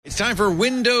time for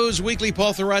Windows Weekly.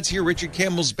 Paul Thurrott's here. Richard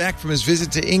Campbell's back from his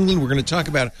visit to England. We're going to talk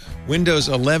about Windows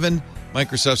 11.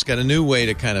 Microsoft's got a new way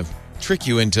to kind of trick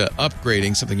you into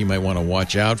upgrading, something you might want to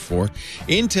watch out for.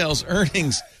 Intel's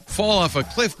earnings fall off a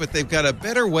cliff, but they've got a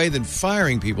better way than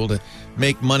firing people to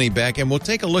make money back. And we'll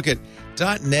take a look at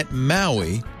 .NET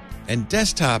MAUI and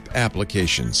desktop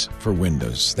applications for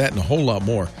Windows. That and a whole lot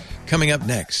more coming up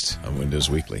next on Windows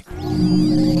Weekly.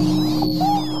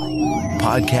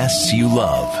 Podcasts you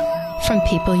love from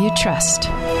people you trust.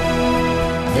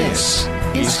 This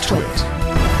is Twit.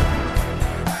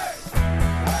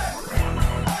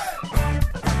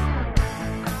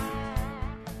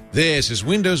 This is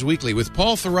Windows Weekly with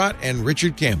Paul Thurrott and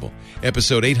Richard Campbell,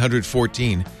 episode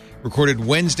 814, recorded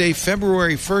Wednesday,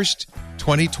 February 1st,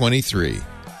 2023.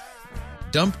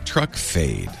 Dump Truck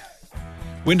Fade.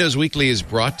 Windows Weekly is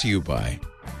brought to you by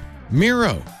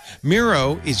Miro.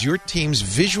 Miro is your team's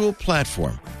visual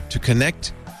platform to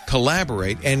connect,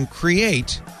 collaborate, and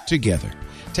create together.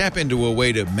 Tap into a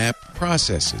way to map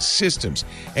processes, systems,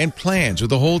 and plans with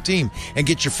the whole team and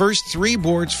get your first 3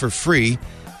 boards for free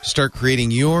to start creating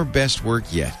your best work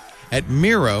yet at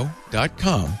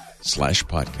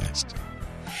Miro.com/podcast.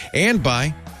 And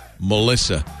by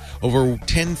Melissa. Over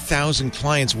 10,000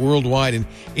 clients worldwide in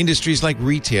industries like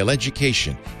retail,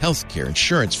 education, healthcare,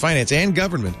 insurance, finance, and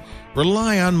government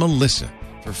rely on Melissa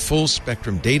for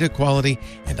full-spectrum data quality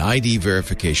and ID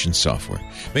verification software.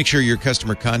 Make sure your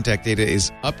customer contact data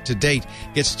is up to date.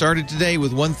 Get started today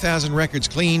with 1,000 records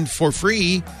cleaned for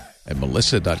free at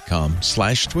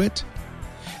melissa.com/twit.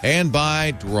 And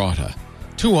by Drata.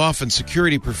 Too often,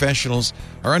 security professionals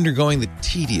are undergoing the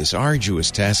tedious,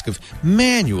 arduous task of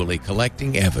manually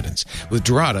collecting evidence. With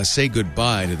Drata, say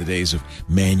goodbye to the days of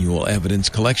manual evidence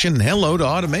collection and hello to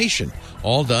automation,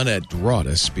 all done at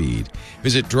Drata speed.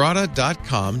 Visit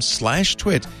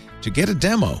drata.com/twit to get a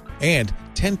demo and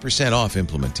 10% off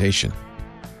implementation.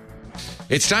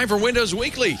 It's time for Windows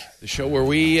Weekly, the show where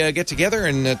we get together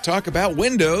and talk about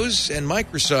Windows and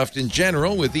Microsoft in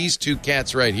general with these two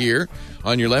cats right here.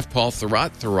 On your left, Paul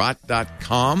Thurrott,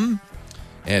 Thurrott.com,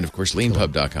 and, of course,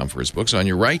 leanpub.com for his books. On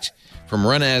your right, from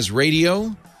Run As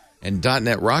Radio and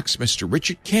 .NET Rocks, Mr.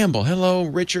 Richard Campbell. Hello,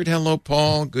 Richard. Hello,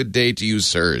 Paul. Good day to you,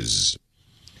 sirs.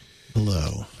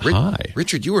 Hello. Hi.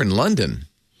 Richard, you were in London.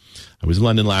 I was in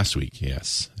London last week,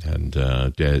 yes, and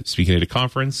speaking at a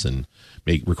conference and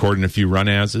recording a few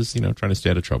run-ases, trying to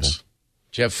stay out of trouble. Did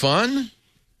you have fun?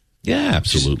 Yeah,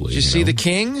 absolutely. Did you see the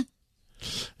king?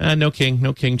 No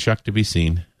king Chuck to be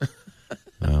seen.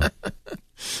 Yeah,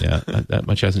 that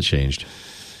much hasn't changed.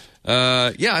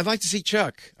 Yeah, I'd like to see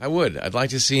Chuck. I would. I'd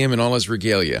like to see him in all his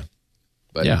regalia.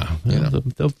 But, yeah,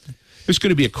 there's going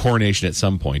to be a coronation at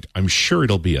some point. I'm sure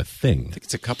it'll be a thing. I think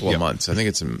it's a couple of months. I think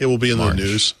it will be in March the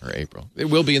news. Or April. It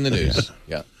will be in the news.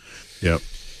 Yeah. Yep.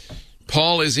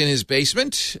 Paul is in his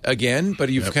basement again, but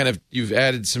you've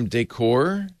added some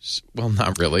decor. Well,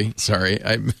 not really. Sorry.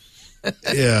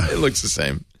 Yeah. It looks the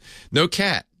same. No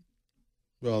cat.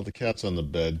 Well, the cat's on the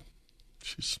bed.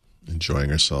 She's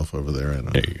enjoying herself over there.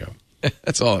 There you go.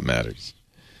 That's all that matters.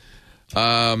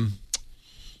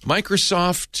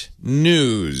 Microsoft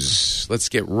news. Let's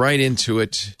get right into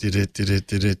it.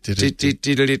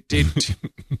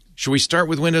 Should we start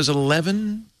with Windows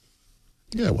 11?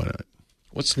 Yeah, why not?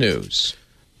 What's news?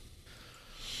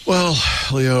 Well,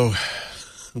 Leo,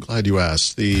 I'm glad you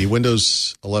asked. The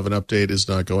Windows 11 update is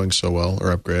not going so well,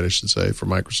 or upgrade, I should say, for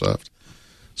Microsoft.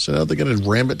 So now they're going to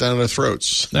ram it down our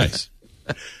throats. Nice.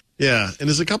 Yeah, and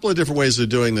there's a couple of different ways of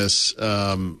doing this.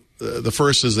 The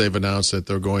first is they've announced that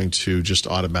they're going to just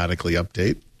automatically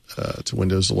update to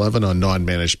Windows 11 on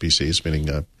non-managed PCs, meaning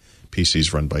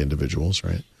PCs run by individuals,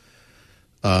 right?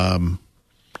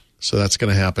 So that's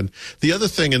going to happen. The other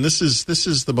thing, and this is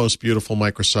the most beautiful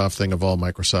Microsoft thing of all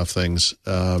Microsoft things,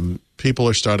 people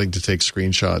are starting to take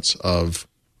screenshots of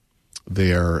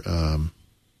their,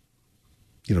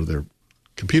 their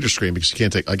computer screen, because you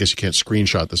can't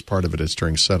screenshot this part of it. It's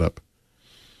during setup.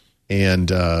 And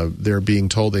they're being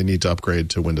told they need to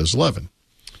upgrade to Windows 11.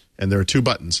 And there are 2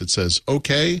 buttons. It says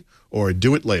OK or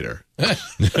do it later.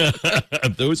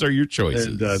 Those are your choices.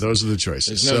 And those are the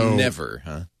choices. There's no never,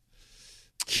 huh?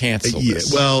 Cancel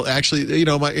this. Well, actually,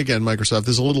 Microsoft,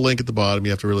 there's a little link at the bottom.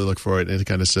 You have to really look for it. And it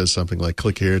kind of says something like,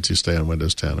 click here to stay on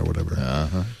Windows 10 or whatever.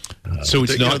 So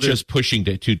it's not just pushing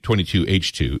to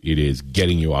 22H2. It is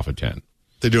getting you off of 10.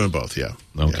 They're doing both, yeah.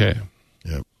 Okay.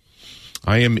 Yeah.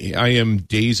 I am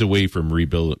days away from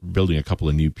building a couple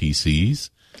of new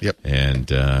PCs. Yep.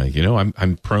 And,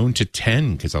 I'm prone to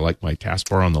 10 because I like my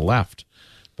taskbar on the left.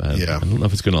 But I don't know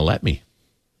if it's going to let me.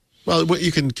 Well,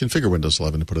 you can configure Windows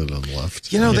 11 to put it on the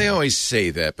left. They always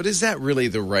say that, but is that really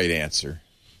the right answer?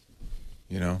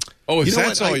 You know? Oh, if You know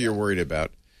that's what? all you're worried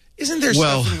about. Isn't there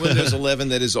Well- stuff in Windows 11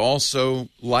 that is also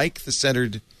like the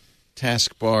centered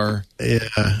taskbar? Yeah.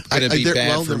 Going to be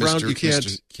bad for round,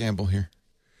 Mr. Campbell here?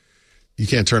 You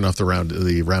can't turn off the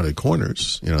rounded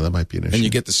corners. You know, that might be an issue. And you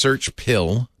get the search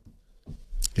pill.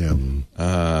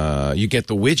 Yeah. You get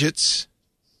the widgets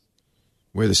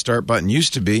where the start button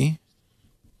used to be.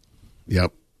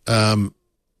 Yep.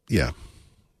 Yeah.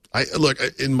 Look,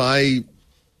 in my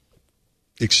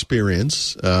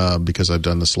experience, because I've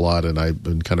done this a lot and I've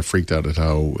been kind of freaked out at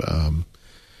how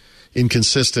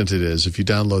inconsistent it is. If you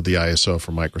download the ISO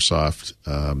from Microsoft,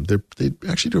 they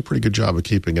actually do a pretty good job of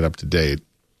keeping it up to date.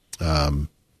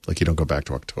 Like you don't go back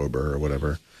to October or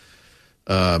whatever.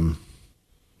 I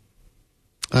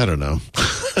don't know.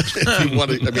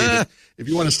 If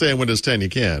you want to stay in Windows 10, you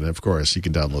can. Of course, you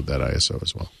can download that ISO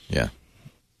as well. Yeah.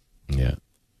 Yeah.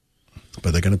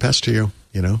 But they're going to pester you.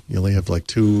 You know, you only have like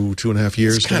 2.5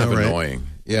 years. It's kind now, of right? annoying.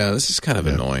 Yeah, this is kind of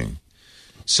annoying.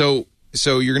 So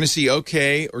you're going to see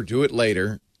okay or do it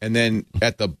later, and then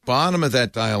at the bottom of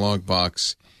that dialog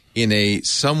box, in a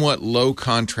somewhat low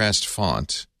contrast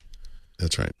font,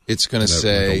 That's right. it's going to Like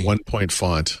say a 1-point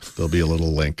font. There'll be a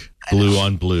little link. Blue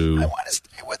on blue. I want to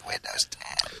stay with Windows 10.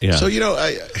 Yeah. So, you know,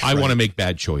 I want to make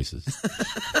bad choices.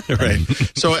 right.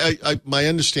 So my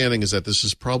understanding is that this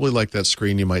is probably like that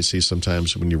screen you might see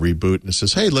sometimes when you reboot and it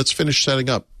says, hey, let's finish setting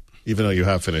up, even though you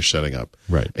have finished setting up.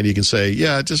 Right. And you can say,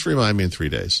 yeah, just remind me in 3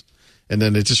 days. And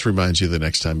then it just reminds you the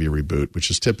next time you reboot,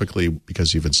 which is typically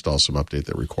because you've installed some update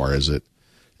that requires it.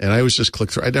 And I always just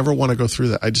click through. I never want to go through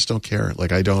that. I just don't care.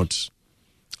 Like, I don't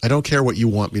care what you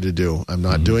want me to do. I'm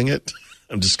not doing it.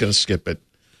 I'm just going to skip it.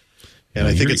 And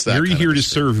I think it's that. You're kind of here to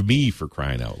mistake. serve me, for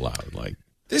crying out loud. Like,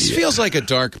 This feels like a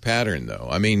dark pattern, though.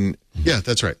 I mean, Yeah,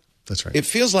 that's right. That's right. it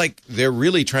feels like they're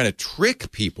really trying to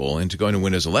trick people into going to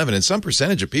Windows 11, and some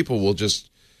percentage of people will just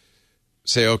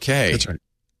say, okay. That's right.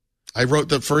 I wrote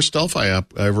the first Delphi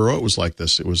app I ever wrote was like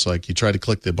this. It was like you try to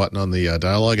click the button on the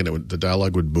dialogue and the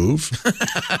dialogue would move. You're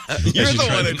As you the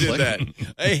try one to who did click. that.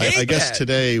 I hate I guess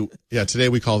that. today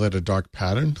we call that a dark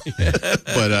pattern.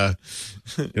 But,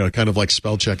 you know, kind of like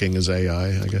spell checking is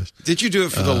AI, I guess. Did you do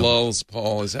it for the lulls,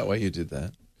 Paul? Is that why you did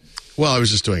that? Well, I was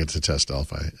just doing it to test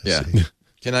Delphi. Yeah. See.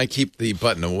 Can I keep the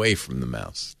button away from the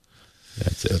mouse?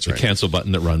 that's it. That's The right. cancel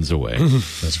button that runs away.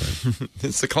 That's right.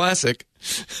 It's a classic.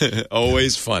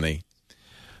 Always funny.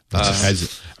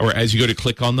 As you go to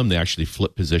click on them, they actually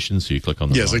flip positions, so you click on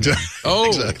them. Yes, wrong. exactly. Oh,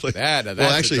 exactly. that's Well,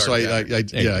 a actually, so dark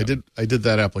pattern. I did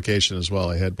that application as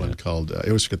well. I had one called I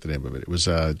always forget the name of it. It was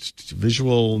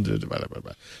visual.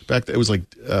 Back then, it was like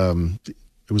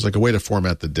a way to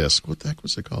format the disk. What the heck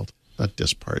was it called? Not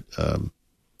disk part.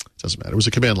 Doesn't matter. It was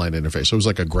a command line interface. So it was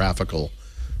like a graphical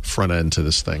front end to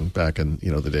this thing back in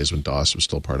the days when DOS was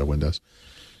still part of Windows.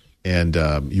 And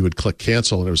you would click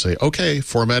cancel, and it would say, "Okay,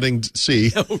 formatting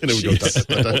C," and it would go.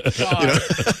 You know,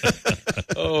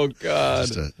 Oh, God.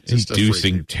 just a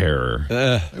Inducing freak. terror.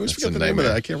 I always That's forget a the name of nightmare.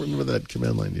 that. I can't remember that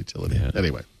command line utility. Yeah.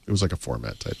 Anyway, it was like a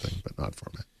format type thing, but not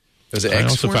format. Was it I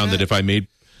X also found format? that if I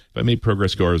made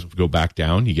progress scores go back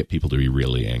down, you get people to be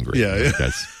really angry. Yeah, yeah. Like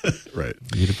that's Right.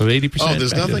 you get about 80%. Oh, there's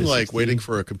back to nothing the like 60. waiting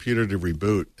for a computer to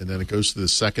reboot, and then it goes to the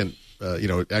second.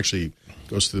 It actually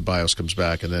goes to the BIOS, comes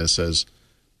back, and then it says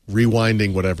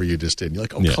rewinding whatever you just did. And you're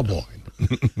like, oh, Yeah. come on,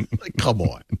 like come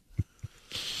on.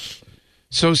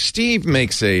 So Steve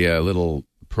makes a little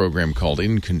program called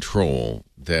In Control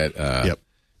that, Yep.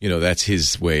 That's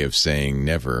his way of saying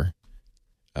never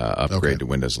upgrade Okay. to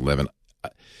Windows 11.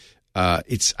 I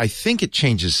think it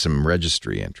changes some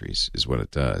registry entries is what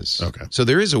it does. Okay. So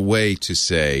there is a way to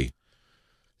say,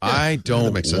 I that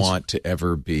don't makes sense. want to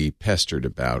ever be pestered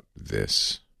about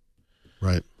this.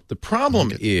 Right. The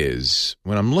problem is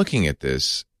when I'm looking at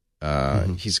this,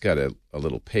 he's got a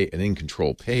little an in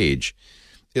control page.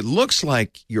 It looks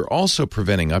like you're also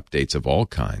preventing updates of all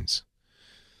kinds,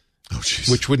 Oh,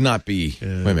 jeez. which would not be. Yeah,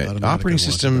 wait a minute. automatic Operating and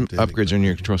system updating. upgrades on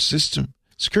your control system.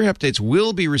 Security updates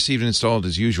will be received and installed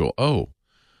as usual. Oh,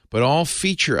 but all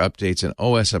feature updates and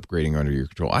OS upgrading are under your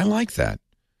control. I like that.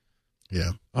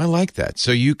 Yeah. I like that.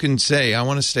 So you can say, I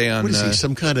want to stay on. What is he?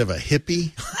 Some kind of a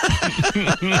hippie?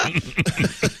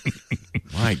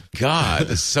 My God,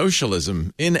 the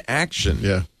socialism in action.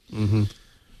 Yeah.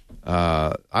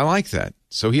 I like that.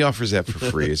 So he offers that for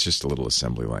free. It's just a little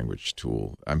assembly language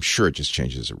tool. I'm sure it just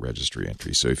changes a registry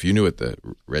entry. So if you knew what the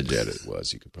regedit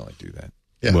was, you could probably do that.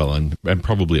 Yeah. Well, and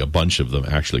probably a bunch of them,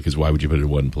 actually, because why would you put it in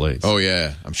one place? Oh,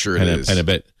 yeah. I'm sure it is. And I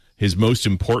bet his most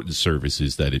important service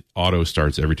is that it auto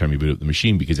starts every time you boot up the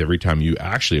machine, because every time you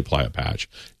actually apply a patch,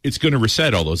 it's going to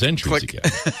reset all those entries again.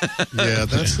 Yeah,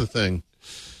 that's the thing.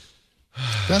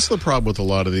 That's the problem with a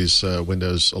lot of these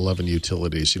Windows 11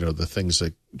 utilities. The things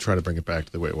that try to bring it back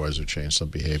to the way it was or change some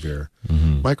behavior.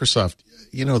 Microsoft,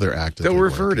 they're actively They'll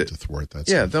revert working it to thwart that.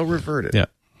 Yeah, stuff. they'll revert it.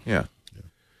 Yeah.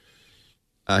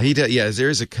 He does. Yeah, there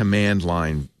is a command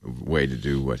line way to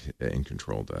do what In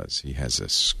Control does. He has a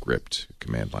script,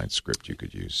 command line script you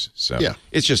could use. So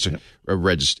it's just a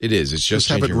register. It is. It's just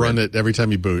have it run it every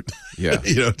time you boot. Yeah,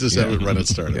 just have it run it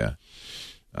started. Yeah.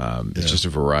 It's just a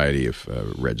variety of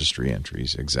registry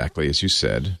entries, exactly as you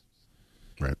said.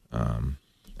 Right.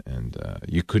 And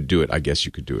you could do it. I guess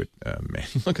you could do it. Man,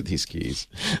 look at these keys.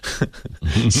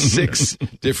 6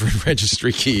 different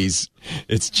registry keys.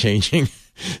 It's changing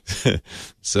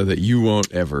so that you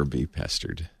won't ever be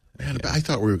pestered. Man, I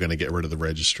thought we were going to get rid of the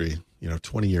registry,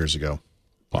 20 years ago.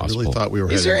 Possible. I really thought we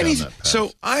were Is there heading any? down that path.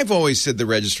 So I've always said the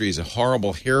registry is a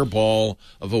horrible hairball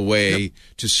of a way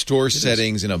to store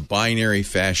settings in a binary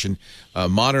fashion.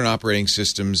 Modern operating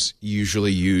systems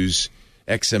usually use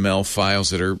XML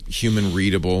files that are human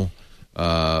readable,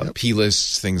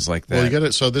 P-lists, things like that. Well, you get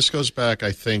it. So this goes back,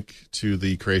 I think, to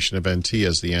the creation of NT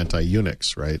as the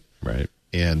anti-Unix, right? Right.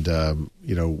 And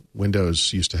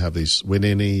Windows used to have these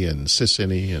WinINI and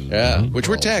SysINI, and which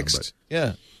were text.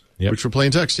 Which were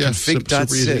plain text. Yeah,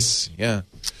 Config.sys. Yeah.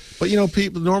 But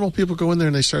normal people go in there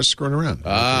and they start screwing around.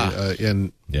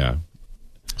 And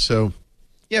so.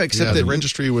 Yeah, except that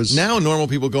registry was... Now normal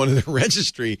people go into the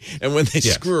registry, and when they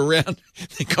screw around,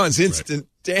 they cause instant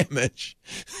damage.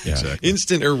 Yeah. Exactly.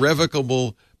 Instant,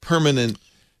 irrevocable, permanent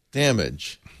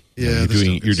damage. Yeah,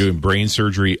 you're doing brain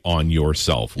surgery on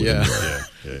yourself. Yeah.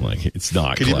 Like, it's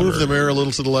not Can clever. you move the mirror a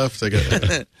little to the left? I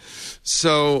got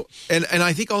So, and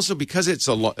I think also because it's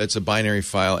a binary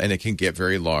file and it can get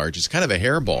very large, it's kind of a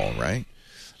hairball, right?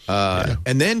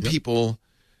 And then people...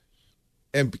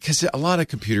 And because a lot of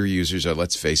computer users are,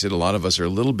 let's face it, a lot of us are a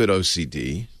little bit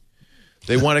OCD.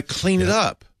 They want to clean it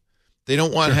up. They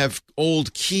don't want to have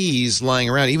old keys lying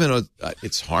around, even though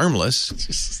it's harmless.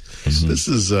 This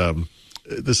is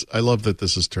I love that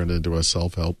this has turned into a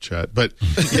self-help chat. But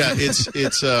yeah,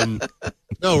 it's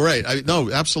no, right. No,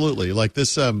 absolutely. Like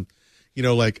this,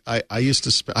 like I used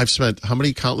to I've spent how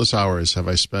many countless hours have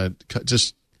I spent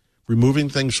just removing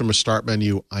things from a start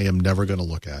menu I am never going to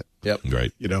look at. Yep.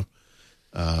 Right.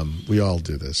 We all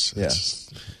do this.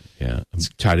 Yeah. I'm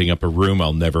tidying up a room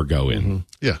I'll never go in. Mm-hmm.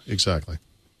 Yeah, exactly.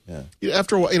 Yeah.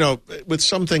 After a while, with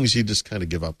some things you just kind of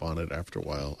give up on it after a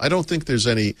while. I don't think there's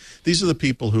any. These are the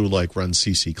people who run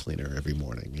CC Cleaner every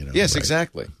morning. Yes, right?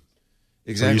 exactly.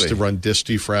 I used to run disk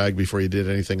defrag before you did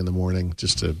anything in the morning,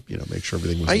 just to make sure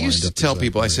everything was. I used to tell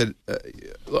people. I said, I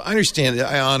understand.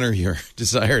 I honor your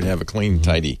desire to have a clean,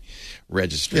 tidy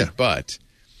registry, but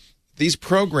these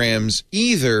programs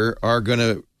either are going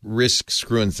to risk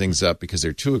screwing things up because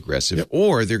they're too aggressive,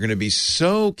 or they're going to be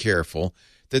so careful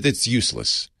that it's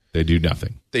useless. They do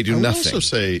nothing. They do I would nothing. also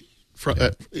say,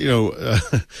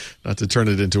 not to turn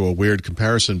it into a weird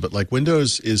comparison, but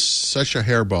Windows is such a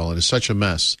hairball and is such a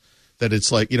mess that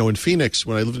it's like, in Phoenix,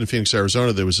 when I lived in Phoenix,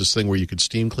 Arizona, there was this thing where you could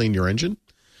steam clean your engine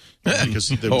because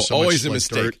there was so always much, a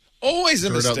mistake. Dirt. Always a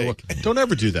mistake. Don't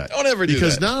ever do that. Don't ever do that.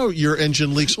 Because now your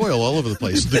engine leaks oil all over the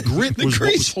place. The grit was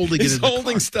what was holding it in the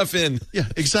holding car. stuff in. Yeah,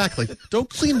 exactly. Don't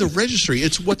clean the registry.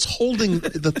 It's what's holding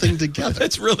the thing together.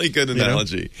 That's a really good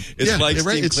analogy. It's like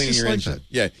steam cleaning your engine. That.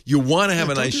 Yeah, you want to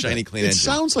have a nice, shiny, clean engine. It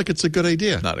sounds like it's a good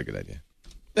idea. Not a good idea.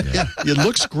 Yeah, it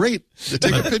looks great.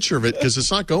 Take a picture of it because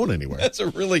it's not going anywhere. That's a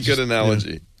really good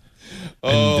analogy.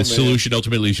 And the solution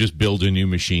ultimately is just build a new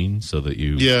machine so that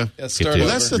you start over.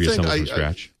 That's the thing. from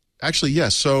scratch. Actually,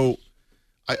 yes. So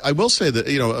I will say that,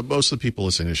 most of the people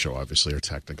listening to the show obviously are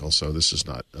technical, so this is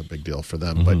not a big deal for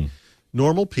them. But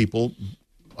normal people,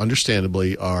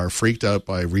 understandably, are freaked out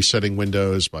by resetting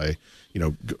Windows, by,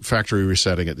 factory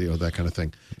resetting it, that kind of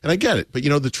thing. And I get it. But,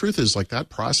 the truth is, that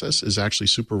process is actually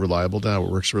super reliable now. It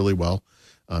works really well.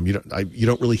 You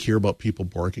don't really hear about people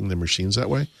borking their machines that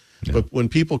way. No. But when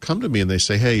people come to me and they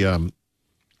say, hey,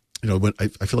 when I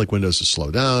feel like Windows is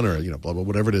slowed down or, blah, blah,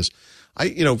 whatever it is,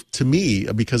 to me,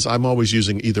 because I'm always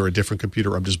using either a different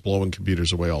computer or I'm just blowing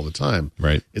computers away all the time.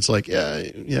 Right. It's like,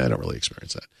 I don't really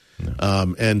experience that.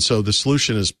 No. And so the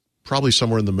solution is probably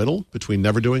somewhere in the middle between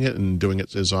never doing it and doing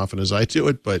it as often as I do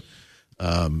it. But,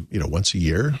 once a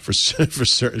year for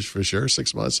sure,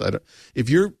 6 months. If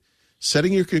you're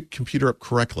setting your computer up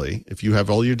correctly, if you have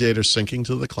all your data syncing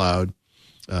to the cloud,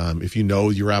 if you know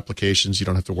your applications, you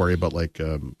don't have to worry about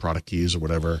product keys or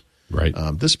whatever. Right.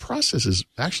 This process is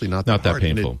actually not that hard.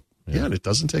 painful. And it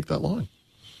doesn't take that long.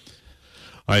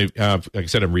 like I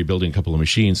said, I'm rebuilding a couple of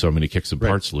machines, so I'm going to kick some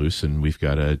parts loose. And we've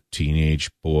got a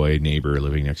teenage boy neighbor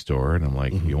living next door, and I'm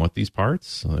like, "You want these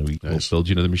parts? We'll build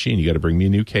you another machine. You got to bring me a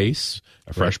new case,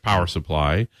 a fresh power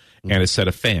supply, and a set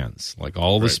of fans. Like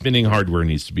all the spinning hardware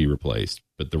needs to be replaced,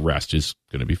 but the rest is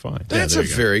going to be fine." That's a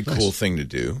very cool thing to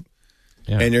do.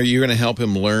 Yeah. And are you going to help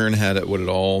him learn what it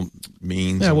all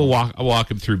means? Yeah, I'll walk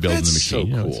him through building the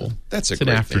machine. So cool. It's an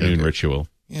an afternoon ritual.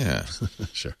 Yeah,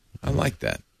 Sure. I like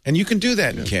that. And you can do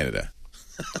that in Canada.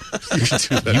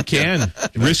 You can.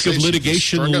 Risk of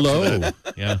litigation low.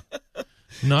 Yeah.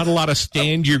 Not a lot of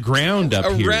stand your ground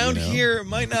up here. Around here, it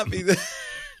might not be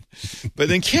but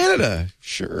in Canada,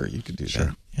 sure, you could do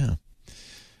that. Yeah.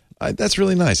 That's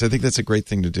really nice. I think that's a great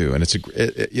thing to do. And it's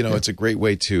a great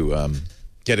way to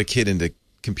get a kid into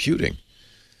computing.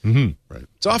 Mm-hmm. Right.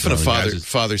 It's often a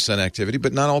father-son activity,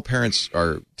 but not all parents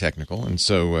are technical. And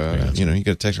so, you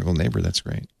got a technical neighbor. That's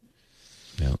great.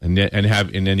 Yeah. And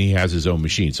then he has his own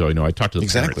machine. So I talked to the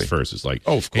parents first. It's like,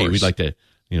 of course. Hey, we'd like to,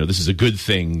 this is a good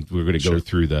thing. We're going to go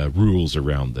through the rules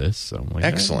around this. So I'm like,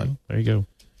 excellent. There you go.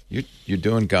 You're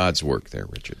doing God's work there,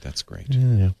 Richard. That's great.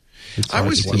 Yeah. I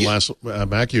was one last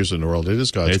Mac user in the world. It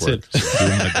is God's work. It.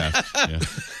 Doing my best. Yeah.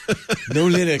 No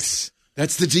Linux.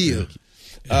 That's the deal.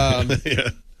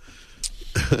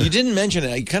 You didn't mention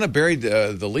it. You kind of buried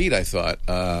the lead, I thought.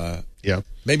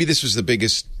 Maybe this was the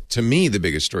biggest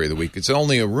story of the week. It's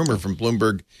only a rumor from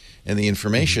Bloomberg and the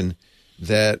Information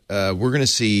that we're going to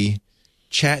see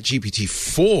ChatGPT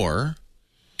 4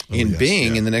 in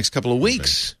Bing in the next couple of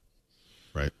weeks.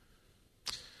 Right.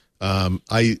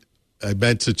 I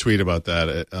meant to tweet about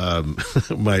that.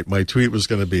 My tweet was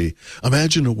going to be,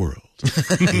 imagine a world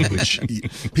in which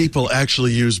people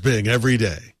actually use Bing every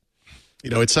day.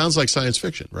 It sounds like science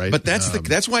fiction, right? But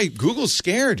that's why Google's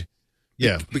scared.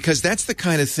 Yeah. Because that's the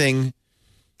kind of thing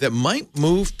that might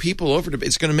move people over to.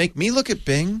 It's going to make me look at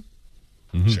Bing.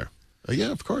 Mm-hmm. Sure.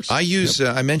 Yeah, of course. I use.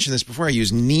 I mentioned this before. I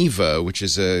use Neva, which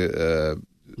is a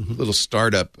little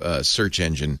startup search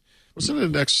engine. Wasn't it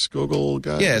an ex-Google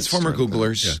guy? Yeah, it's former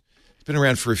Googlers. Yeah. It's been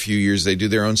around for a few years. They do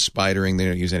their own spidering. They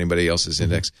don't use anybody else's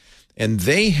index. And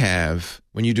they have,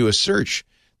 when you do a search,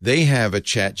 they have a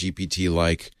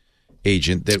ChatGPT-like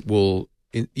agent that will,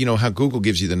 how Google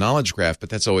gives you the knowledge graph, but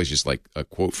that's always just like a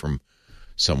quote from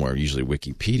somewhere, usually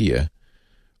Wikipedia.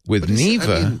 With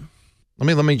Neva,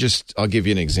 I'll give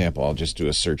you an example. I'll just do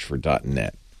a search for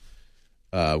 .net.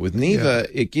 With Neva,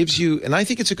 it gives you, and I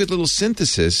think it's a good little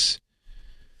synthesis.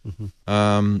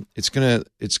 It's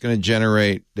gonna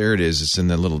generate. There it is. It's in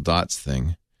the little dots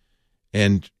thing,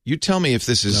 and you tell me if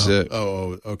this is.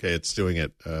 Okay. It's doing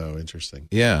it. Oh, interesting.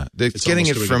 Yeah, it's getting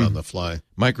it from on the fly.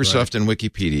 Microsoft and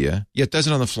Wikipedia. Yeah, it does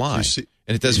it on the fly,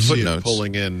 and it does footnotes.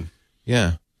 Pulling in.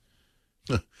 Yeah.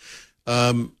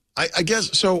 I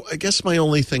guess so. I guess my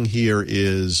only thing here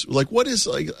is what's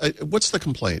the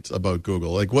complaint about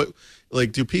Google?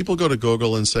 Do people go to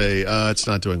Google and say it's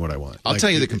not doing what I want? I'll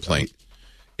tell you the complaint.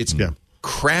 It's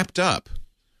crapped up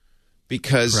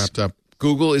because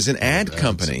Google is an ad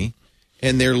company,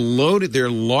 and they're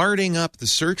larding up the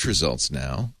search results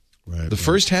now. Right. The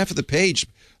first half of the page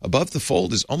above the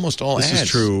fold is almost all ads. This is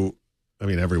true. I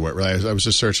mean, everywhere. Right. I was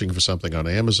just searching for something on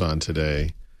Amazon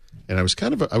today, and I was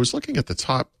looking at the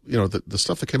top. The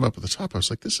stuff that came up at the top. I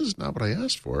was like, this is not what I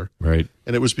asked for. Right.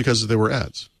 And it was because there were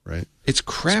ads. Right. It's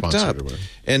crapped up,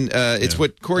 and it's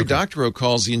what Cory Doctorow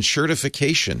calls the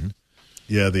insurtification.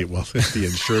 Yeah, the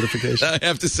insurtification. I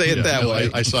have to say it that way.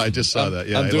 I just saw that.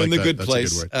 Yeah, I'm doing the good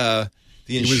place. The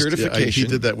insurtification. He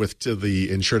did that with the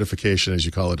insurtification, as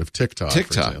you call it, of TikTok. For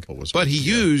example, but he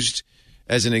used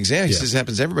as an example. He says it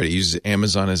happens to everybody. He uses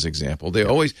Amazon as an example. They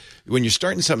always, when you're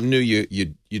starting something new,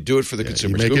 you do it for the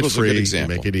consumers. You make Google's it free. A good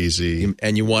example. You make it easy,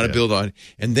 and you want to build on,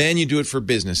 and then you do it for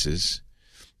businesses.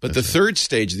 But the third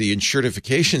stage, the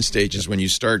insurtification stage, is when you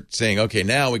start saying, okay,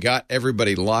 now we got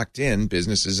everybody locked in,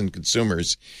 businesses and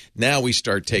consumers. Now we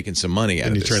start taking some money out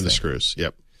of this. And you turn the screws.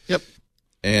 Yep.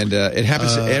 And it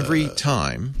happens every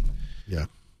time. Yeah.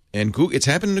 And Google, it's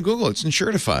happening to Google. It's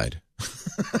insurtified.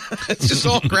 It's just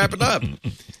all crapping up.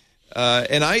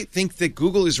 And I think that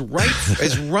Google is ripe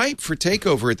for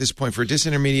takeover at this point, for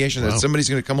disintermediation, that somebody's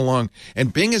going to come along.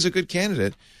 And Bing is a good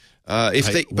candidate. But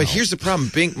here's the problem: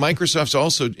 Microsoft's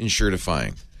also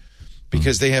insurtifying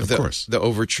because they have the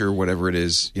Overture, whatever it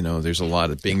is. There's a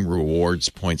lot of Bing rewards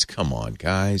points. Come on,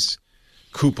 guys,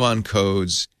 coupon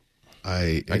codes.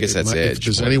 I guess that's Edge. If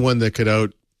there's anyone that could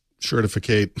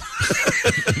certificate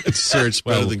search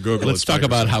better than Google. Let's talk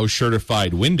about how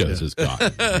certified Windows has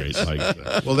gotten. Right?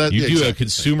 Like, well, that you do exactly. a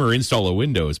consumer install of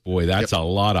Windows, boy, that's a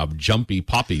lot of jumpy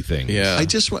poppy things. Yeah. I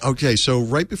just okay. So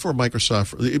right before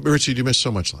Microsoft, Richard, you missed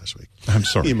so much last week. I'm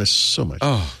sorry. You missed so much.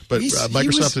 Oh, but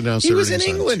Microsoft announced he was in earnings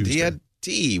on England. He Tuesday. had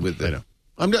tea with I it.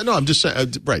 know. I'm just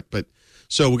saying. Right, but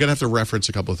so we're gonna have to reference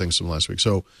a couple of things from last week.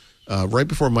 So right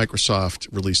before Microsoft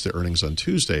released their earnings on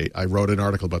Tuesday, I wrote an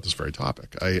article about this very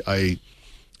topic. I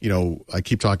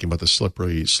keep talking about the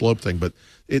slippery slope thing, but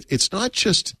it's not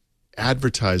just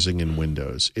advertising in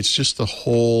Windows. It's just the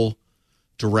whole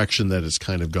direction that it's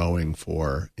kind of going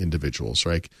for individuals,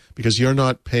 right? Because you're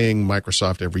not paying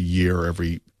Microsoft every year,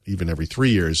 even every 3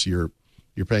 years. You're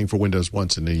paying for Windows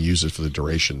once and then you use it for the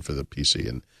duration for the PC.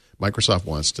 And Microsoft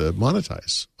wants to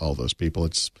monetize all those people.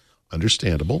 It's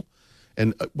understandable.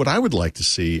 And what I would like to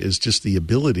see is just the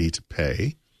ability to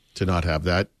pay to not have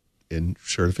that in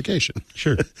certification.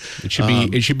 Sure. It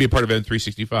should be a part of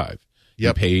M365.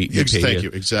 Yep. You pay Thank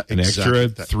you. an extra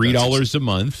 $3 a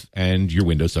month, and your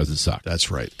Windows doesn't suck. That's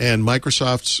right. And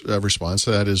Microsoft's response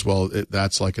to that is, well,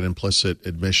 that's like an implicit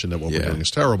admission that what we're doing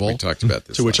is terrible. We talked about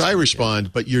this. To which last I week,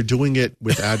 respond, but you're doing it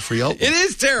with ad-free Outlook. It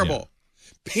is terrible.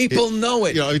 People know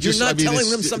it. You're not telling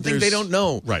them something they don't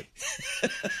know. Right.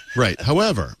 Right.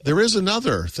 However, there is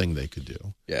another thing they could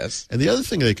do. Yes. And the other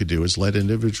thing they could do is let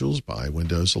individuals buy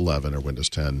Windows 11 or Windows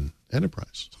 10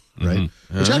 Enterprise, right?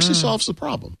 Which actually solves the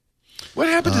problem. What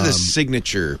happened to the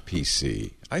signature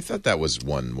PC? I thought that was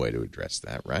one way to address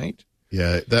that, right?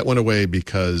 Yeah, that went away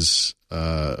because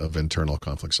of internal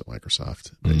conflicts at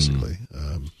Microsoft, basically.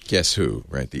 Guess who,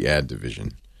 right? The ad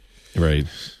division. Right.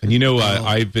 And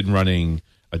I've been running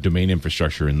a domain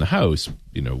infrastructure in the house,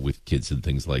 with kids and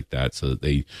things like that, so that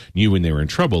they knew when they were in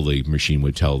trouble, the machine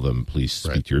would tell them, please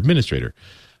speak to your administrator.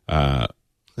 And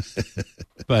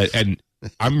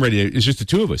I'm ready. It's just the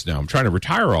two of us now. I'm trying to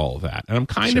retire all of that. And I'm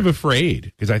kind of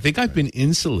afraid because I think I've been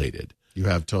insulated. You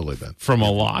have totally been. From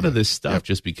a lot of this stuff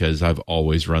just because I've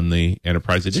always run the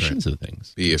enterprise editions of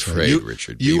things. Be afraid,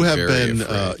 Richard. You Be have very been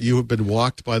afraid. you have been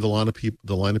walked by the line of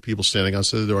people standing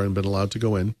outside the door and been allowed to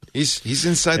go in. He's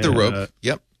inside the rope.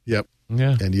 Yep. Yep.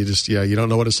 Yeah. And you don't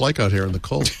know what it's like out here in the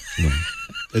cold.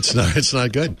 It's not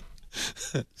good.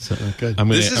 It's not good. I'm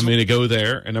going to go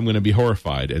there and I'm going to be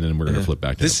horrified, and then we're going to flip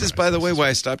back to This is, by the way, why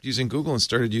I stopped using Google and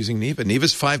started using Neva.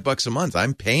 Neva's $5 a month.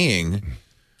 I'm paying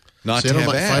not to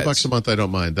have ads. $5 a month, I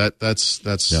don't mind. That's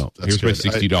Here's my good.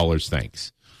 $60.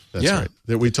 Thanks. That's right.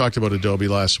 We talked about Adobe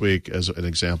last week as an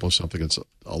example of something that's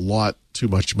a lot too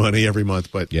much money every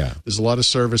month. But there's a lot of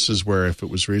services where if it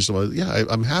was reasonable,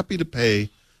 I'm happy to pay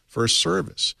for a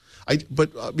service.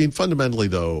 But fundamentally,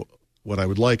 though, what I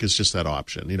would like is just that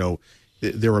option.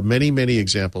 There are many, many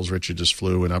examples. Richard just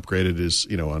flew and upgraded his,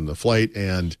 on the flight,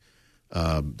 and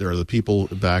there are the people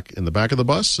back in the back of the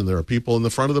bus, and there are people in the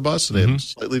front of the bus, and they have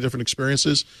slightly different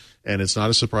experiences. And it's not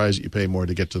a surprise that you pay more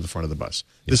to get to the front of the bus.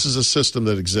 Yeah. This is a system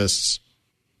that exists,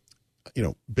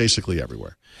 basically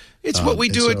everywhere. It's what we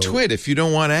do at Twit. If you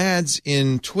don't want ads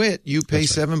in Twit, you pay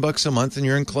 $7 a month, and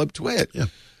you're in Club Twit. Yeah.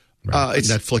 Right.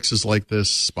 Netflix is like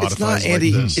this. Spotify is like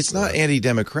this. It's not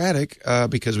anti-democratic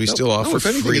because we still offer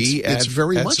free ads. It's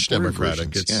very much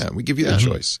democratic. We give you the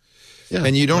choice. Yeah.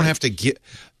 And you don't have to get...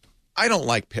 I don't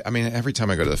like... every time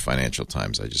I go to the Financial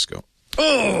Times, I just go,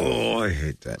 oh, I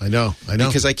hate that. I know.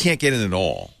 Because I can't get in at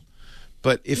all.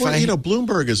 But if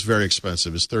Bloomberg is very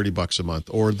expensive. It's $30 a month.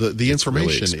 Or the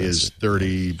information really is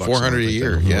 $30 $400 a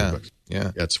year. Yeah.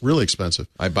 Yeah, it's really expensive.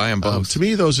 I buy them both. To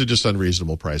me, those are just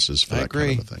unreasonable prices for I that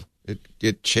agree. kind of a thing.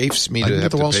 It chafes me I to can have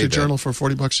get the to Wall pay Street that. Journal for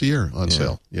 $40 a year on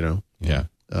sale. Yeah.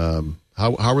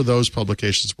 How are those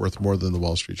publications worth more than the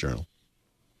Wall Street Journal?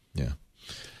 Yeah.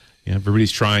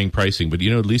 Everybody's trying pricing, but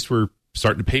at least we're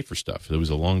starting to pay for stuff. There was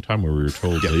a long time where we were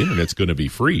told the internet's going to be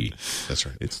free. That's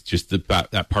right. It's just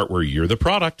that part where you're the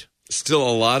product. Still,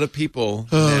 a lot of people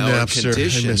now Napster,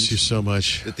 I miss you so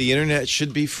much. That the internet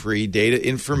should be free. Data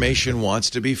information wants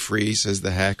to be free, says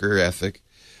the hacker ethic.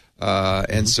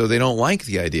 And so they don't like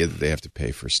the idea that they have to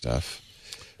pay for stuff.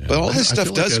 Yeah. But all this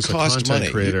stuff does cost money.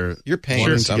 Creator, you're paying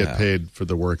wanting somehow. to get paid for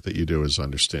the work that you do is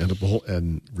understandable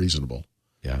and reasonable.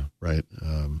 Yeah. Right.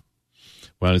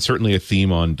 Well, it's certainly a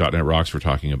theme on .NET Rocks we're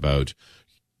talking about.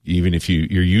 Even if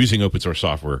you're using open source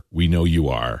software, we know you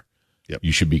are. Yep.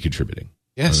 You should be contributing.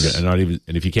 Yes. And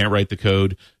if you can't write the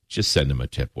code, just send them a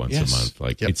tip once a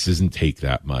month. It doesn't take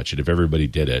that much. And if everybody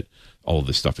did it, all of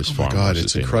this stuff is far more God,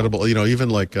 it's sustainable. incredible. Even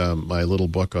like my little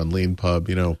book on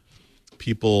LeanPub,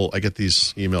 I get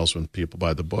these emails when people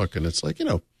buy the book, and it's like,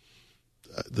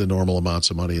 the normal amounts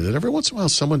of money. That every once in a while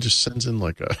someone just sends in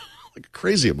like a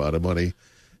crazy amount of money.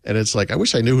 And it's like, I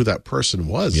wish I knew who that person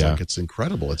was. Yeah. Like, it's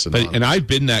incredible. It's and I've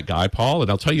been that guy, Paul,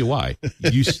 and I'll tell you why.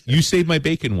 You saved my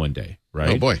bacon one day,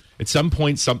 right? Oh, boy. At some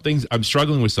point, I'm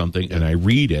struggling with something, and I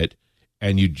read it,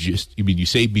 and you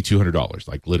saved me $200.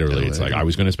 Like, literally, it's like, I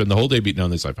was going to spend the whole day beating on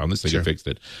this. I found this thing and fixed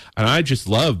it. And I just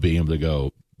love being able to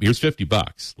go, here's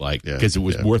 $50, like, because it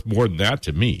was worth more than that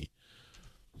to me.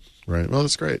 Right. Well,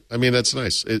 that's great. I mean, that's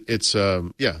nice.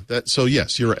 So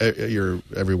yes, you're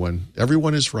everyone.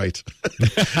 Everyone is right.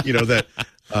 You know that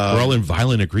we're all in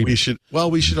violent agreement.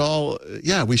 We should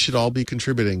all be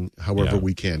contributing however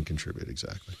we can contribute.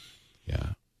 Exactly. Yeah.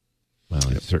 Well,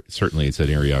 certainly it's an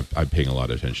area I'm paying a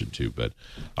lot of attention to, but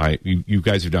you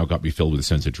guys have now got me filled with a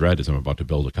sense of dread as I'm about to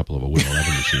build a couple of Windows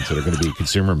 11 machines that are going to be in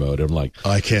consumer mode. I'm like,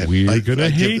 I can't. We're going to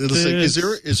hate this.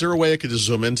 Is there a way I could just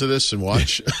zoom into this and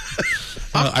watch?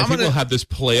 I think we'll have this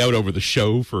play out over the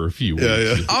show for a few weeks.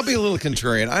 Yeah. I'll be a little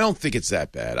contrarian. I don't think it's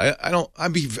that bad.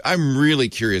 I'm really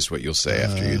curious what you'll say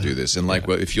after you do this, and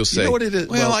if you'll say, you know what it is?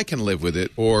 Well, I can live with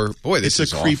it, or boy, this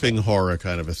is it's a creeping horror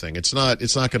kind of a thing. It's not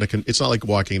like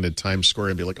walking into Times Square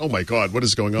and be like, oh my God, what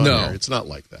is going on here? It's not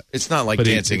like that. It's not like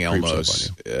Dancing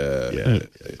Elmo's.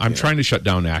 I'm trying to shut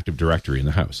down Active Directory in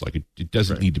the house. Like it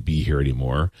doesn't need to be here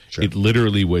anymore. Sure. It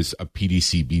literally was a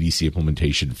PDC BDC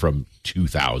implementation from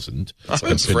 2000.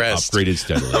 I'm impressed. Been upgraded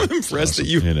steadily. I'm impressed that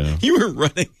you were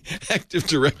running Active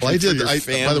Directory. Well, I did. For your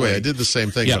family. By the way, I did the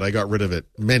same thing, but I got rid of it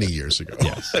many years ago.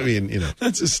 Yes. I mean,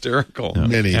 that's hysterical.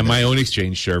 And my own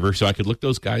Exchange server, so I could look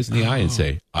those guys in the eye and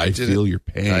say, "I feel your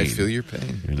pain. I feel your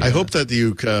pain." I hope that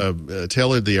you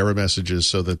tailored the error messages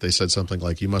so that they said something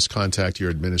like, "You must contact your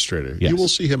administrator. Yes. You will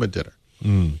see him at dinner."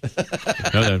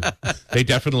 No, they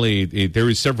definitely. There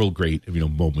was several great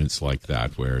moments like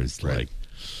that where it's like.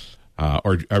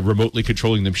 Or remotely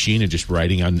controlling the machine and just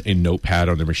writing in Notepad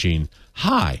on the machine.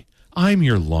 Hi, I'm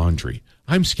your laundry.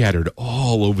 I'm scattered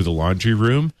all over the laundry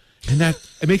room, and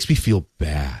it makes me feel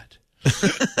bad.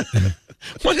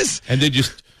 And they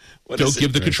just don't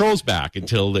give the controls back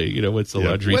until they, once the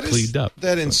laundry cleaned up.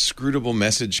 That inscrutable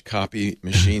message copy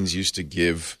machines used to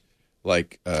give,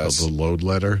 like the load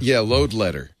letter. Yeah, load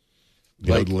letter.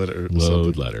 Load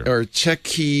letter. Or check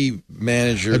key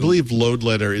manager. I believe load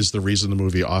letter is the reason the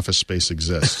movie Office Space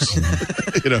exists.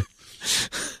 It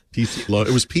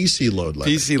was PC load letter.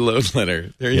 PC load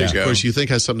letter. There you go. Of course, you think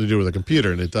it has something to do with a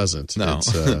computer, and it doesn't. No.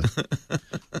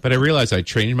 But I realized I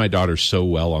trained my daughter so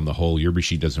well on the whole, your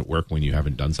machine doesn't work when you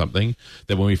haven't done something,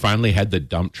 that when we finally had the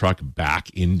dump truck back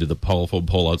into the pole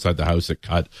outside the house that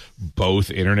cut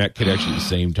both internet connections at the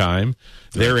same time,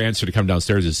 their answer to come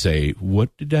downstairs is say, "What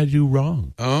did I do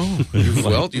wrong?" Oh,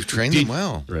 you've trained them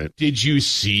well. Right. Did you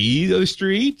see the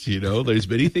street? There's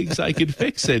many things I could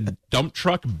fix, and dump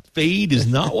truck fade is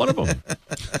not one of them.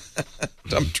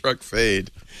 Dump truck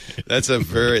fade. That's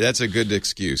a good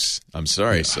excuse. I'm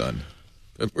sorry, son.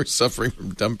 But we're suffering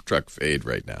from dump truck fade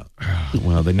right now.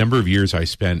 Well, the number of years I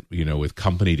spent, with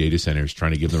company data centers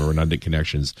trying to give them redundant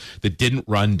connections that didn't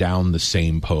run down the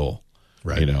same pole.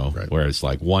 Right. Where it's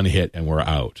like one hit and we're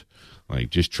out.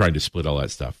 Like just trying to split all that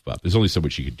stuff up. There's only so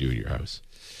much you could do in your house.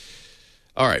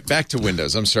 All right, back to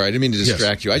Windows. I'm sorry, I didn't mean to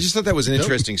distract you. I just thought that was an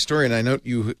interesting story, and I know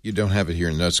you don't have it here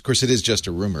in notes. Of course, it is just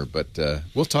a rumor, but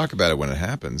we'll talk about it when it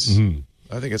happens. Mm-hmm.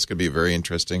 I think it's going to be a very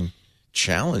interesting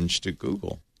challenge to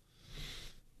Google.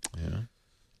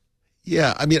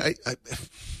 Yeah. I mean,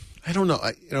 I don't know.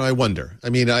 I wonder. I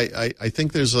mean, I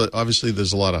think there's obviously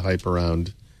a lot of hype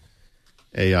around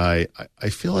AI. I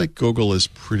feel like Google is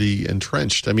pretty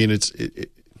entrenched. I mean,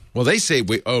 well, they say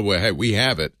we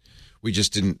have it. We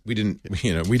just didn't,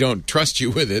 we don't trust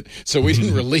you with it, so we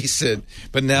didn't release it.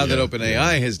 But now that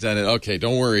OpenAI has done it, okay,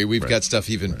 don't worry, we've got stuff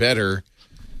even better.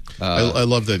 I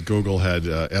love that Google had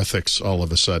ethics all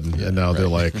of a sudden, and now they're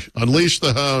like, unleash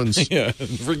the hounds.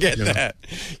 Forget that.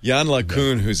 Jan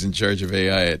LeCun, who's in charge of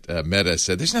AI at Meta,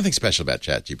 said, there's nothing special about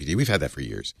ChatGPT. We've had that for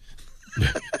years.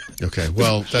 Okay,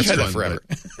 well, that's fun. That forever.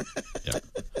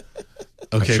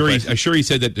 Okay, I'm sure he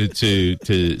said that to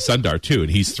Sundar too, and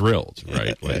he's thrilled,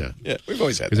 right? Yeah, we've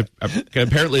always had that.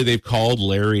 Apparently, they've called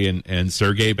Larry and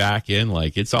Sergey back in.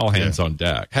 Like it's all hands on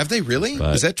deck. Have they really?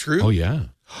 Is that true? Oh yeah.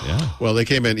 Well, they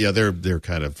came in. Yeah, they're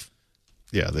kind of.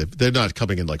 Yeah, they're not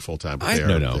coming in like full time.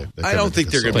 No. I don't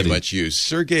think they're going to be much use.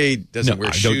 Sergey doesn't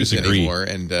wear shoes anymore,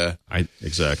 and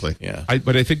exactly. Yeah,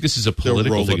 but I think this is a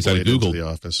political thing. Out of Google, the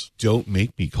office. Don't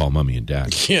make me call mommy and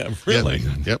dad. Yeah, really.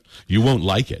 Yep. You won't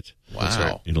like it. Wow.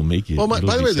 Right. It'll make you. Well, by the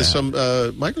way, there's sad. some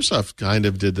Microsoft kind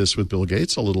of did this with Bill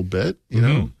Gates a little bit. You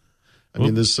know, I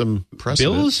mean, there's some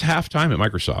precedent. Bill's half time at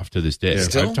Microsoft to this day.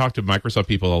 Still? I've talked to Microsoft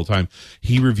people all the time.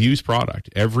 He reviews product.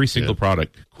 Every single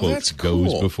product quote that's cool.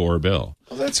 goes before Bill.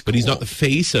 Well, that's cool. But he's not the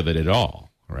face of it at all.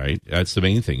 right? That's the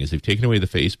main thing, is they've taken away the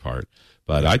face part.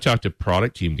 But I talked to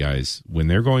product team guys when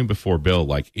they're going before Bill,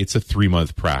 like it's a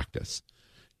 3-month practice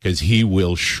because he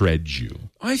will shred you.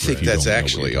 I think that's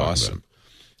actually awesome.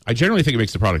 I generally think it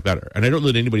makes the product better, and I don't know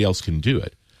that anybody else can do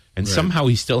it. And somehow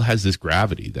he still has this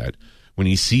gravity that when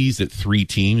he sees that 3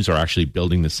 teams are actually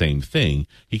building the same thing,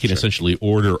 he can essentially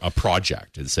order a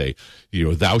project and say,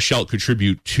 thou shalt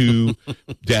contribute 2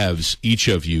 devs, each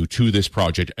of you, to this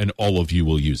project, and all of you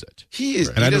will use it.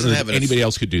 And I don't know if anybody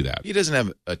else could do that. He doesn't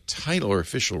have a title or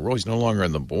official role. He's no longer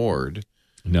on the board.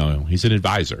 No, he's an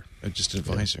advisor. Just an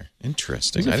advisor.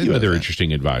 Interesting. There's a few other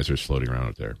interesting advisors floating around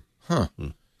out there. Huh.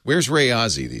 Where's Ray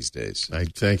Ozzie these days? I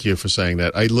thank you for saying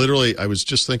that. I was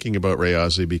just thinking about Ray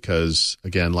Ozzie because,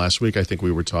 again, last week I think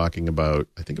we were talking about,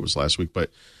 I think it was last week,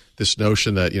 but this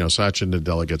notion that, Satya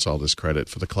Nadella gets all this credit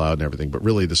for the cloud and everything, but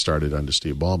really this started under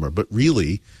Steve Ballmer. But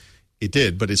really, it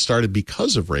did. But it started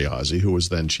because of Ray Ozzie, who was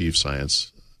then Chief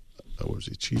Science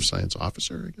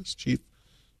Officer, I guess? Chief,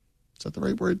 is that the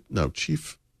right word? No,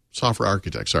 Chief Software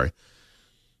Architect, sorry.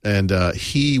 And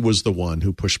he was the one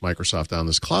who pushed Microsoft down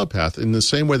this cloud path in the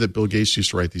same way that Bill Gates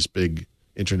used to write these big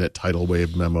internet tidal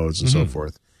wave memos and so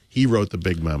forth. He wrote the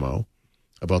big memo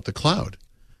about the cloud.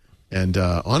 And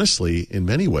honestly, in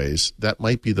many ways, that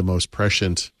might be the most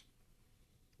prescient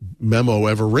memo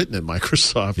ever written at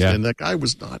Microsoft. Yeah. And that guy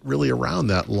was not really around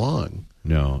that long.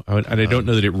 No, and I don't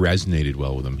know that it resonated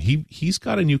well with him. He's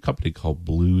got a new company called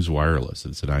Blues Wireless.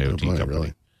 It's an IoT company.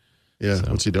 Really? Yeah,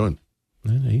 so, what's he doing?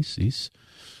 He's he's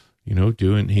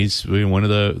one of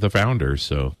the founders.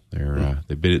 So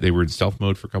they were in stealth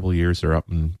mode for a couple of years. They're up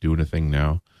and doing a thing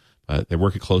now. They're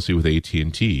working closely with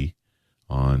AT&T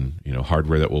on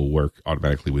hardware that will work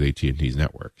automatically with AT&T's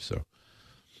network. So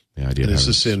the idea. And is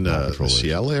this in the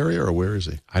Seattle area, or where is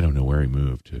he? I don't know where he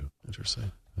moved to.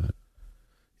 Interesting.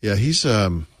 Yeah, he's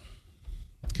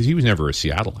because he was never a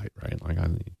Seattleite, right?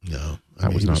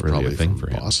 That was not really a thing for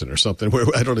him. Boston or something. Where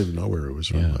I don't even know where it was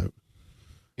from. Yeah.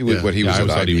 He was at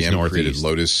IBM, created Northeast.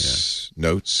 Lotus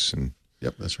Notes, and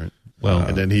yep, that's right. Well,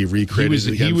 and then he recreated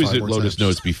it again. He was at Lotus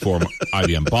Notes before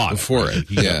IBM bought before it.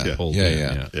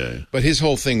 Yeah. But his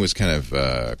whole thing was kind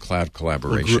of cloud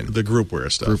collaboration. The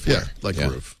groupware stuff.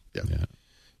 Groove. Yeah.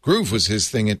 Groove was his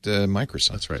thing at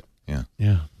Microsoft. That's right.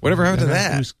 Yeah. Whatever happened to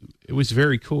that? It was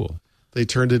very cool. They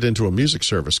turned it into a music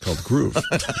service called Groove.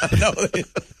 No,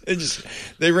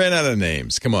 they ran out of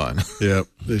names. Come on. Yeah,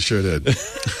 they sure did.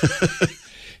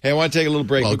 Hey, I want to take a little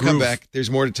break. We'll come back. There's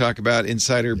more to talk about.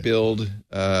 Insider build.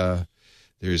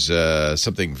 There's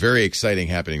something very exciting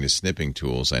happening to snipping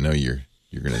tools. I know you're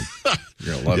gonna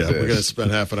love this. We're gonna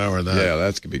spend half an hour on that. Yeah,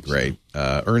 that's gonna be great.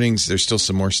 Earnings. There's still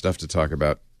some more stuff to talk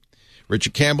about.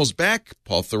 Richard Campbell's back.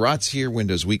 Paul Thurrott's here.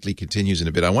 Windows Weekly continues in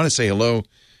a bit. I want to say hello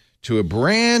to a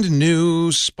brand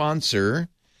new sponsor.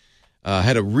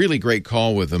 Had a really great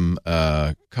call with them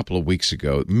a couple of weeks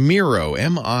ago. Miro,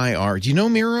 M-I-R. Do you know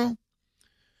Miro?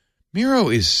 Miro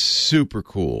is super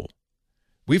cool.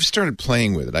 We've started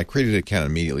playing with it. I created an account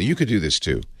immediately. You could do this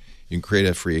too. You can create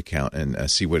a free account and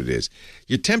see what it is.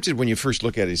 You're tempted when you first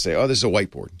look at it, you say, oh, this is a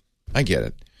whiteboard. I get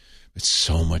it. It's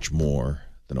so much more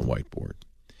than a whiteboard.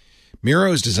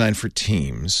 Miro is designed for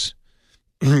teams.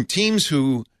 Teams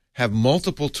who have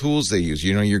multiple tools they use.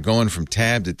 You're going from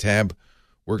tab to tab,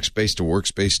 workspace to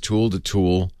workspace, tool to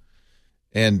tool.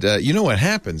 And you know what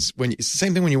happens? It's the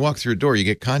same thing when you walk through a door. You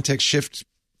get context shift,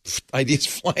 ideas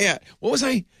fly out. What was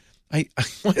why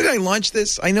did I launch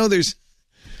this? I know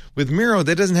with Miro,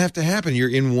 that doesn't have to happen. You're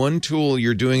in one tool.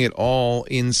 You're doing it all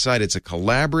inside. It's a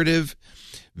collaborative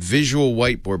visual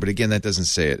whiteboard. But again, that doesn't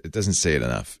say it. It doesn't say it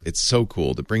enough. It's so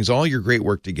cool. It brings all your great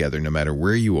work together, no matter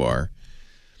where you are.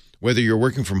 Whether you're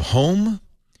working from home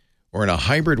or in a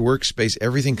hybrid workspace,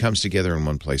 everything comes together in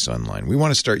one place online. We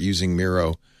want to start using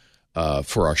Miro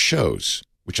for our shows,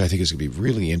 which I think is going to be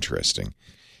really interesting.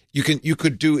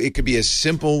 It could be as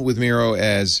simple with Miro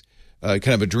as kind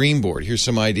of a dream board. Here's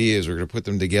some ideas. We're going to put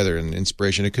them together in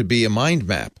inspiration. It could be a mind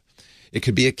map. It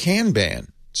could be a Kanban.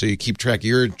 So you keep track.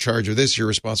 You're in charge of this. You're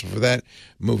responsible for that.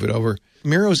 Move it over.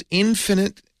 Miro's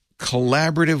infinite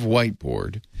collaborative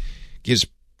whiteboard gives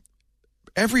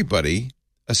everybody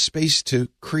a space to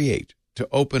create, to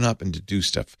open up and to do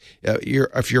stuff.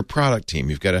 If you're a product team,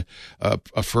 you've got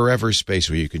a forever space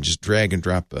where you can just drag and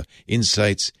drop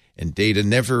insights and data,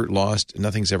 never lost.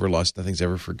 Nothing's ever lost. Nothing's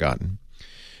ever forgotten.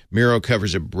 Miro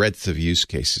covers a breadth of use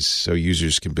cases, so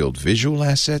users can build visual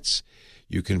assets.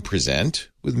 You can present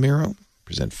with Miro,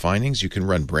 present findings. You can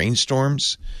run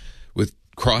brainstorms with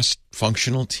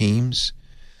cross-functional teams.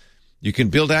 You can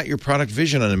build out your product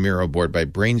vision on a Miro board by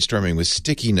brainstorming with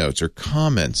sticky notes or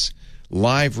comments,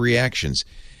 live reactions.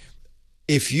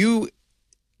 If you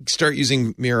start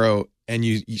using Miro and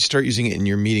you start using it in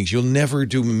your meetings, you'll never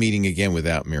do a meeting again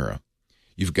without Miro.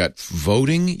 You've got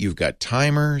voting, you've got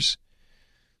timers,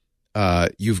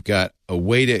 you've got a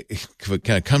way to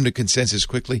kind of come to consensus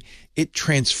quickly. It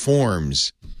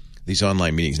transforms these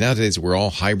online meetings. Nowadays, we're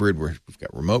all hybrid. We've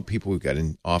got remote people. We've got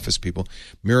in-office people.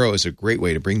 Miro is a great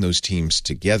way to bring those teams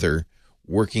together,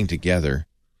 working together.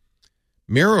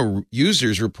 Miro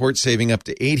users report saving up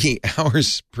to 80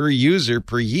 hours per user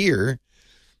per year.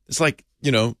 It's like,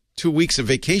 2 weeks of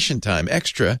vacation time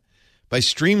extra by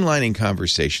streamlining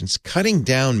conversations, cutting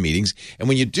down meetings, and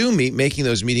when you do meet, making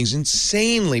those meetings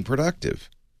insanely productive.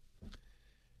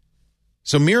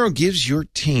 So Miro gives your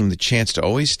team the chance to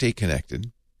always stay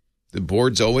connected. The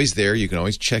board's always there. You can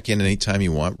always check in anytime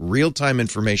you want. Real-time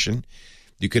information.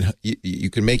 You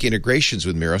can make integrations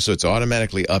with Miro, so it's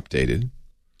automatically updated.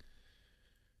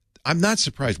 I'm not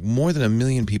surprised. More than 1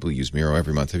 million people use Miro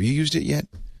every month. Have you used it yet?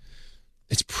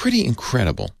 It's pretty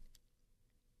incredible.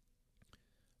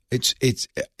 But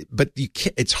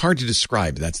it's hard to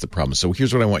describe. That's the problem. So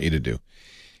here's what I want you to do.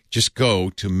 Just go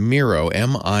to Miro,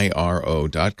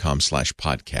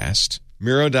 Miro.com/podcast.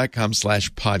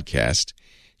 Miro.com/podcast.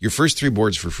 Your first 3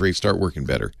 boards for free. Start working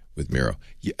better with Miro.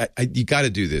 You got to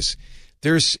do this.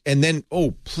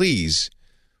 Please,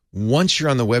 once you're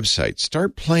on the website,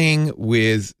 start playing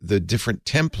with the different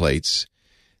templates.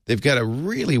 They've got a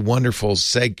really wonderful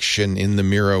section in the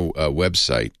Miro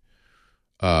website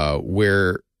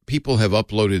where people have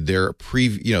uploaded their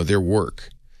their work,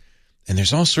 and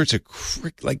there's all sorts of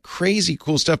crazy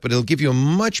cool stuff. But it'll give you a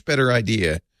much better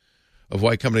idea of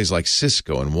why companies like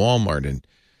Cisco and Walmart and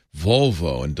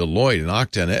Volvo and Deloitte and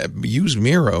Okta use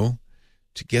Miro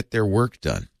to get their work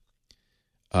done.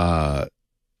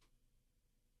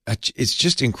 It's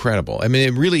just incredible. I mean,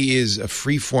 it really is a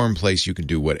free-form place you can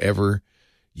do whatever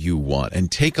you want.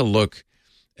 And take a look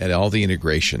at all the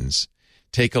integrations.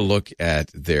 Take a look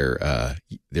at their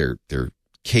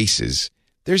cases.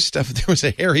 There's stuff. There was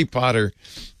a Harry Potter,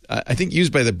 I think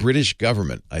used by the British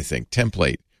government,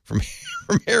 template from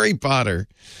Harry Potter.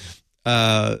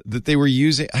 That they were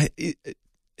using.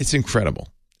 It's incredible.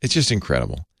 It's just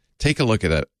incredible. Take a look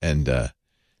at it, and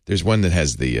there's one that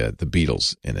has the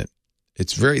Beatles in it.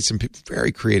 Some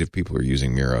very creative people are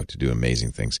using Miro to do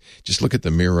amazing things. Just look at the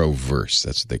Miroverse.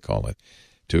 That's what they call it,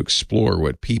 to explore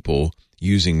what people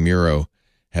using Miro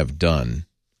have done.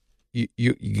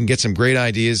 You can get some great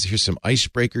ideas. Here's some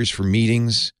icebreakers for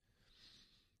meetings.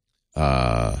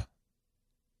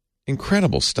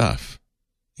 Incredible stuff.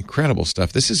 Incredible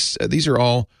stuff. These are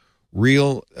all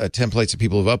real templates that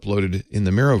people have uploaded in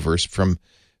the Miroverse from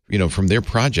their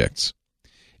projects.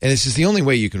 And this is the only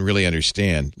way you can really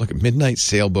understand. Look at Midnight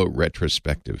Sailboat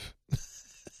Retrospective.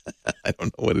 I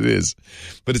don't know what it is,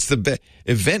 but it's the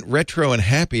event retro and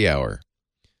happy hour.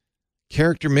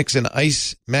 Character mix and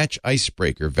match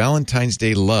icebreaker. Valentine's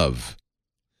Day love.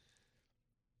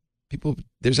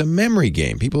 There's a memory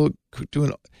game. People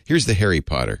doing. Here's the Harry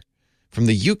Potter from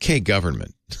the UK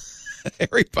government.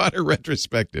 Harry Potter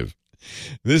retrospective.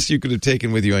 This you could have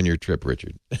taken with you on your trip,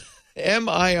 Richard.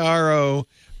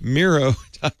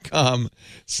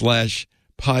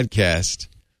 Miro.com/podcast.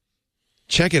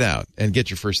 Check it out and get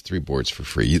your first 3 boards for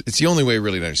free. It's the only way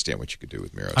really to understand what you could do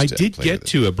with Miro. I did get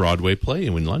to a Broadway play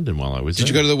in London while I was there. Did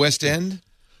you go to the West End?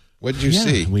 What did you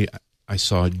see? I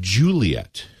saw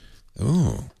Juliet.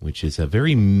 Oh, which is a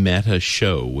very meta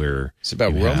show where it's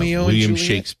about Romeo and William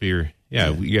Juliet? Shakespeare.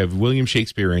 Yeah, you have William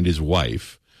Shakespeare and his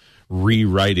wife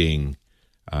rewriting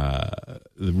the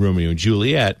Romeo and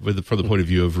Juliet from the point of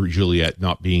view of Juliet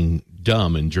not being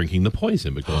dumb and drinking the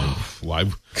poison, but going,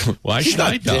 why should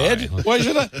I die? Dead? Why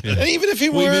should I? And even if he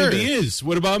were, even if he is,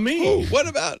 what about me? Oh, what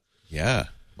about? Yeah,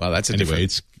 well, that's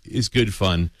it's good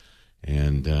fun,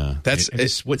 and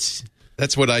that's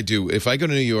what I do. If I go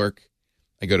to New York,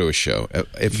 I go to a show.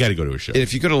 You got to go to a show.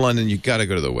 If you go to London, you got to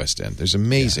go to the West End. There's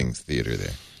amazing theater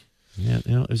there. Yeah,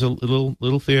 there's a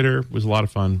little theater. It was a lot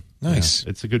of fun. Nice.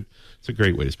 Yeah, it's a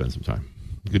great way to spend some time.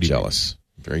 Good jealous.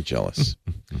 Very jealous.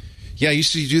 Yeah, I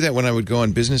used to do that when I would go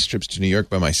on business trips to New York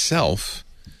by myself.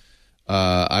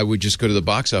 I would just go to the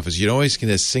box office. You'd always get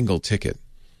a single ticket.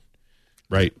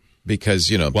 Right. Because,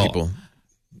 people.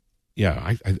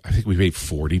 Yeah, I think we paid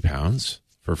 £40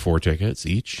 for 4 tickets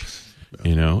each.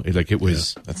 It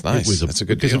was. Yeah, that's nice. That's a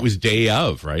good deal. Because it was day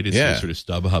of, right? It's a sort of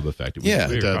StubHub effect. It was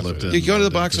Dad lived in you go to the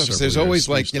box for office, there's always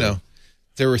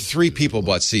there were 3 people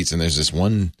bought seats, and there's this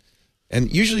one. And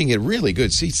usually you can get really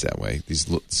good seats that way, these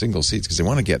single seats, because they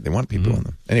want people in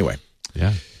them. Anyway.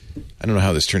 Yeah. I don't know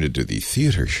how this turned into the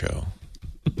theater show,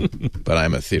 but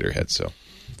I'm a theater head, so.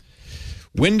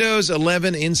 Windows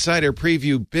 11 Insider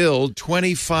Preview build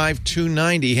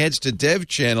 25,290 heads to Dev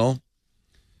Channel.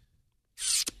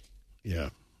 Yeah.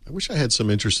 I wish I had some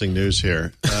interesting news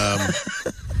here.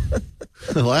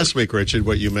 Last week, Richard,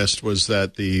 what you missed was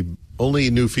that the only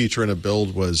new feature in a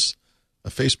build was a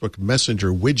Facebook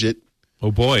Messenger widget.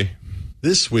 Oh, boy.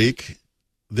 This week,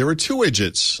 there were two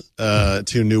widgets,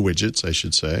 two new widgets, I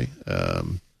should say.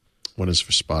 One is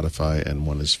for Spotify and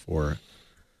one is for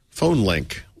Phone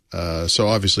Link. So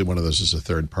obviously one of those is a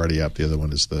third-party app. The other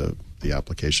one is the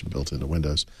application built into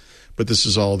Windows. But this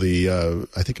is all the,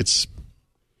 I think it's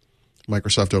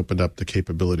Microsoft opened up the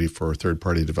capability for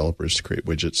third-party developers to create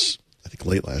widgets, I think,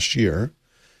 late last year.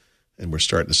 And we're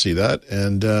starting to see that.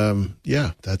 And,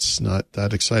 yeah, that's not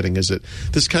that exciting, is it?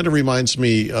 This kind of reminds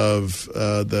me of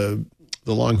the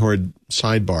Longhorn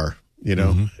sidebar, you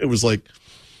know. Mm-hmm. It was like,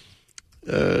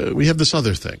 we have this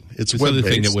other thing. It's this other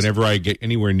thing that whenever I get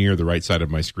anywhere near the right side of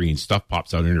my screen, stuff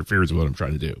pops out and interferes with what I'm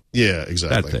trying to do. Yeah,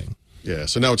 exactly. That thing. Yeah,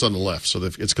 so now it's on the left, so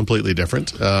it's completely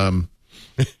different.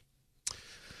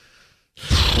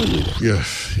 Yeah,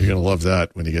 you're going to love that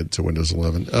when you get to Windows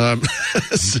 11. Well,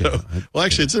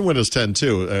 actually, it's in Windows 10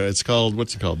 too. It's called,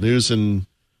 what's it called? News and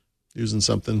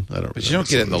something. I don't know. But you don't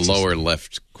get it in the lower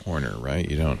left corner, right?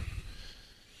 You don't.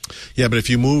 Yeah, but if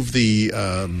you move the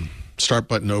start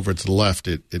button over to the left,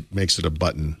 it makes it a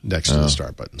button next to the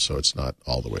start button, so it's not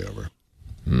all the way over.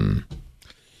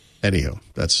 Anyhow,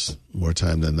 that's more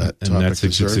time than that. And that's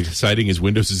as exciting as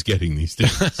Windows is getting these days.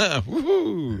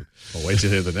 Woohoo! Well, wait to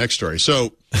hear the next story.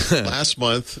 So last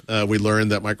month, we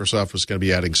learned that Microsoft was going to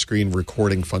be adding screen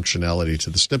recording functionality to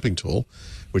the snipping tool,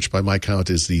 which by my count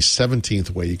is the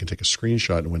 17th way you can take a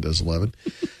screenshot in Windows 11.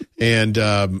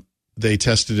 And they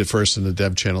tested it first in the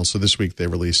dev channel. So this week they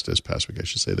released, this past week I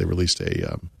should say, they released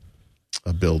a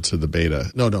build to the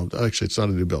beta. No, actually it's not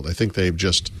a new build. I think they've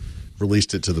just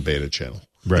released it to the beta channel.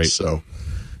 Right. So,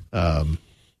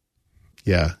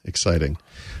 yeah, exciting.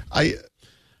 I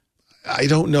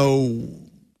don't know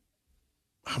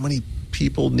how many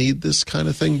people need this kind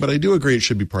of thing, but I do agree it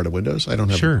should be part of Windows. I don't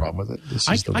have a problem with it.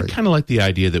 I kind of like the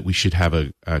idea that we should have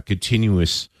a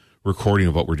continuous recording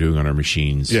of what we're doing on our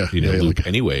machines loop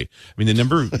anyway. I mean, the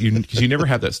number, because you never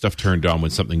have that stuff turned on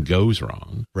when something goes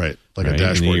wrong. Right. Like a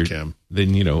dashboard cam.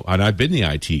 Then, and I've been the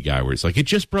IT guy where it's like, it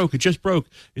just broke.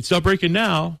 It's not breaking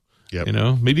now. Yep.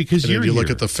 Maybe because you look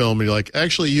at the film and you're like,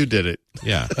 actually, you did it.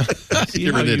 Yeah.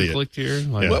 You're an idiot. Clicked here.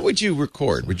 Like, what would you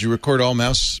record? Would you record all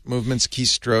mouse movements,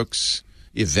 keystrokes,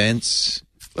 events?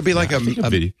 It'd be like a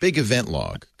big event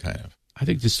log, kind of. I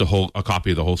think just a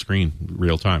copy of the whole screen,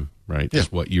 real time, right? Yeah.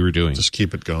 Just what you were doing. Just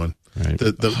keep it going. Right.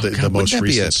 The most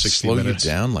recent 60 slow minutes.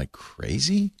 You down like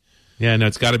crazy? Yeah, no,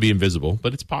 it's got to be invisible,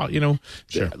 but it's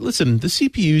Sure. Listen, the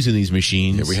CPUs in these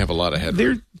machines. Yeah, we have a lot of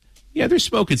headroom. They're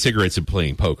smoking cigarettes and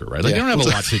playing poker, right? Like they don't have a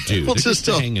lot to do. They're just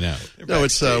hanging out. No,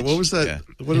 it's what was that? Yeah.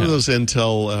 What are those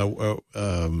Intel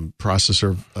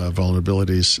processor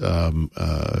vulnerabilities?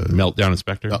 Meltdown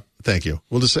Inspector. Thank you.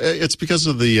 Well, it's because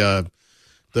of the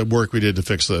work we did to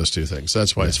fix those two things.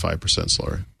 That's why it's 5%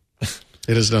 slower.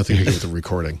 It has nothing to do with the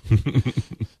recording.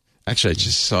 Actually, I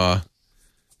just saw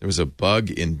there was a bug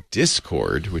in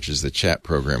Discord, which is the chat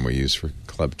program we use for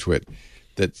Club Twit,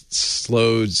 that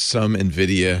slowed some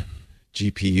NVIDIA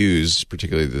GPUs,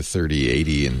 particularly the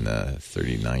 3080 and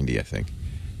 3090, I think,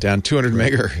 down 200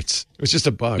 megahertz. It was just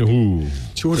a bug. Ooh.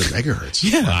 200 megahertz?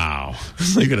 Yeah. Wow.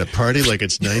 You're going to party like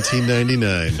it's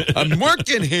 1999. I'm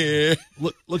working here.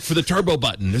 Look for the turbo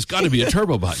button. There's got to be a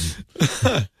turbo button.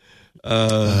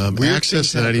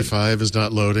 Access 95 is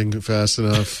not loading fast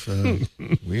enough.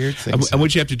 Weird things. And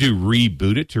what you have to do,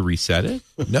 reboot it to reset it?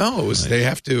 No, they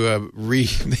have to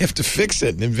they have to fix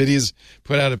it. And NVIDIA's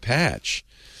put out a patch.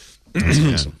 That's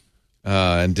awesome.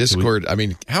 And Discord,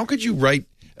 how could you write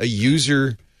a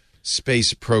user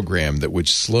space program that would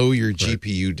slow your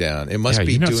GPU down? It must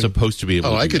be you're not supposed to be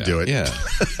able to do I could that. do it. Yeah.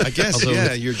 I guess,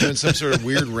 you're doing some sort of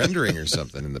weird rendering or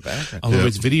something in the background. Although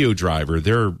it's video driver,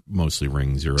 they're mostly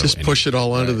ring zero. Just push it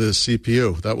all onto the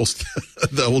CPU. That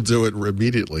will do it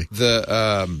immediately.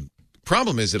 The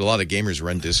problem is that a lot of gamers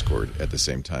run Discord at the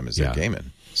same time as they're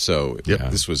gaming. So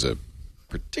this was a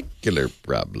particular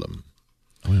problem.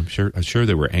 I'm sure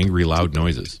there were angry, loud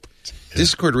noises.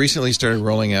 Discord recently started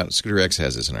rolling out, Scooter X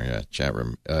has this in our chat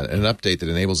room, an update that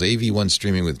enables AV1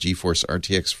 streaming with GeForce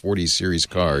RTX 40 series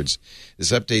cards.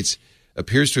 This update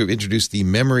appears to have introduced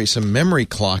some memory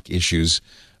clock issues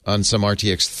on some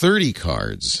RTX 30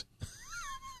 cards.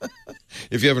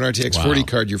 If you have an RTX 40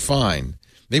 card, you're fine.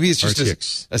 Maybe it's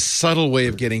just a subtle way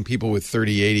of getting people with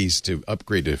 3080s to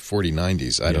upgrade to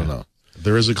 4090s. I don't know.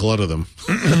 There is a glut of them.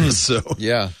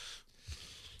 Yeah.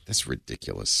 That's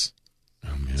ridiculous.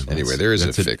 Anyway, there is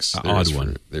a fix. Odd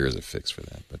one. There is a fix for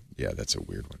that, but yeah, that's a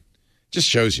weird one. Just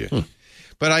shows you.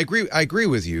 But I agree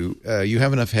with you. You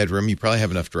have enough headroom. You probably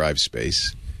have enough drive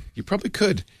space. You probably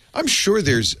could. I'm sure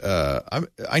there's.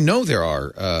 I know there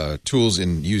are tools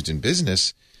used in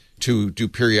business to do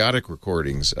periodic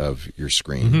recordings of your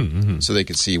screen, so they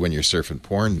could see when you're surfing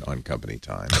porn on company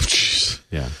time.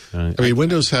 Yeah. I mean,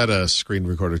 Windows had a screen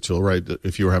recorder tool, right?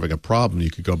 If you were having a problem, you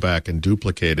could go back and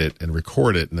duplicate it and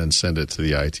record it and then send it to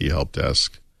the IT help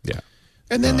desk. Yeah.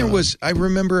 And then there was, I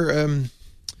remember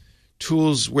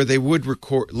tools where they would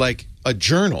record, like a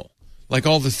journal, like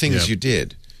all the things you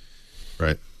did.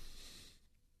 Right.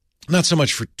 Not so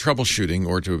much for troubleshooting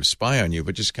or to spy on you,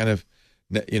 but just kind of,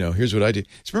 here's what I did.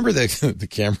 So remember the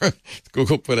camera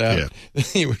Google put out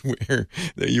that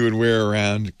you would wear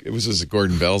around? It was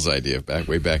Gordon Bell's idea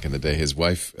way back in the day. His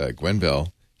wife, Gwen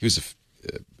Bell, he was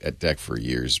at DEC for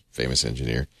years, famous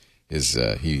engineer. He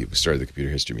started the Computer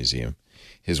History Museum.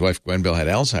 His wife, Gwen Bell, had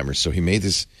Alzheimer's, so he made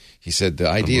this. He said the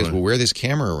idea is we'll wear this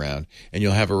camera around, and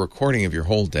you'll have a recording of your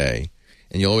whole day,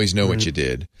 and you'll always know what you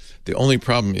did. The only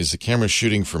problem is the camera's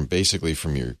shooting from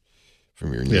your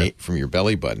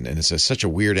belly button, and it's such a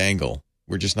weird angle.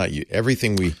 We're just not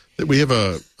everything we have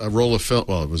a roll of film.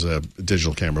 Well, it was a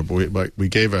digital camera, but we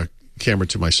gave a camera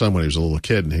to my son when he was a little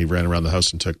kid, and he ran around the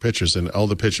house and took pictures. And all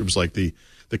the pictures was like the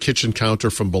kitchen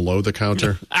counter from below the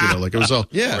counter. Like it was all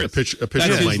a picture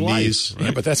of my knees. Right?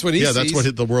 Yeah, but that's what he sees. That's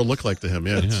what the world looked like to him.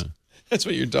 Yeah. That's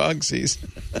what your dog sees.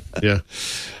 Yeah.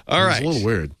 All right. It's a little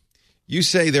weird. You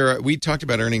say we talked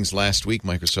about earnings last week.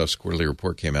 Microsoft's quarterly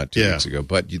report came out 2 weeks ago,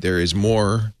 but there is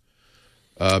more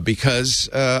because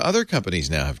other companies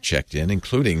now have checked in,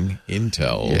 including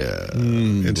Intel. Yeah,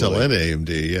 Intel and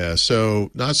AMD. Yeah,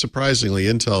 so not surprisingly,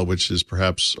 Intel, which is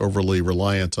perhaps overly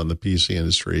reliant on the PC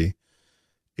industry,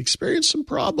 experienced some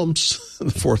problems in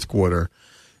the fourth quarter,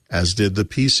 as did the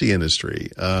PC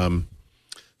industry.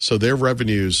 So their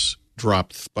revenues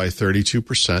dropped by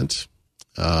 32%.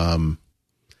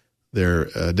 Their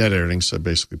net earnings, so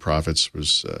basically profits,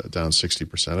 was down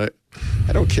 60%.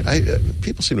 I don't care.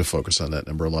 People seem to focus on that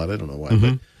number a lot. I don't know why.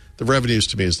 But the revenues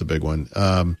to me is the big one.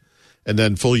 And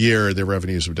then full year, their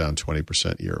revenues were down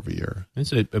 20% year over year.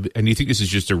 And you think this is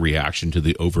just a reaction to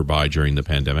the overbuy during the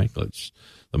pandemic?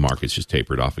 The market's just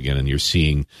tapered off again, and you're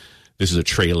seeing this is a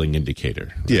trailing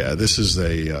indicator. Yeah, this is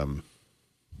the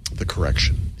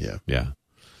correction. Yeah. Yeah.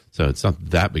 So it's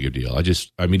not that big a deal. I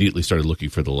immediately started looking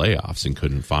for the layoffs and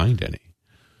couldn't find any.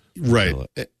 Right.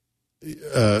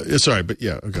 Sorry, but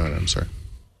yeah, go ahead. I'm sorry.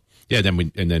 Yeah,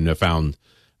 then I found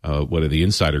one of the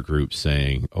insider groups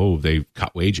saying, they've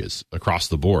cut wages across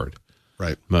the board.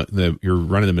 Right. Your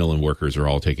run-of-the-mill workers are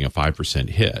all taking a 5%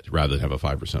 hit rather than have a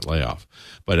 5% layoff.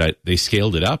 But they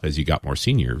scaled it up as you got more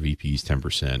senior, VPs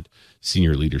 10%,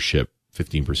 senior leadership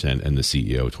 15%, and the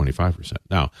CEO 25%.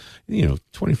 Now,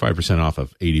 25% off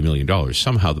of $80 million.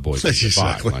 Somehow the boys can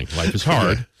buy. Like, life is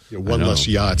hard. One less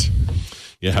yacht.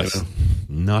 Yes,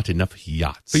 not enough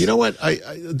yachts. But you know what?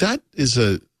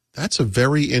 That's a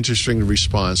very interesting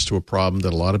response to a problem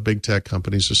that a lot of big tech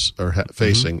companies are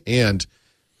facing, and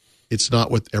it's not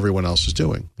what everyone else is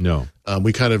doing. No,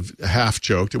 we kind of half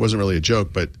joked. It wasn't really a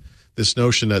joke, but this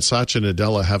notion that Satya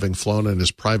Nadella, having flown in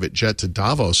his private jet to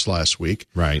Davos last week,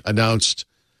 announced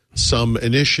some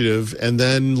initiative and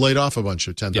then laid off a bunch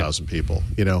of 10,000 people.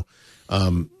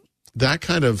 That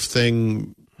kind of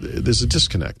thing. There's a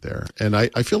disconnect there, and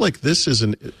I feel like this is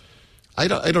I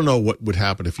don't know what would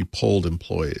happen if you polled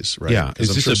employees, right? Yeah,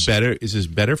 is this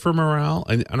better for morale?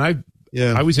 And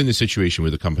I was in this situation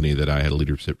with a company that I had a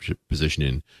leadership position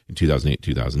in 2008,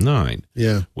 2009.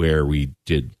 Yeah, where we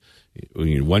did.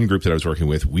 One group that I was working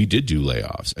with, we did do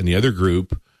layoffs, and the other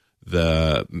group,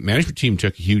 the management team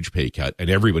took a huge pay cut, and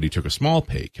everybody took a small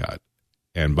pay cut.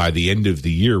 And by the end of the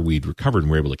year, we'd recovered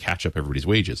and were able to catch up everybody's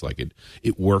wages. Like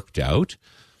it worked out.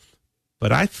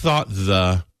 But I thought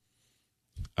the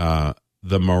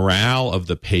morale of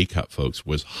the pay cut folks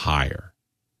was higher,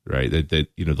 right? That the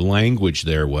language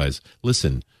there was,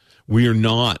 listen, we are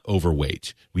not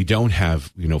overweight. We don't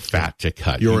have fat to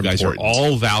cut. You guys are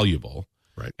all valuable.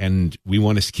 Right. And we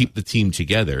want to keep the team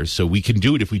together, so we can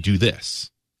do it if we do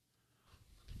this.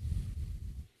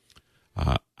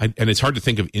 And it's hard to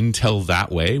think of Intel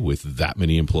that way with that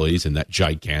many employees and that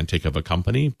gigantic of a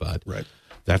company, but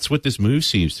that's what this move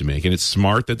seems to make. And it's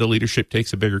smart that the leadership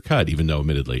takes a bigger cut, even though,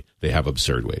 admittedly, they have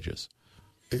absurd wages.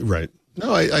 Right.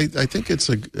 No, I think it's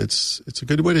a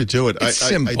good way to do it. It's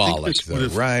symbolic, though,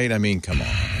 right? I mean, come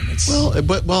on. So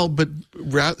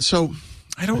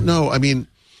I don't know. I mean,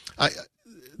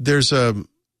 there's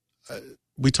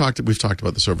we've talked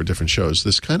about this over different shows.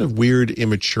 This kind of weird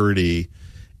immaturity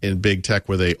in big tech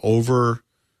where they over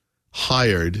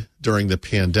hired during the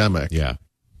pandemic. Yeah.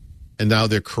 And now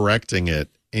they're correcting it.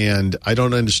 And I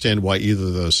don't understand why either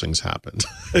of those things happened,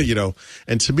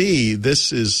 And to me,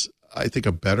 this is, I think,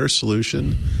 a better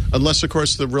solution. Unless, of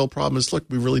course, the real problem is, look,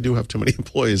 we really do have too many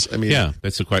employees. I mean, yeah,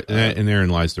 that's the question. And therein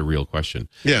lies the real question.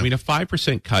 Yeah. I mean, a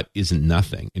 5% cut isn't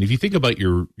nothing. And if you think about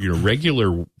your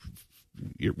regular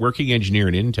working engineer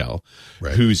in Intel,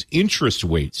 right, whose interest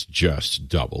weights just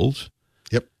doubled.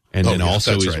 Yep. And then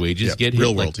also his wages get hit.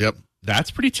 Real world. Yep.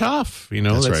 That's pretty tough.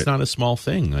 That's right. not a small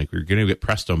thing. Like, we're going to get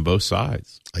pressed on both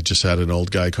sides. I just had an old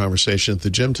guy conversation at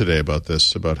the gym today about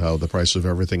this, about how the price of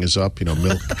everything is up,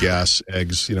 milk, gas,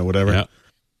 eggs, whatever. Yeah.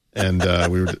 And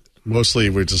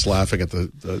we're just laughing at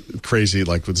the crazy,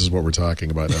 like, this is what we're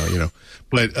talking about now,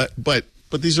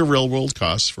 But these are real world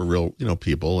costs for real,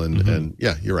 people. And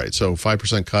yeah, you're right. So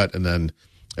 5% cut, and then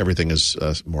everything is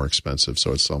more expensive.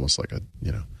 So it's almost like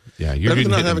yeah, you're better than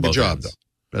not hit having a job, ends. though.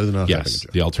 Better than not having a Yes,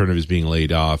 job. the alternative is being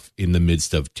laid off in the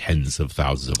midst of tens of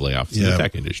thousands of layoffs in the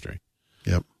tech industry.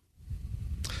 Yep.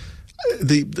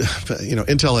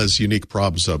 Intel has unique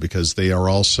problems, though, because they are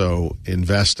also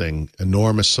investing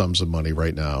enormous sums of money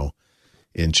right now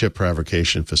in chip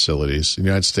fabrication facilities in the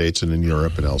United States and in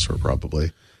Europe and elsewhere,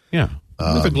 probably. Yeah,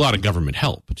 with a lot of government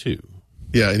help too.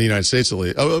 Yeah, in the United States at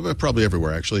least. Oh, probably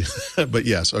everywhere, actually. But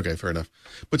yes, okay, fair enough.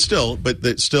 But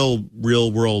still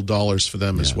real world dollars for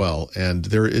them as well, and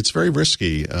it's very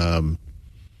risky. And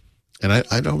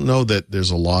I don't know that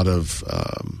there's a lot of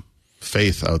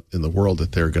faith out in the world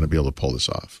that they're going to be able to pull this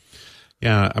off.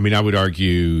 Yeah, I mean, I would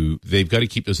argue they've got to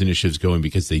keep those initiatives going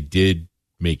because they did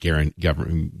make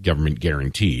government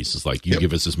guarantees. It's like, you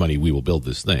give us this money, we will build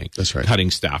this thing. That's right.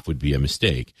 Cutting staff would be a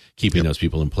mistake. Keeping those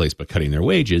people in place, but cutting their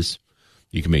wages,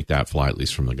 you can make that fly, at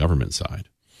least from the government side.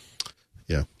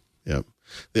 Yeah, yeah.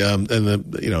 And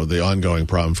the ongoing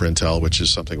problem for Intel, which is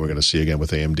something we're going to see again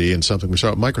with AMD, and something we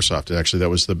saw at Microsoft. Actually, that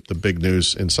was the big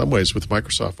news in some ways with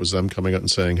Microsoft, was them coming out and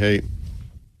saying, "Hey,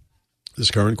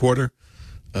 this current quarter,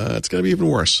 it's going to be even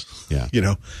worse." Yeah,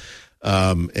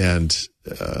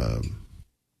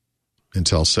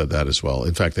 Intel said that as well.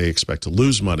 In fact, they expect to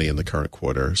lose money in the current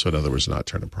quarter. So in other words, not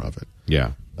turn a profit.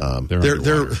 Yeah,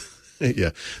 they're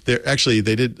yeah.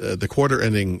 They did the quarter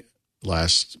ending the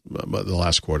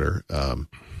last quarter.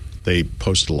 They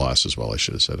posted a loss as well. I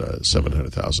should have said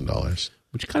 $700,000,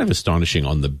 which is kind of astonishing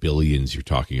on the billions you're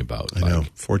talking about. I know,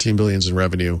 $14 billion in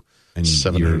revenue and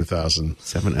 700,000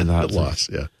 loss.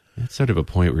 Yeah. That's sort of a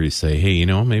point where you say, hey,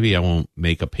 maybe I won't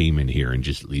make a payment here and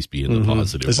just at least be in the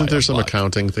positive. Isn't there some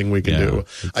accounting thing we can do?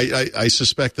 I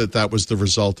suspect that was the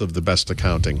result of the best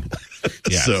accounting.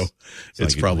 Yes. So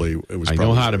I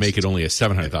know how to make it only a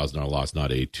 $700,000 loss,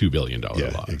 not a $2 billion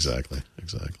loss. Exactly.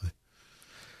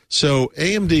 So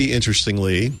AMD,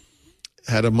 interestingly,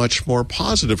 had a much more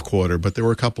positive quarter, but there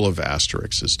were a couple of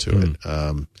asterisks to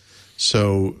it.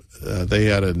 So they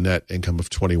had a net income of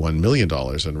 $21 million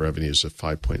and revenues of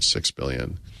 $5.6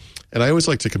 billion. And I always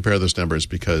like to compare those numbers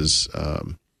because,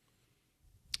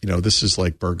 this is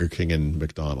like Burger King and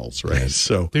McDonald's, right?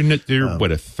 So they're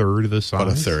what, a third of the size?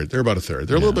 About a third. They're about a third.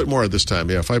 They're a little bit more at this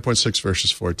time. Yeah, 5.6 versus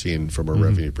 14 from a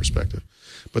revenue perspective.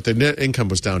 But their net income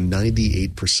was down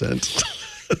 98%.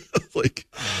 Like,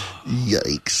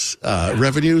 yikes.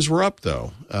 Revenues were up,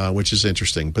 though, which is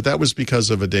interesting. But that was because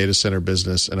of a data center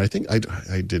business. And I think I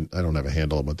don't have a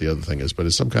handle on what the other thing is, but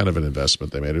it's some kind of an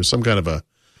investment they made. It was some kind of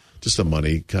just a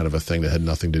money kind of a thing that had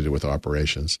nothing to do with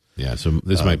operations. Yeah, so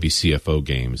this might be CFO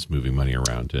games, moving money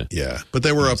around. But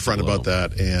they were upfront about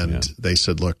that. And they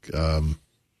said, look,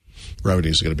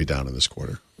 revenues are going to be down in this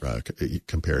quarter.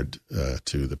 Compared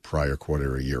to the prior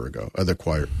quarter a year ago.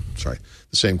 The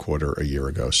same quarter a year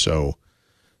ago. So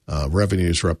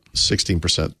revenues were up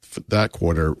 16% for that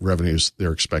quarter. Revenues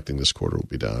they're expecting this quarter will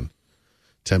be down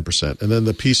 10%. And then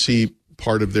the PC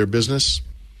part of their business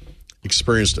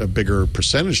experienced a bigger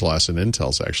percentage loss in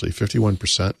Intel's, actually.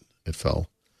 51% it fell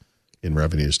in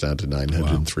revenues, down to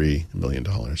 $903 million.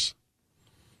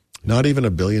 Not even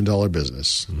 $1 billion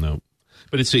business. No.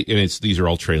 But these are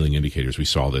all trailing indicators. We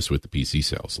saw this with the PC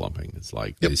sales slumping. It's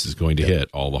like this is going to hit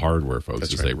all the hardware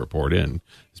folks they report in,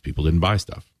 because people didn't buy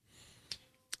stuff.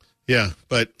 Yeah,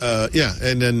 but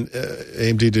and then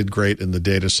AMD did great in the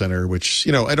data center, which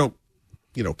I don't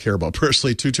care about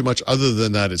personally too much. Other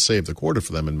than that, it saved the quarter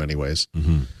for them in many ways,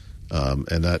 and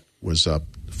that was up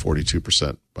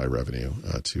 42% by revenue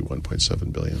to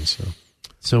 $1.7 billion.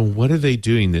 So what are they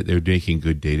doing that they're making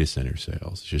good data center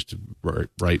sales? Just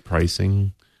right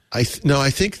pricing? I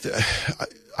think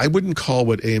I wouldn't call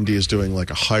what AMD is doing like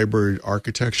a hybrid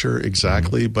architecture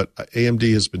exactly, but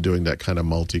AMD has been doing that kind of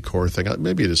multi-core thing.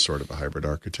 Maybe it is sort of a hybrid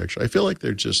architecture. I feel like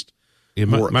they're just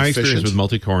my experience efficient. with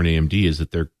multi-core and AMD is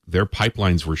that their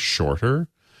pipelines were shorter,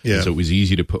 Yeah. so it was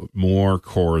easy to put more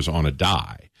cores on a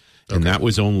die. And that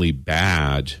was only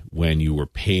bad when you were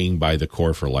paying by the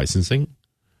core for licensing.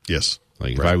 Yes.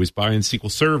 Like if I was buying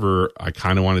SQL Server, I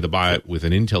kind of wanted to buy it with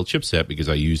an Intel chipset because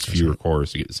I used fewer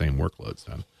cores to get the same workloads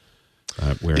done.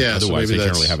 Whereas Yeah, so otherwise, maybe they that's-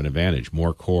 generally have an advantage.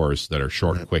 More cores that are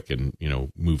short, quick, and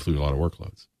move through a lot of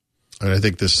workloads. And I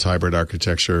think this hybrid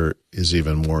architecture is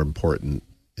even more important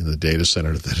in the data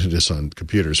center than it is on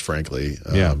computers, frankly.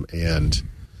 And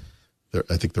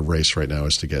I think the race right now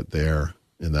is to get there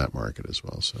in that market as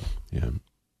well. So yeah,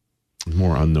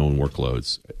 more unknown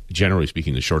workloads. Generally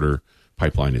speaking, the shorter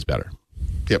pipeline is better.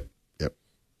 Yep.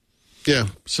 Yeah.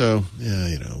 So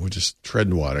we're just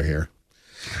treading water here.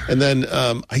 And then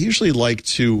I usually like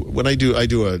to, when I do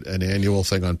an annual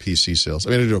thing on PC sales. I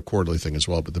mean, I do a quarterly thing as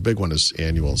well, but the big one is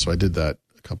annual. So I did that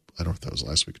I don't know if that was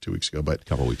last week or 2 weeks ago, but A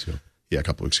couple of weeks ago. Yeah, a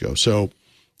couple of weeks ago. So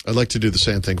I'd like to do the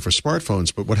same thing for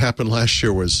smartphones. But what happened last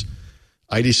year was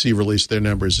IDC released their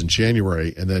numbers in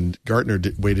January, and then Gartner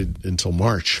waited until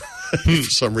March for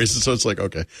some reason. So it's like,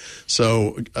 okay.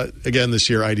 So again, this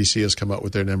year IDC has come out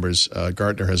with their numbers.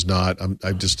 Gartner has not.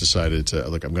 I've just decided to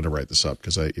I'm going to write this up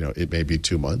because it may be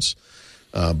 2 months.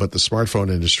 But the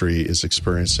smartphone industry is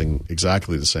experiencing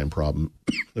exactly the same problem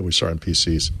that we saw in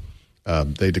PCs.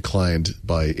 They declined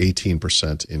by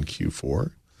 18% in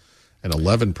Q4 and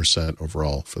 11%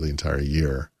 overall for the entire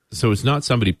year. So it's not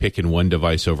somebody picking one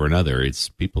device over another. It's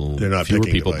people. They're not fewer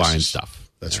picking people devices. buying stuff.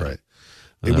 That's right.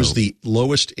 It was the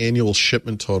lowest annual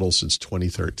shipment total since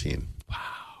 2013. Wow.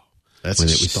 That's when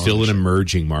it was still an astonishing.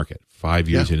 emerging market 5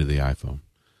 years into the iPhone.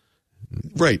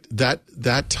 Right.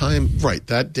 That time. Right.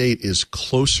 That date is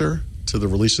closer to the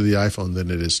release of the iPhone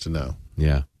than it is to now.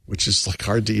 Yeah. Which is like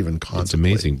hard to even contemplate. It's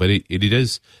amazing, but it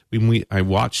is. I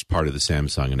watched part of the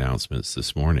Samsung announcements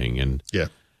this morning, and Yeah.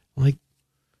 like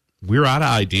we're out of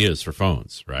ideas for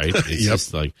phones, right? It's Yep.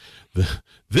 just like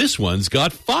this one's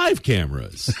got 5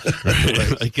 cameras,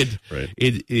 right?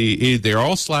 Like they're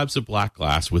all slabs of black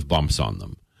glass with bumps on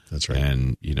them. That's right.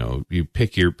 And you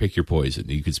pick your poison.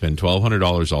 You could spend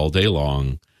 $1,200 all day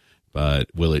long. But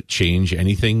will it change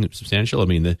anything substantial? I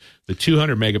mean, the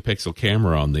 200 megapixel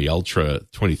camera on the Ultra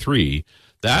 23,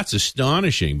 that's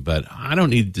astonishing, but I don't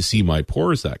need to see my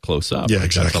pores that close up. Yeah, Like,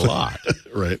 exactly. That's a lot.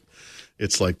 Right.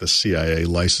 It's like the CIA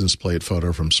license plate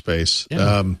photo from space.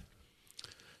 Yeah.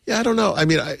 I don't know. I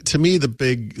mean, to me, the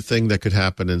big thing that could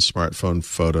happen in smartphone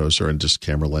photos or in just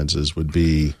camera lenses would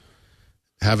be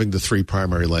having the 3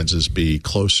 primary lenses be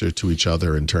closer to each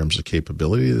other in terms of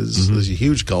capability. There's a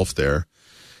huge gulf there.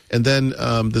 And then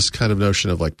this kind of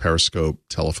notion of like periscope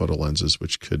telephoto lenses,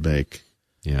 which could make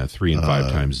 3 and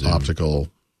 5 times zoom. optical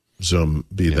zoom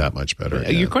be that much better.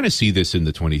 You're going to see this in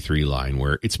the 23 line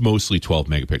where it's mostly 12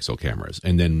 megapixel cameras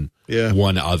and then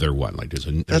one other one. Like there's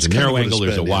a That's kind narrow of what angle, it's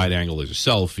there's a been, wide angle, there's a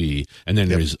selfie, and then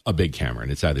there's a big camera,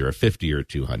 and it's either a 50 or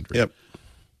 200. Yep.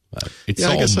 But it's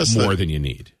I guess that's all more than you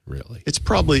need, really. It's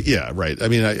probably, right. I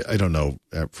mean, I don't know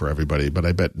for everybody, but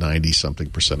I bet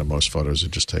 90-something% of most photos are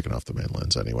just taken off the main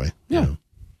lens anyway. Yeah.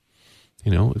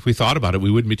 If we thought about it,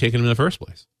 we wouldn't be taking them in the first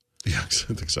place. Yeah,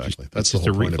 exactly. That's just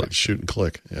the a whole point of reflex. it. Shoot and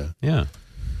click. Yeah. Yeah.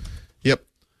 Yep.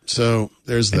 So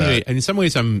there's Anyway, that. and in some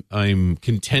ways, I'm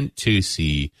content to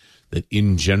see that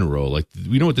in general, like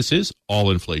you know what this is?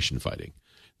 All inflation fighting.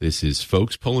 This is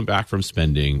folks pulling back from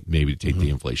spending, maybe to take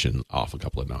the inflation off a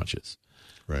couple of notches,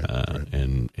 Right.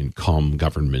 and calm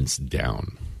governments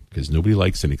down because nobody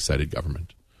likes an excited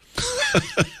government.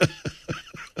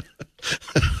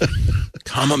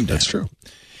 Calm them down. That's true.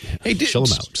 Hey, Chill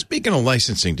 'em out. Speaking of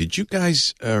licensing, did you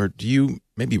guys, or do you,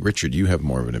 maybe Richard, you have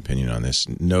more of an opinion on this,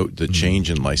 note the change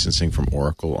in licensing from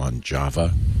Oracle on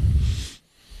Java?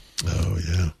 Oh,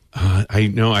 yeah. I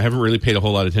know I haven't really paid a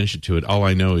whole lot of attention to it. All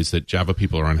I know is that Java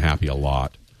people are unhappy a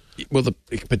lot. Well,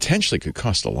 it potentially could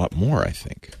cost a lot more, I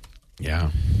think.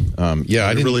 Yeah. I I'm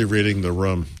didn't really reading the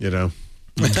room, No,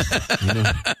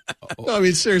 I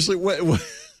mean, seriously,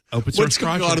 Open source what's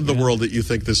going on project, in the man. world that you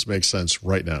think this makes sense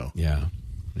right now? Yeah.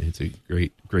 It's a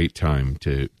great time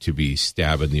to be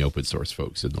stabbing the open source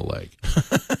folks in the leg.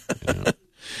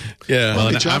 Yeah. Well,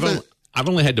 Hey, and Java- I've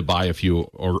only had to buy a few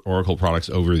Oracle products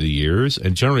over the years,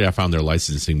 and generally I found their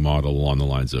licensing model along the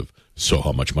lines of, so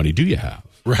how much money do you have?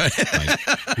 Right.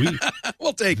 Like,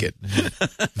 We'll take it.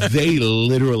 they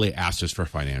literally asked us for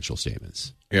financial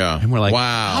statements. Yeah. And we're like,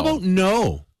 wow. how about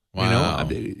no? Wow.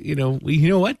 You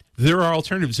know what? There are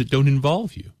alternatives that don't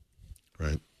involve you.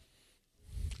 Right.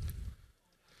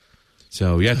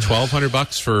 So yeah,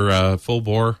 $1,200 for full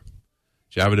bore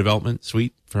Java development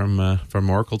suite from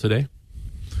Oracle today.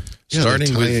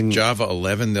 Starting tying- with Java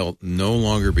 11, there'll no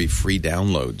longer be free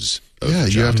downloads. Yeah,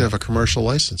 you have to have a commercial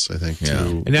license, I think, Yeah. to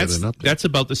And get an update. that's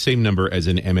about the same number as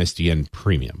an MSDN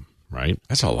premium, right?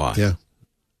 That's a lot. Yeah.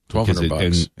 $1,200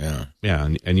 Because bucks. Yeah,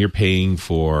 and you're paying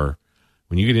for,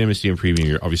 when you get an MSDN premium,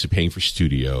 you're obviously paying for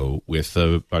studio with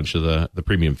a bunch of the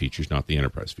premium features, not the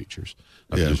enterprise features.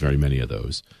 Not that Yeah. there's very many of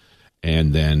those.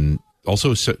 And then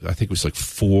also, so I think it was like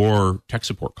 4 tech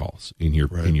support calls in your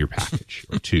package,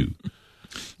 or 2.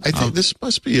 I think this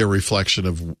must be a reflection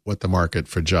of what the market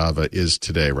for Java is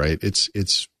today, right?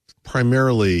 It's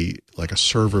primarily like a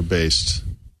server-based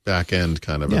back-end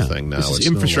kind of a thing now. This is It's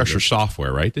no infrastructure longer-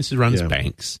 software, right? This runs Yeah.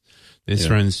 banks. This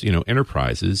Yeah. runs,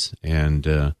 enterprises,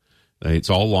 and it's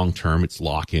all long term. It's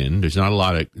lock in. There's not a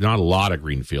lot of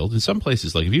greenfield. In some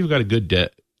places, like if you've got a good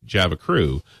Java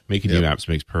crew, making new apps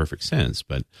makes perfect sense.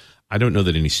 But I don't know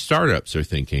that any startups are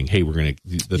thinking, "Hey,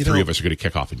 the three of us are going to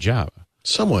kick off in Java."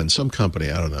 Some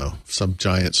company, I don't know, some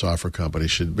giant software company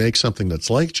should make something that's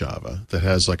like Java, that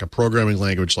has like a programming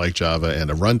language like Java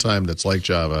and a runtime that's like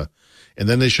Java, and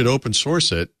then they should open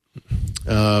source it.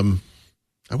 I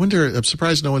wonder. I'm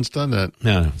surprised no one's done that.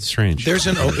 No, it's strange. There is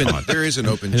an open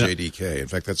JDK. In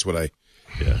fact, that's what I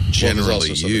generally Well,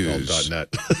 there's also something use. called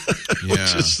 .NET, Yeah.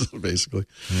 which is basically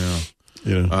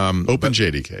Yeah. Open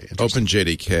JDK. Open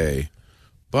JDK.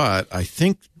 But I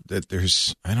think that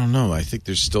I don't know. I think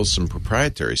there's still some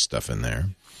proprietary stuff in there.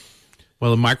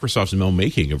 Well, Microsoft's now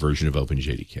making a version of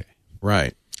OpenJDK.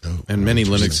 Right. And many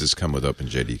Linuxes come with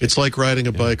OpenJDK. It's like riding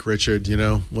a bike, Richard.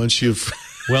 Once you've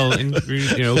Well, and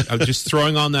I'm just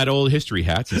throwing on that old history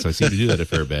hat, since I seem to do that a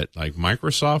fair bit. Like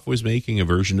Microsoft was making a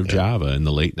version of Java in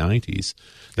the late 90s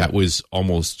that was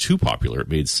almost too popular. It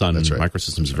made Sun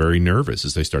Microsystems very nervous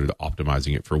as they started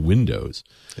optimizing it for Windows.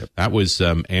 Yep. That was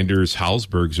Anders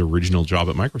Hallsberg's original job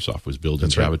at Microsoft, was building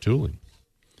Java tooling.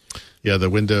 Yeah,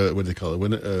 the window, what do they call it?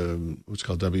 What's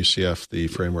called WCF, the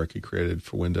framework he created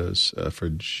for Windows, for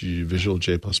Visual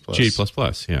J++. J++,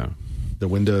 yeah. The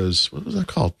Windows, what was that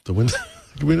called? The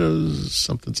Windows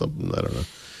something, I don't know.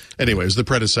 Anyway, it was the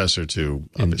predecessor to,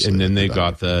 obviously. And then they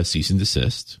got the cease and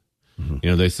desist.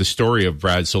 Mm-hmm. There's the story of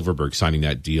Brad Silverberg signing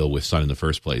that deal with Sun in the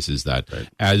first place is that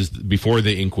before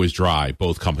the ink was dry,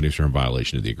 both companies were in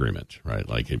violation of the agreement, right?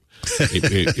 Like it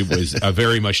was a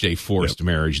very much a forced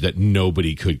marriage that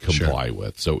nobody could comply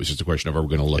with. So it was just a question of, are we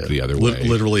going to look the other way?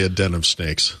 Literally a den of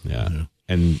snakes. Yeah.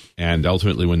 And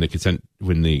ultimately not the consent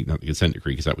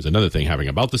decree, because that was another thing happening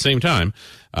about the same time,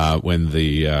 when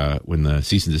the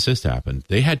cease and desist happened,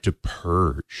 they had to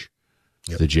purge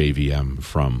the JVM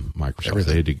from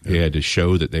Microsoft. They had to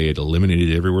show that they had eliminated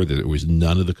it everywhere, that there was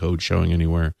none of the code showing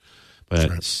anywhere.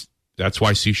 But that's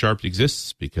why C#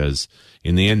 exists, because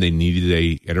in the end they needed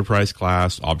a enterprise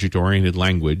class object-oriented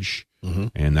language,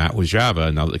 and that was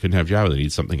Java. Now that they couldn't have Java, they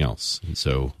needed something else. And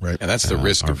so, and that's the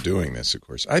risk of doing this, of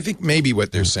course. I think maybe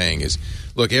what they're saying is,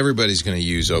 look, everybody's going to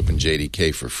use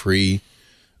OpenJDK for free.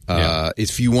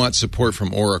 If you want support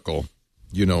from Oracle,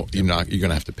 you're going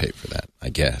to have to pay for that, I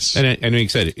guess. And like I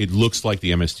said, it looks like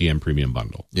the MSDN premium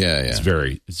bundle. Yeah. It's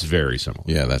very similar.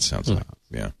 Yeah, that sounds like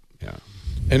yeah.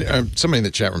 And somebody in the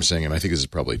chat room saying, and I think this is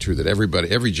probably true, that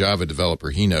every Java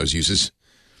developer he knows uses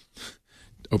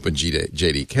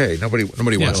OpenJDK.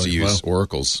 Nobody wants to use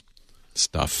Oracle's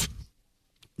stuff.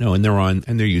 No, and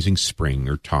they're using Spring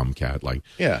or Tomcat. Like,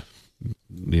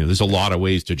 there's a lot of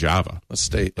ways to Java. Let's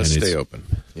stay open.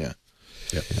 Yeah.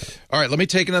 All right, let me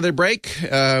take another break.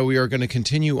 We are going to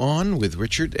continue on with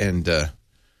Richard and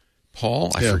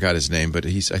Paul. I forgot his name, but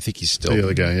I think he's still the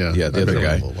other guy. Yeah, the other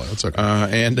guy. That's okay.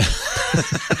 And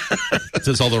it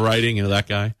says all the writing, that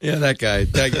guy. Yeah, that guy.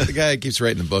 The guy that keeps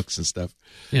writing the books and stuff.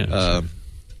 Yeah.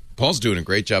 Paul's doing a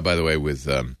great job, by the way, with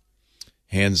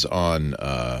hands-on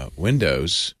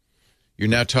Windows. You're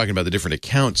now talking about the different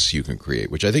accounts you can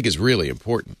create, which I think is really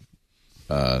important.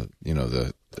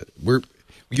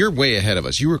 You're way ahead of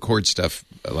us. You record stuff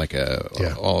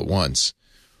all at once,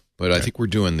 but I think we're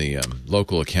doing the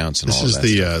local accounts and all of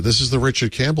that. This is the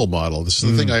Richard Campbell model. This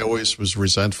is the thing I always was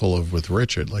resentful of with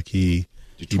Richard. Like he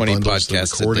 20 bundles the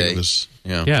podcasts recording a day. of this.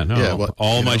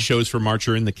 All my shows for March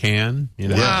are in the can.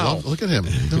 Wow, look at him.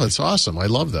 No, that's awesome. I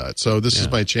love that. So this is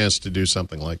my chance to do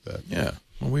something like that. Yeah,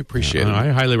 well, we appreciate it. I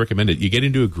highly recommend it. You get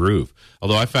into a groove.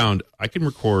 Although I found I can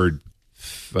record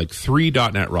like 3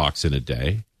 .NET Rocks in a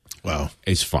day. Wow,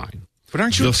 it's fine. But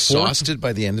aren't you exhausted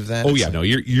by the end of that? Oh yeah, no,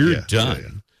 you're done. Yeah.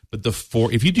 But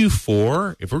if you do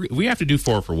 4, if we have to do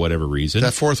 4 for whatever reason,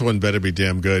 that 4th one better be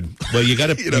damn good. Well, you got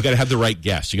to have the right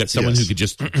guest. You got someone who could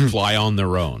just fly on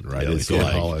their own, right? Yeah, it's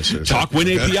like talk Win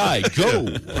API, go.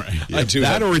 Right. I do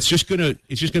that, or it's just gonna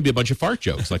be a bunch of fart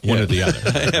jokes, like one or the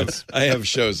other. I have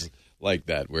shows like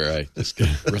that, where I just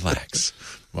relax.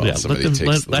 While Yeah, somebody let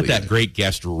takes the lead. that great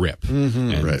guest rip,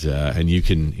 and Right. And you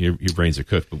can your brains are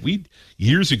cooked. But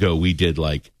years ago we did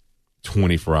like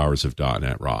 24 hours of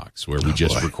 .NET Rocks, where we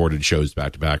just recorded shows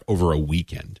back to back over a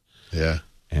weekend. Yeah.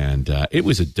 And it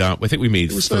was a dump. I think we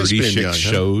made was nice 36 being young, huh?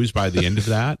 shows by the end of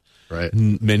that. Right.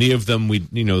 Many of them,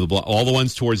 all the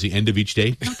ones towards the end of each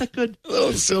day, not that good. A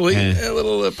little silly, a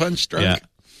little punch drunk. Yeah.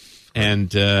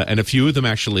 And a few of them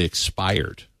actually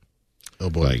expired. Oh,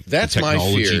 boy. Like, That's the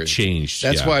technology my fear. changed.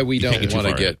 That's Yeah. why we You can't don't want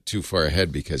to too far get too far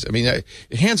ahead, because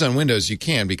hands on Windows you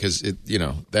can, because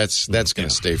that's going to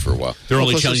stay for a while. They're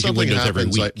only Plus, if challenging something Windows every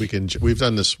happens, week. we've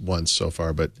done this once so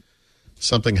far, but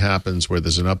something happens where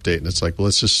there's an update, and it's like, well,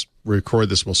 let's just record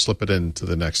this. We'll slip it into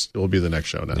the next. It will be the next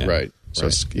show now. Yeah. Right. So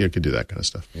you can do that kind of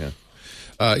stuff.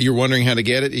 Yeah. You're wondering how to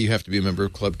get it? You have to be a member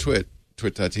of Club Twit.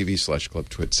 Twit.tv/Club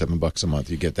Twit, $7 a month.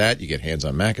 You get that. You get Hands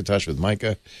on Macintosh with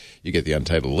Micah. You get the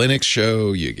Untitled Linux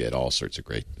show. You get all sorts of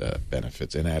great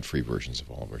benefits and ad-free versions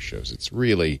of all of our shows. It's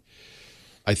really,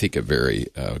 I think, a very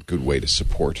good way to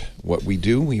support what we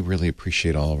do. We really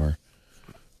appreciate all of our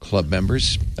club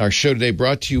members. Our show today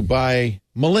brought to you by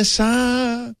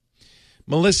Melissa.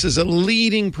 Melissa's a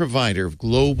leading provider of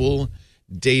global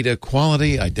data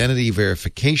quality, identity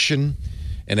verification,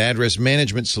 and address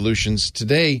management solutions.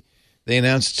 Today, they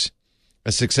announced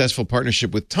a successful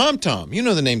partnership with TomTom. You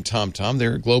know the name TomTom.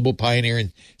 They're a global pioneer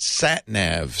in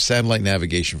SatNav, satellite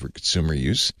navigation for consumer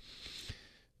use.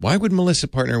 Why would Melissa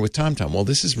partner with TomTom? Well,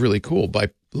 this is really cool. By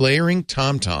layering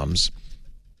TomTom's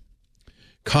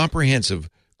comprehensive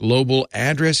global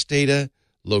address data,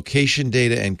 location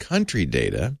data, and country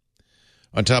data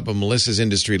on top of Melissa's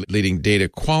industry-leading data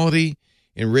quality,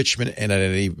 enrichment, and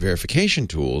identity verification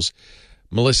tools,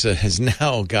 Melissa has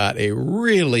now got a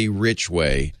really rich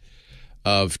way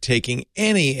of taking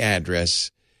any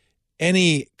address,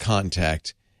 any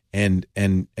contact, and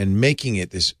making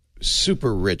it this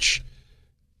super rich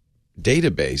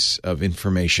database of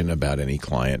information about any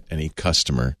client, any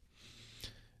customer.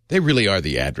 They really are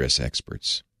the address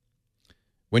experts.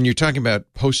 When you're talking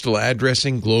about postal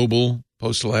addressing, global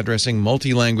postal addressing,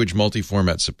 multi-language,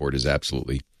 multi-format support is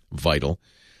absolutely vital.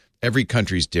 Every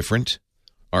country's different.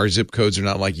 Our zip codes are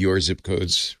not like your zip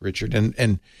codes, Richard.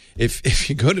 And if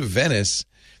you go to Venice,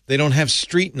 they don't have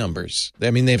street numbers.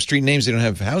 I mean, they have street names. They don't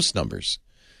have house numbers.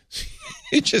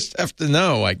 You just have to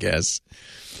know, I guess.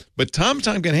 But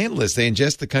TomTom can handle this. They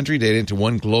ingest the country data into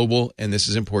one global, and this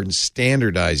is important,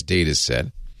 standardized data set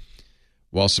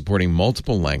while supporting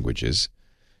multiple languages.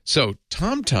 So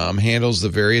TomTom handles the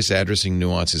various addressing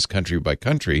nuances country by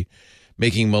country,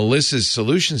 making Melissa's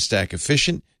solution stack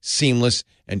efficient, seamless,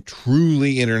 and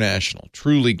truly international,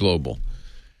 truly global.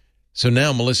 So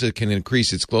now Melissa can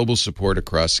increase its global support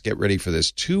across, get ready for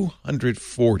this,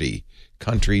 240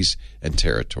 countries and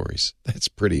territories. That's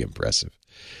pretty impressive.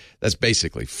 That's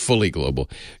basically fully global.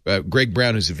 Greg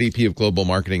Brown, who's the VP of Global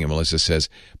Marketing at Melissa, says,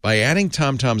 by adding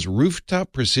TomTom's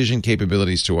rooftop precision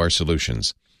capabilities to our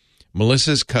solutions,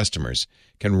 Melissa's customers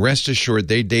can rest assured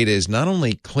their data is not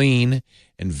only clean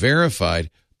and verified,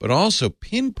 but also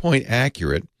pinpoint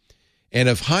accurate and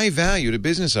of high value to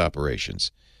business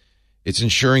operations. It's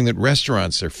ensuring that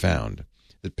restaurants are found,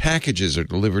 that packages are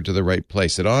delivered to the right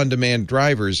place, that on-demand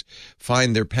drivers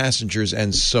find their passengers,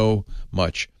 and so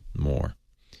much more.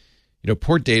 You know,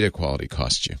 poor data quality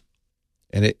costs you.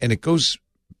 And it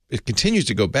continues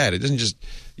to go bad. It doesn't just,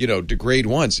 degrade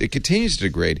once. It continues to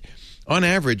degrade. On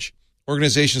average,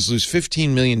 organizations lose $15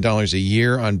 million a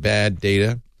year on bad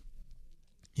data.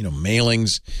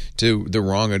 Mailings to the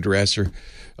wrong address, or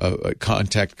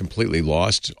contact completely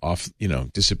lost,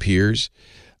 disappears.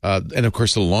 And of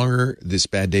course, the longer this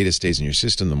bad data stays in your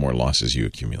system, the more losses you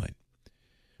accumulate.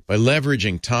 By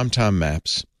leveraging TomTom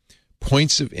maps,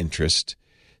 points of interest,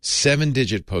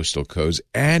 7-digit postal codes,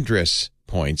 address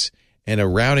points, and a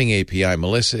routing API,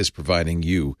 Melissa is providing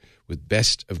you with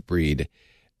best-of-breed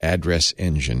address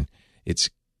engine. It's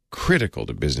critical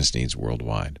to business needs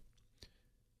worldwide.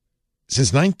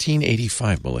 Since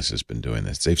 1985, Melissa's been doing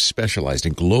this. They've specialized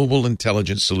in global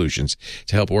intelligence solutions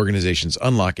to help organizations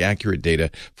unlock accurate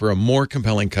data for a more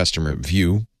compelling customer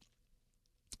view.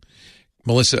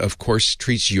 Melissa, of course,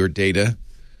 treats your data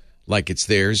like it's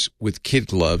theirs with kid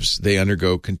gloves. They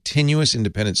undergo continuous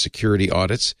independent security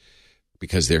audits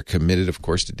because they're committed, of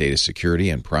course, to data security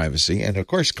and privacy. And, of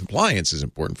course, compliance is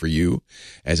important for you,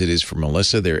 as it is for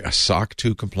Melissa. They're a SOC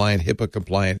 2 compliant, HIPAA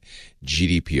compliant,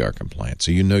 GDPR compliant.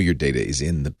 So you know your data is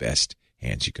in the best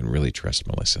hands. You can really trust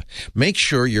Melissa. Make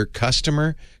sure your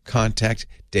customer contact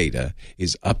data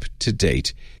is up to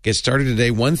date. Get started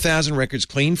today. 1,000 records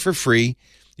clean for free.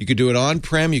 You could do it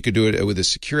on-prem. You could do it with a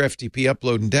secure FTP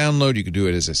upload and download. You could do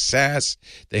it as a SaaS.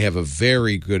 They have a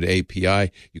very good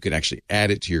API. You can actually add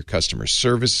it to your customer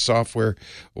service software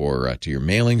or to your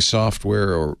mailing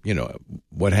software or,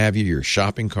 what have you, your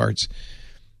shopping carts.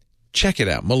 Check it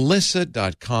out,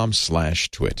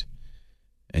 melissa.com/twit.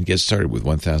 And get started with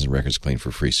 1,000 records cleaned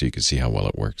for free so you can see how well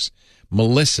it works.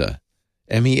 Melissa,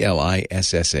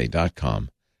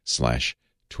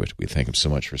 melissa.com/twit. We thank him so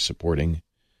much for supporting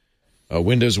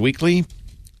Windows Weekly,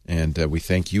 and we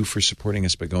thank you for supporting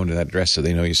us by going to that address so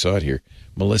they know you saw it here,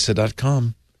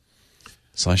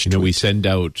 melissa.com/twit. We send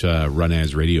out Run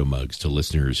As radio mugs to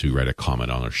listeners who write a comment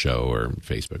on our show or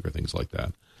Facebook or things like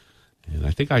that. And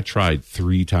I think I tried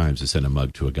 3 times to send a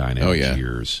mug to a guy in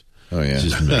years. Oh, yeah. It's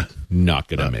just not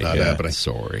going to make it. happening.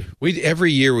 Sorry.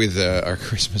 Every year with our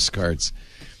Christmas cards,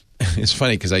 it's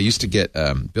funny because I used to get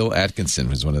Bill Atkinson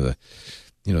was one of the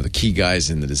the key guys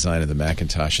in the design of the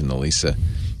Macintosh and the Lisa.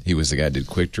 He was the guy who did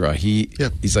QuickDraw.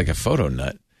 He's like a photo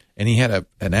nut, and he had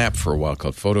an app for a while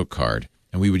called PhotoCard,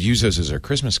 and we would use those as our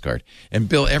Christmas card. And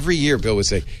Bill, every year, Bill would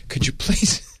say, "Could you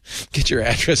please get your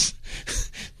address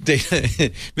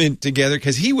data together?"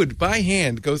 Because he would by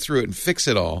hand go through it and fix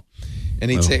it all. And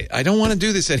he'd say, "I don't want to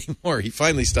do this anymore." He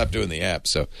finally stopped doing the app,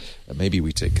 so maybe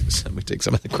we take some of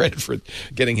the credit for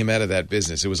getting him out of that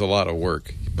business. It was a lot of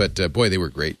work, but boy, they were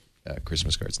great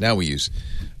Christmas cards. Now we use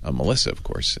Melissa, of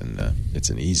course, and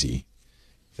it's an easy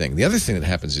thing. The other thing that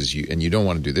happens is you don't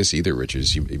want to do this either, Richard,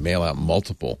 is you mail out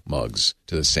multiple mugs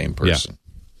to the same person. Yeah.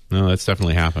 No, that's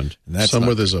definitely happened.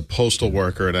 Somewhere there's a postal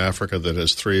worker in Africa that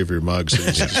has 3 of your mugs and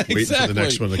he's just waiting for the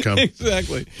next one to come.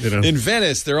 Exactly. In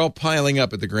Venice, they're all piling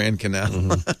up at the Grand Canal.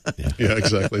 Mm-hmm. Yeah,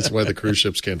 exactly. That's why the cruise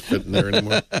ships can't fit in there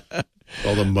anymore.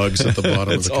 All the mugs at the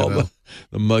bottom of the canal.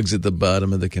 The mugs at the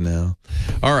bottom of the canal.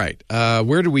 All right.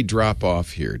 Where do we drop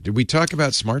off here? Did we talk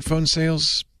about smartphone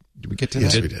sales? Did we get to that?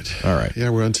 Yes, we did. All right. Yeah,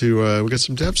 we're on to, we got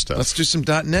some dev stuff. Let's do some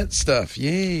 .NET stuff.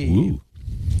 Yay. Ooh.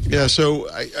 Yeah, so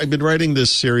I've been writing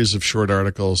this series of short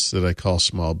articles that I call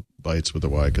Small Bites with a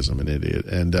Y because I'm an idiot.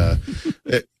 And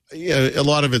a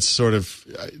lot of it's sort of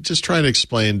just trying to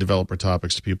explain developer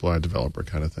topics to people who aren't a developer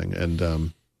kind of thing. And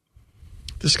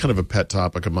this is kind of a pet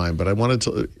topic of mine, but I wanted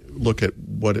to look at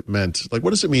what it meant. Like, what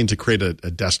does it mean to create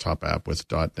a desktop app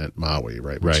with .NET MAUI,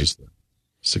 right? Which is the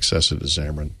successor to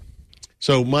Xamarin.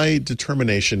 So my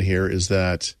determination here is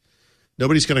that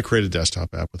nobody's going to create a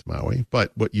desktop app with MAUI,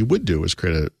 but what you would do is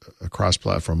create a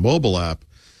cross-platform mobile app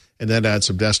and then add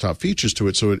some desktop features to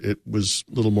it so it was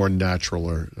a little more natural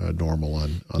or normal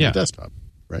on the desktop,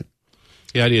 right?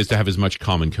 The idea is to have as much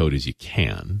common code as you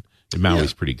can. And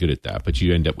MAUI's pretty good at that, but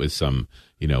you end up with some,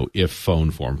 if phone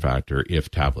form factor,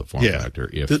 if tablet form factor,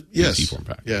 if PC form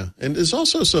factor. Yeah, and there's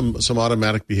also some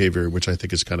automatic behavior, which I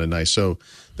think is kind of nice. So,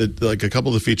 like a couple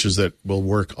of the features that will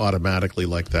work automatically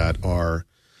like that are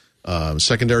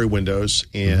secondary windows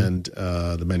and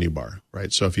the menu bar,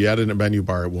 right? So if you add in a menu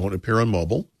bar, it won't appear on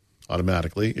mobile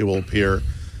automatically. It will appear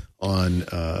on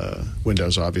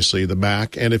Windows, obviously, the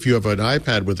Mac. And if you have an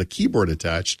iPad with a keyboard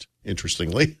attached,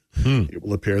 interestingly, it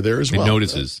will appear there as well. It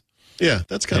notices. Yeah,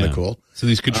 that's kind of cool. So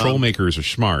these control makers are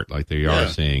smart. Like they are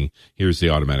saying, here's the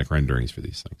automatic renderings for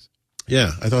these things.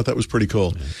 Yeah, I thought that was pretty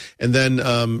cool. Yeah. And then,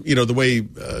 the way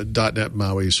 .NET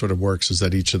MAUI sort of works is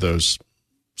that each of those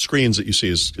screens that you see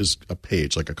is a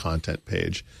page, like a content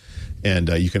page. And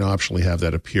you can optionally have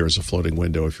that appear as a floating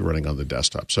window if you're running on the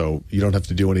desktop. So you don't have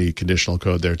to do any conditional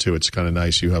code there, too. It's kind of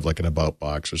nice. You have like an about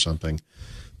box or something.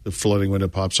 The floating window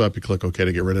pops up. You click OK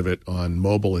to get rid of it. On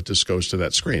mobile, it just goes to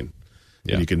that screen.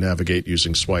 Yeah. And you can navigate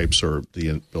using swipes or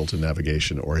the built-in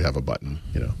navigation, or you have a button,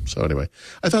 So anyway,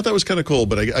 I thought that was kind of cool.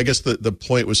 But I guess the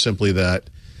point was simply that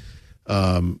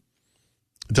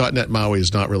 .NET MAUI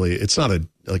is not really – it's not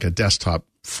like a desktop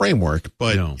framework,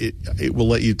 but it will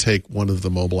let you take one of the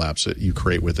mobile apps that you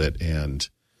create with it and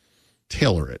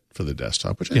tailor it for the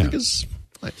desktop, which I think is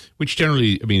fine. Which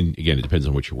generally, again, it depends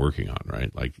on what you're working on, right?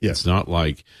 Like it's not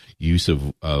like use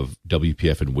of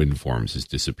WPF and WinForms is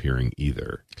disappearing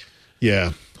either.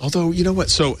 Yeah. Although, you know what?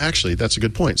 So actually, that's a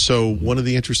good point. So one of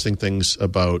the interesting things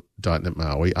about .NET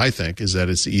MAUI, I think, is that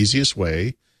it's the easiest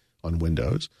way on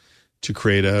Windows to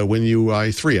create a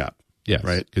WinUI 3 app. Yeah,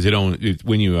 right. Because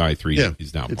WinUI 3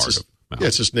 is now part of MAUI. Yeah,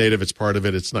 it's just native. It's part of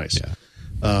it. It's nice. Yeah.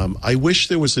 I wish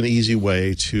there was an easy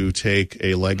way to take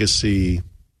a legacy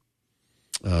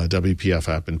WPF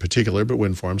app in particular, but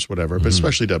WinForms, whatever, but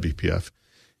especially WPF,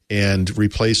 and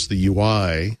replace the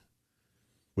UI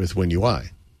with WinUI,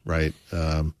 right?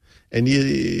 And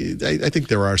I think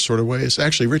there are sort of ways.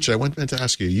 Actually, Richard, I meant to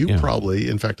ask you. You probably,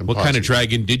 in fact, what kind of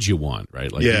dragon did you want,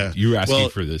 right? Like you're asking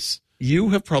for this. you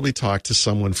have probably talked to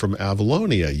someone from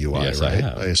Avalonia UI, Yes, right? I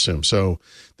have. I assume. So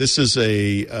this is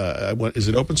is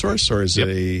it open source or is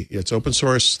it's open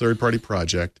source third-party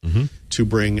project to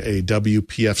bring a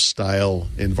WPF style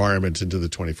environment into the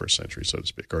 21st century, so to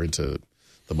speak, or into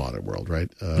the modern world,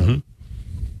 right? And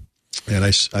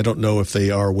I don't know if they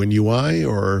are WinUI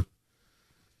or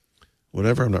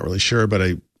whatever. I'm not really sure,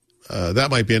 but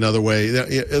that might be another way.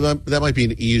 That might be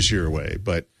an easier way,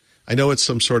 but I know it's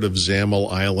some sort of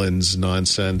XAML Islands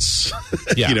nonsense,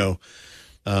 Yeah.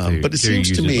 But it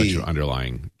seems to me a bunch of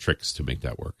underlying tricks to make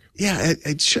that work. yeah,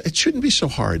 it shouldn't be so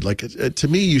hard. Like to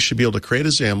me, you should be able to create a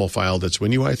XAML file that's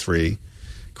WinUI 3,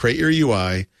 create your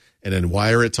UI, and then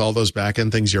wire it to all those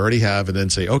backend things you already have, and then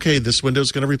say, okay, this window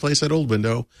is going to replace that old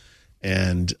window.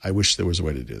 And I wish there was a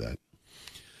way to do that.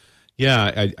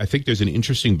 Yeah, I think there's an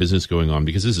interesting business going on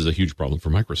because this is a huge problem for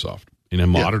Microsoft in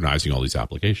modernizing all these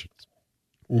applications.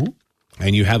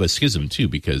 And you have a schism, too,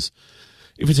 because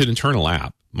if it's an internal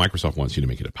app, Microsoft wants you to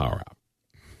make it a Power App.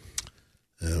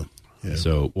 Yeah.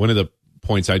 So one of the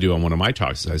points I do on one of my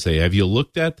talks is I say, have you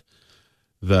looked at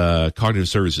the Cognitive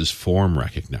Services form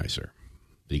recognizer?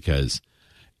 Because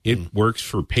it works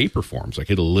for paper forms. Like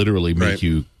it'll literally make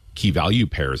you key value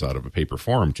pairs out of a paper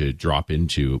form to drop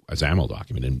into a XAML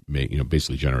document and make,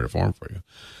 basically generate a form for you.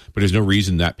 But there's no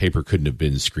reason that paper couldn't have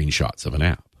been screenshots of an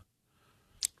app.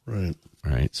 Right.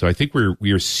 So I think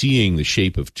we are seeing the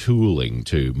shape of tooling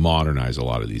to modernize a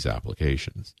lot of these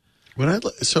applications. I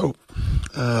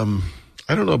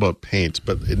don't know about Paint,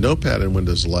 but Notepad in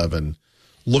Windows 11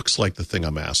 looks like the thing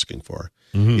I'm asking for.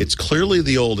 It's clearly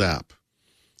the old app,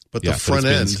 but the front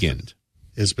end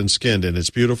has been skinned, and it's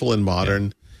beautiful and modern.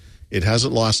 Yeah. It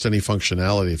hasn't lost any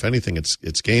functionality. If anything,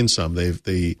 it's gained some.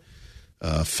 The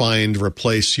find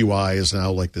replace UI is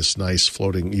now like this nice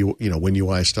floating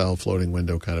WinUI style floating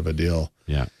window kind of a deal.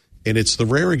 Yeah, and it's the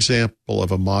rare example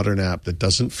of a modern app that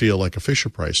doesn't feel like a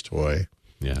Fisher-Price toy.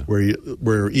 Yeah,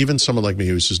 where even someone like me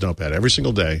who uses Notepad every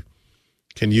single day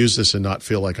can use this and not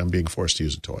feel like I'm being forced to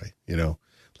use a toy.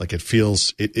 Like it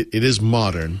feels it is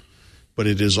modern, but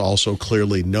it is also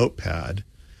clearly Notepad.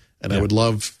 And I would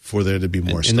love for there to be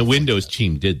more stuff. And the Windows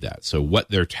team did that. So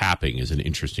what they're tapping is an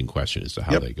interesting question as to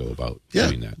how they go about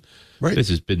doing that. Right. This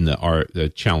has been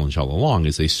the challenge all along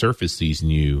is they surface these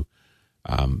new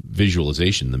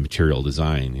visualization, the material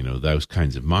design, those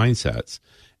kinds of mindsets.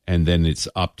 And then it's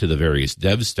up to the various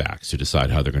dev stacks to decide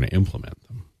how they're going to implement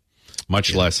them,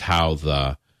 much less how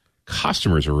the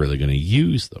customers are really going to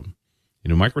use them.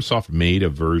 Microsoft made a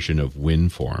version of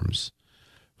WinForms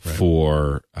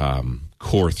for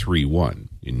Core 3.1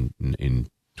 in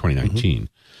 2019.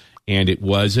 And it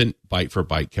wasn't byte for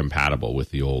byte compatible with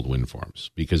the old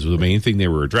WinForms because the main thing they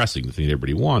were addressing, the thing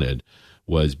everybody wanted,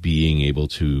 was being able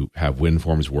to have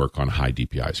WinForms work on high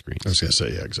DPI screens. I was going to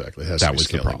say, yeah, exactly. That was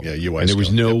the problem. Yeah, UI and there was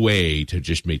scaling. no way to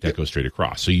just make that go straight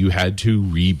across. So you had to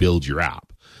rebuild your app.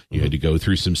 You had to go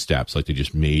through some steps, like they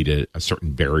just made a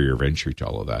certain barrier of entry to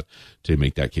all of that to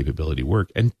make that capability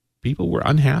work. And people were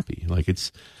unhappy. Like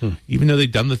even though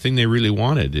they'd done the thing they really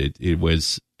wanted,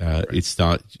 it's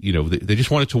not, they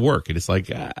just want it to work. And it's like,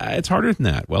 it's harder than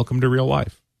that. Welcome to real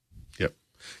life. Yep.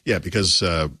 Yeah, because,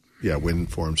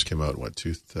 WinForms came out,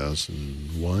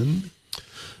 2001?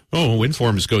 Oh,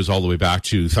 WinForms goes all the way back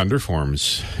to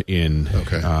ThunderForms in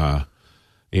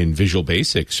Visual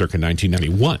Basic circa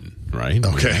 1991. Right.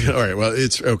 Okay. All right. Well,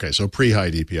 it's okay. So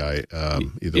pre-high DPI,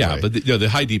 either way. Yeah, but the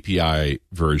high DPI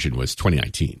version was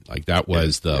 2019. Like that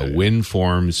was the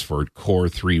WinForms for Core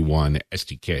 3.1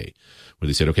 SDK, where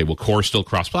they said, okay, well, Core is still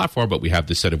cross-platform, but we have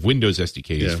this set of Windows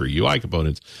SDKs for UI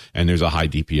components, and there's a high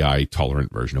DPI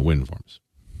tolerant version of WinForms.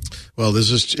 Well, this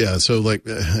is So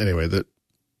anyway,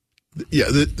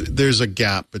 there's a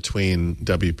gap between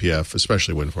WPF,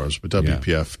 especially WinForms, but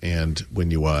WPF and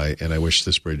WinUI, and I wish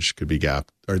this bridge could be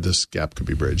this gap could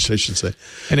be bridged, I should say.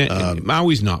 And I'm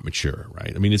always not mature,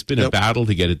 right? I mean, it's been a battle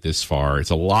to get it this far.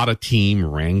 It's a lot of team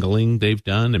wrangling they've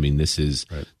done. I mean, this is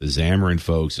the Xamarin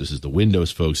folks, this is the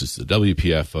Windows folks, it's the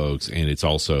WPF folks, and it's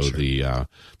also the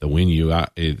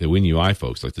WinUI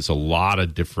folks. Like, there's a lot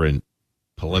of different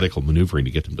political maneuvering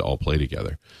to get them to all play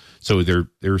together. So they're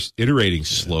iterating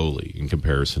slowly in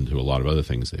comparison to a lot of other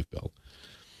things they've built.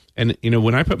 And,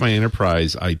 when I put my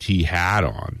enterprise IT hat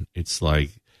on, it's like,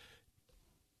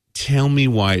 tell me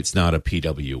why it's not a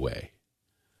PWA,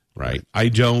 right? I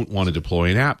don't want to deploy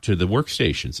an app to the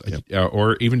workstations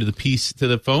or even to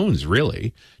the phones,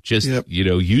 really. Just,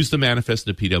 use the manifest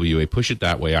of the PWA, push it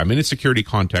that way. I'm in a security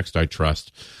context I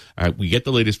trust. We get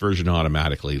the latest version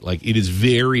automatically. Like, it is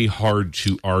very hard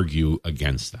to argue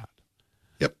against that.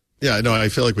 Yeah, no, I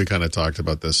feel like we kind of talked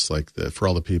about this, for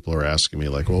all the people who are asking me,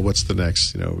 well, what's the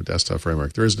next, desktop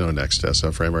framework? There is no next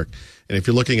desktop framework. And if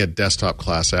you're looking at desktop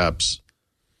class apps,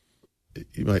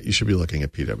 you should be looking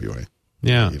at PWA.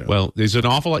 Yeah, well, there's an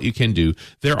awful lot you can do.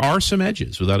 There are some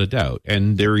edges, without a doubt,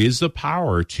 and there is the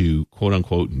power to quote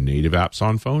unquote native apps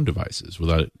on phone devices.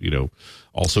 Without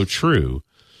also true,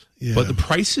 but the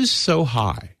price is so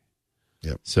high.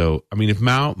 Yep. So, I mean, if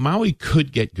Maui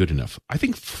could get good enough, I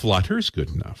think Flutter's good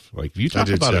enough. Like, if you talk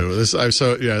about it.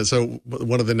 So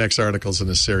one of the next articles in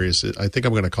this series, I think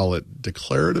I'm going to call it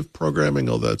declarative programming,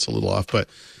 although that's a little off, but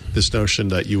this notion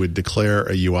that you would declare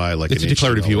a UI like it's an a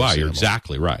declarative HTML UI. You're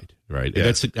exactly right. Right.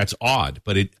 Yeah. That's odd,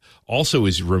 but it also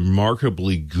is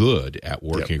remarkably good at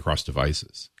working across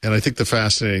devices. And I think the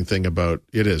fascinating thing about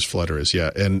it is Flutter is,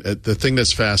 and the thing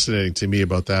that's fascinating to me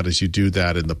about that is you do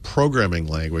that in the programming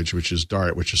language, which is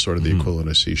Dart, which is sort of the equivalent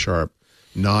of C#,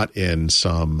 not in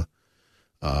some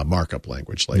markup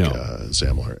language like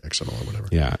XAML or XML or whatever.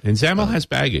 Yeah, and XAML has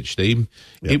baggage.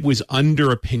 It was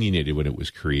under-opinionated when it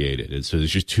was created, and so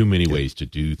there's just too many ways to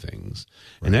do things.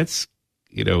 Right. And that's,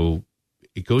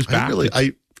 it goes back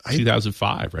to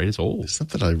 2005, right? It's old. It's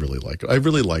something I really like. I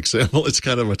really like XAML. It's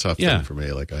kind of a tough thing for me.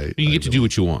 You get to do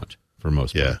what you want for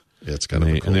most part. Yeah, it's kind of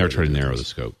a cool and they are trying to narrow the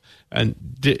scope. And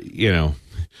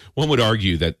one would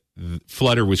argue that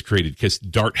Flutter was created because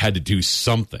Dart had to do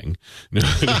something.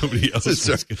 Nobody else was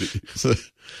going to do.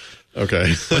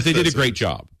 Okay. But they did a great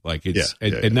job. It's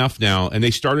enough now. And they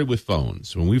started with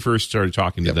phones. When we first started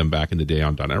talking to them back in the day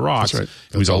on .NET Rocks, it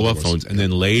was all about phones. And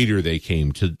then later they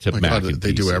came to Mac. God,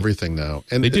 they do everything now.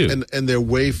 And they do. And they're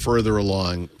way further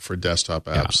along for desktop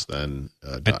apps than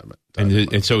 .NET.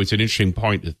 And so it's an interesting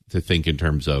point to think in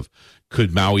terms of,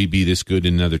 could Maui be this good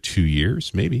in another 2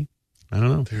 years? Maybe. I don't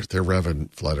know. They're revving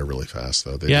Flutter really fast,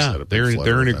 though.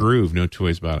 They're in a groove. No two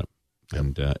ways about it.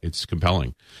 And it's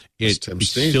compelling. It's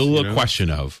still a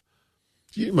question of.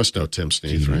 You must know Tim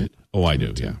Sneath, right? Oh, I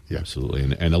do. Yeah, absolutely.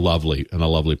 And a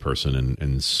lovely person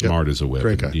and smart as a whip.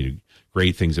 Great guy. And,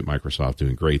 great things at Microsoft,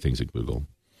 doing great things at Google.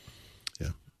 Yeah.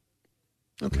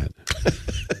 Okay.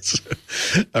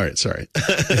 All right. Sorry.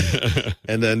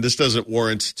 And then this doesn't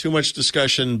warrant too much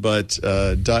discussion, but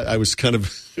I was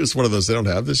it was one of those, they don't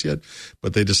have this yet,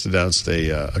 but they just announced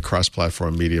a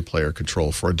cross-platform media player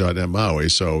control for .NET MAUI,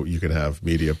 so you can have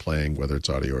media playing, whether it's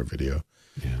audio or video,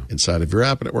 inside of your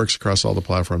app, and it works across all the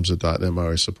platforms that .NET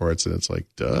MAUI supports, and it's like,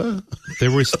 duh. There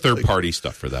was third-party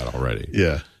stuff for that already.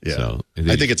 Yeah. So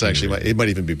I think it's actually, it might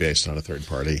even be based on a third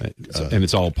party. And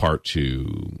it's all part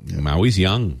to, Maui's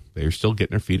young. They're still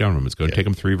getting their feet on them. It's going to take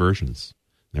them 3 versions.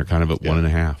 They're kind of at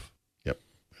 1.5. Yep,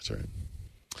 that's right.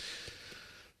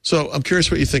 So I'm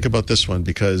curious what you think about this one,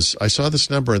 because I saw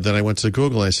this number and then I went to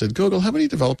Google and I said, Google, how many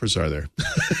developers are there?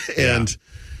 And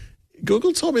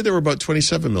Google told me there were about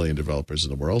 27 million developers in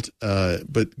the world.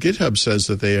 But GitHub says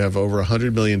that they have over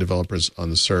 100 million developers on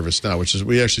the service now, which is,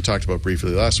 we actually talked about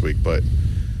briefly last week, but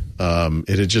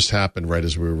it had just happened right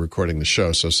as we were recording the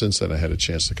show. So since then I had a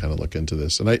chance to kind of look into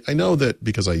this. And I know that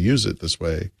because I use it this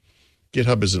way,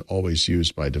 GitHub isn't always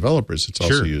used by developers. It's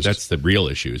also used. That's the real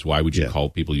issue, is why would you call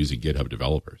people using GitHub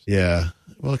developers? Yeah.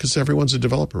 Well, because everyone's a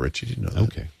developer, Rich. You didn't know that.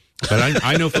 Okay. But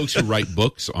I know folks who write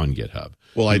books on GitHub.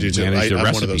 Well, I do too. I'm one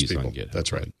of those people. people.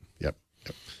 That's right. Yep.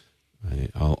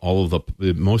 All of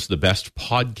most of the best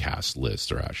podcast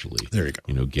lists are actually there. You go.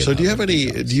 GitHub. So do you have any?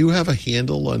 Do you have a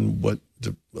handle on what,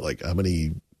 how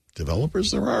many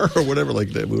developers there are, or whatever?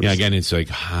 Again, it's like,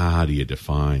 how do you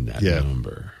define that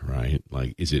number, right?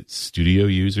 Like, is it Studio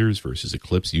users versus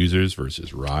Eclipse users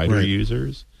versus Rider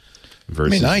users?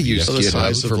 Versus I use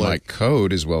GitHub for my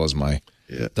code as well as my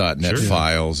 .NET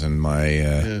files and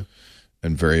my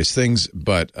and various things,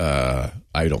 but I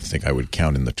don't think I would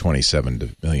count in the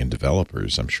 27 million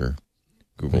developers. I'm sure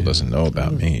Google doesn't know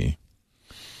about me.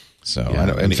 So I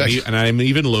don't, in fact, and I'm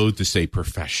even loath to say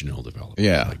professional developer.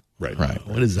 Yeah, right.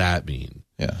 What does that mean?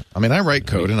 Yeah, I mean, I write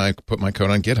code and I put my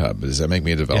code on GitHub. Does that make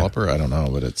me a developer? I don't know,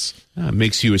 but it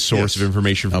makes you a source of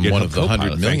information. For I'm GitHub one of the 100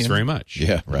 million. Thanks very much.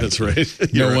 Yeah, right. That's right.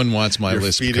 No one wants my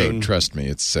Lisp code. Trust me,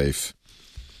 it's safe.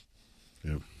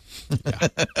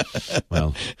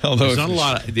 Well, there's not a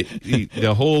lot of,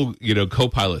 the whole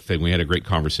Copilot thing. We had a great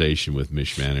conversation with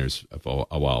Mish Manners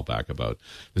a while back about.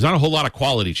 There's not a whole lot of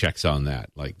quality checks on that.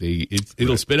 Like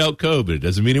it'll spit out code, but it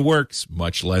doesn't mean it works.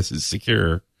 Much less is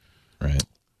secure. Right.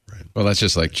 Well, that's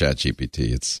just like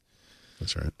ChatGPT.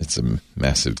 That's right. It's a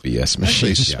massive BS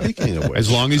machine. Speaking of which, as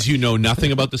long as you know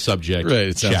nothing about the subject,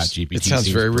 right? ChatGPT. It sounds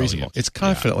very reasonable. It's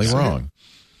confidently wrong.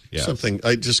 Yeah. Something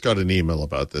I just got an email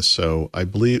about this. So I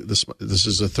believe this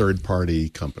is a third-party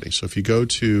company. So if you go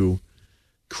to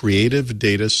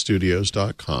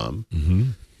creativedatastudios.com,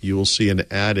 you will see an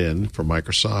add-in for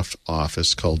Microsoft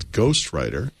Office called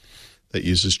Ghostwriter that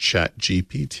uses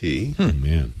ChatGPT,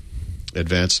 man,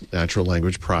 advanced natural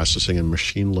language processing and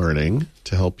machine learning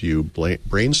to help you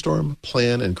brainstorm,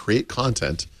 plan, and create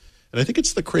content. And I think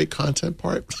it's the create content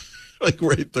part,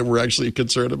 right, that we're actually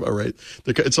concerned about, right?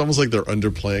 It's almost like they're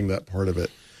underplaying that part of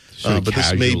it. But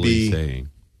this may be saying.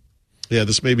 Yeah,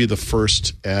 this may be the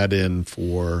first add-in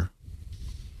for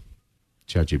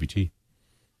ChatGPT.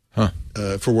 Huh.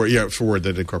 For Word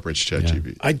that incorporates ChatGPT.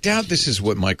 Yeah. I doubt this is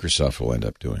what Microsoft will end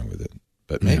up doing with it,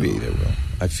 but maybe they will.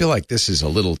 I feel like this is a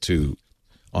little too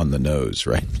on the nose,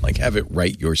 right? Like have it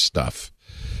write your stuff.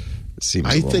 It seems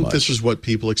I think much. this is what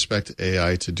people expect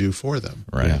AI to do for them.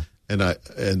 Right. Yeah.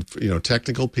 And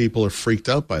technical people are freaked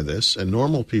out by this, and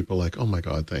normal people are like, oh my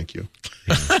God, thank you.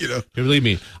 Believe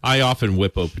me, I often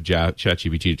whip open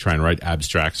ChatGPT to try and write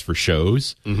abstracts for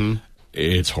shows. Mm-hmm.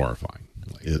 It's horrifying.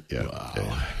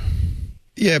 Wow.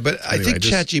 Yeah, but I think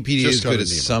ChatGPT is good at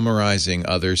summarizing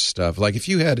other stuff. Like if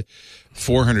you had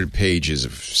 400 pages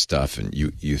of stuff and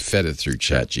you fed it through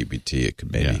ChatGPT, it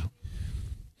could maybe. Yeah.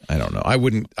 I don't know.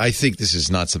 I think this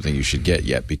is not something you should get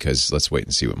yet because let's wait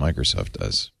and see what Microsoft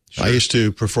does. Sure. I used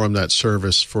to perform that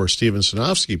service for Steven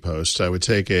Sinofsky posts. I would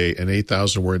take an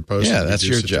 8,000-word post. Yeah, that's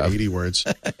your job. 80 words,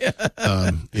 of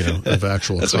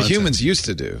actual That's content. what humans used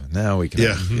to do. Now we can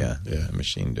a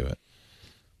machine do it.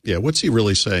 Yeah, what's he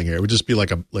really saying here? It would just be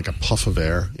like a puff of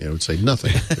air. It would say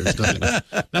nothing. There's nothing.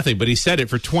 Nothing, but he said it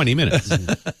for 20 minutes.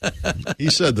 He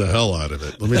said the hell out of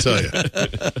it, let me tell you.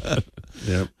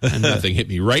 Yep. And nothing hit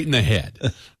me right in the head.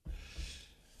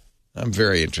 I'm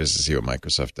very interested to see what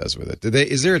Microsoft does with it.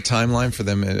 Is there a timeline for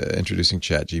them introducing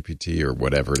ChatGPT or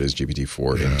whatever it is,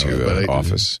 GPT-4 into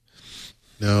Office?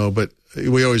 No, but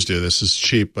we always do. This is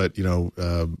cheap, but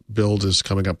Build is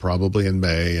coming up probably in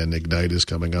May, and Ignite is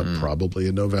coming up probably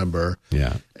in November.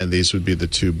 Yeah, and these would be the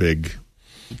two big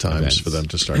times for them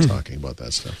to start talking about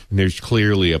that stuff. And there's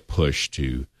clearly a push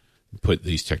to put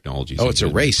these technologies. It's a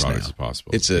race now. As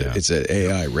possible. It's an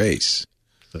AI race.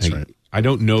 That's right. I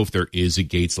don't know if there is a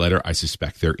Gates letter. I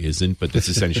suspect there isn't, but that's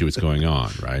essentially what's going on,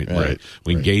 right?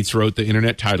 When Gates wrote the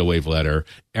Internet Tidal Wave letter,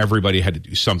 everybody had to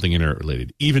do something internet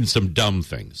related, even some dumb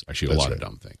things. Actually, a lot of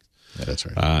dumb things. Yeah, that's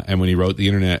right. And when he wrote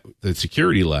the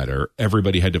security letter,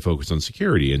 everybody had to focus on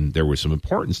security, and there was some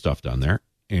important stuff done there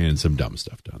and some dumb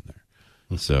stuff done there.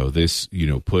 So this,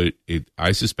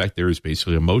 I suspect there is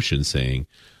basically a motion saying,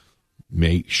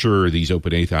 make sure these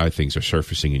open API things are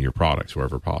surfacing in your products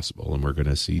wherever possible, and we're going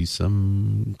to see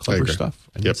some clever stuff.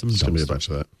 And yep, there's going to be a bunch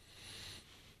of that.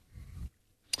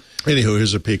 Anywho,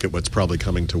 here's a peek at what's probably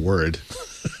coming to Word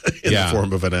in the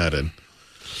form of an add-in.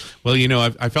 Well,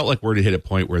 I felt like Word had hit a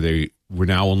point where they were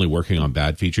now only working on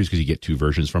bad features because you get two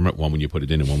versions from it, one when you put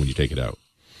it in and one when you take it out.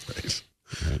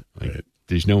 Right.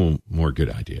 There's no more good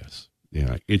ideas.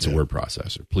 It's a word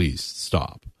processor. Please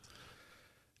stop.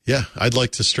 Yeah, I'd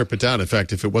like to strip it down. In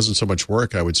fact, if it wasn't so much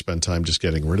work, I would spend time just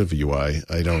getting rid of UI.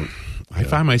 I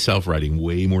find myself writing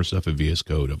way more stuff in VS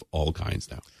Code of all kinds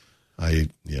now. Believe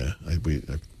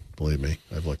me,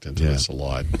 I've looked into this a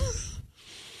lot.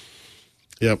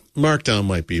 Yep, Markdown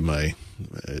might be my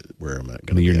where am I going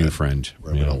to be? Your new friend.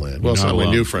 Where I'm going to land. Well, it's not my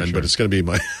new friend, but it's going to be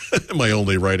my my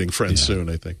only writing friend soon,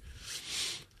 I think.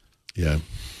 Yeah,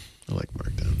 I like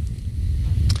Markdown.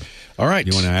 All right.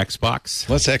 You want an Xbox?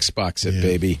 Let's Xbox it,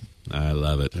 baby. I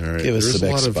love it. All right. Give us some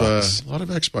Xbox. A lot of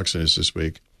Xbox news this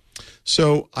week.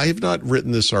 So I have not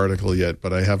written this article yet,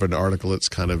 but I have an article that's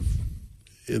kind of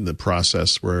in the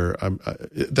process where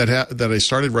that I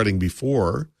started writing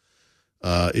before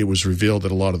it was revealed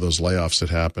that a lot of those layoffs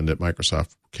that happened at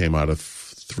Microsoft came out of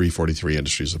 343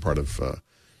 Industries, a part of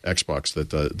Xbox, that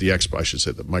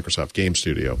the Microsoft Game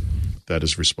Studio that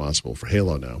is responsible for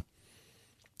Halo now.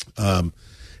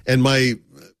 And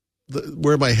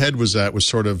where my head was at was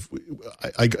sort of,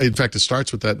 in fact, it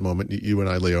starts with that moment. You and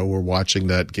I, Leo, were watching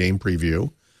that game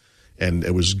preview, and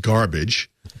it was garbage.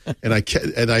 And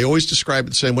I always describe it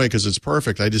the same way because it's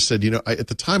perfect. I just said, at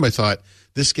the time I thought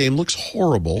this game looks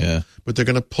horrible, but they're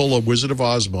going to pull a Wizard of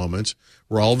Oz moment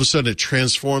where all of a sudden it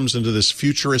transforms into this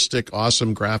futuristic,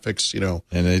 awesome graphics,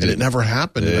 and it never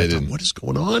happened. And I thought, what is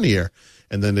going on here?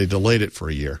 And then they delayed it for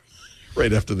a year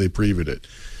right after they previewed it.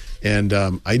 And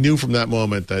I knew from that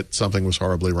moment that something was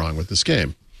horribly wrong with this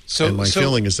game. And my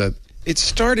feeling is that it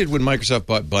started when Microsoft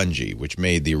bought Bungie, which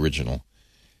made the original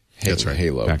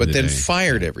Halo, but then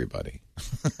fired everybody.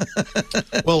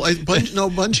 Well,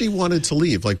 Bungie wanted to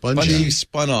leave. Like Bungie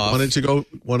spun off.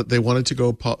 They wanted to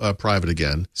go private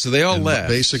again. So they all left.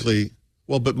 Basically,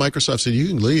 but Microsoft said you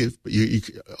can leave, but you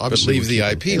obviously leave the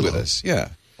IP with us. Yeah,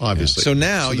 obviously. So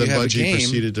now you have Bungie a game,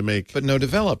 proceeded to make, but no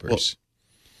developers.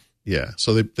 Yeah.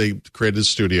 So they created a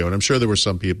studio, and I'm sure there were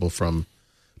some people from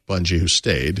Bungie who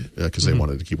stayed because they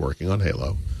wanted to keep working on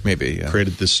Halo. Maybe, yeah.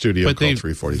 Created this studio called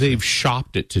 343. They've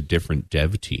shopped it to different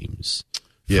dev teams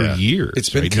for Yeah. years. It's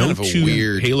been kind of a two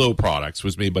weird Halo products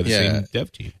was made by the same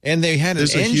dev team. And they had an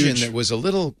There's a engine huge- that was a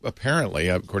little, apparently,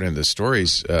 according to the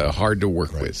stories, hard to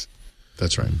work with.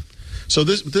 That's right. So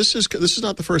this is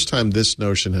not the first time this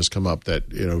notion has come up that,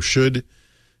 should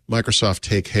Microsoft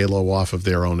take Halo off of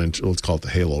their own, let's call it the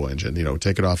Halo engine,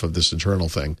 take it off of this internal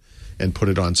thing and put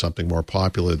it on something more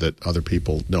popular that other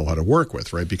people know how to work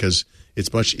with, right? Because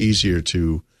it's much easier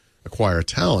to acquire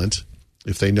talent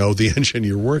if they know the engine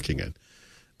you're working in.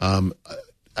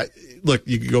 Look,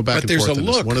 you can go back But and there's forth. a on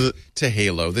this. look to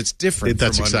Halo that's different.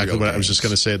 That's from exactly Unreal what I was just games.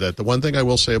 going to say. That the one thing I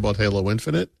will say about Halo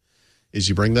Infinite is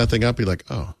you bring that thing up, you're like,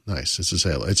 oh, nice, this is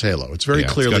Halo. It's Halo. It's very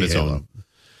clearly its Halo. own.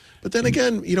 But then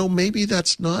again, maybe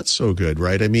that's not so good,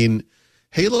 right? I mean,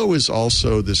 Halo is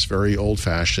also this very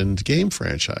old-fashioned game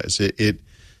franchise. It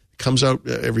comes out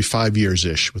every 5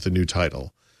 years-ish with a new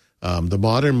title. The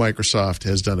modern Microsoft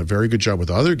has done a very good job with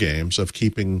other games of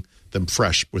keeping them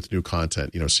fresh with new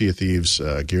content. Sea of Thieves,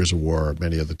 Gears of War,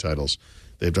 many other titles.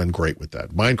 They've done great with that.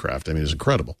 Minecraft, I mean, is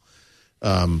incredible.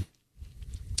 Halo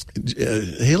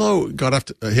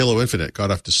Infinite got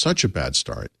off to such a bad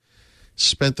start.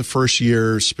 Spent the first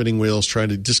year spinning wheels trying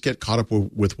to just get caught up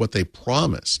with what they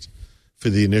promised for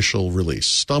the initial release.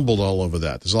 Stumbled all over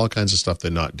that. There's all kinds of stuff they're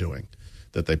not doing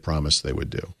that they promised they would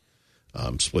do.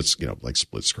 Like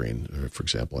split screen, for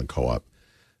example, and co-op.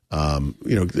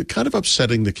 Kind of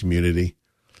upsetting the community.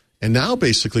 And now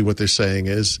basically what they're saying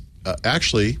is,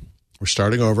 actually, we're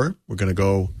starting over. We're going to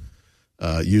go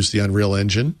use the Unreal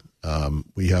Engine.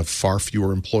 We have far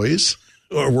fewer employees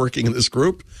who are working in this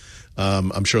group.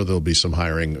 I'm sure there'll be some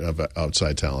hiring of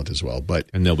outside talent as well.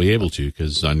 And they'll be able to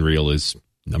because Unreal is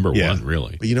number one,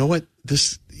 really. But you know what?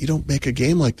 You don't make a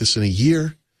game like this in a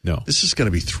year. No. This is going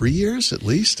to be 3 years at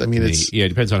least. I mean, it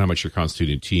depends on how much you're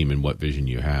constituting a team and what vision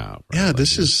you have. Right? Yeah,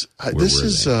 this is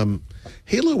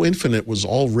Halo Infinite was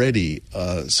already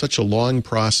such a long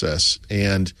process,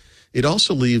 and it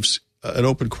also leaves an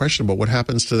open question about what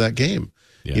happens to that game.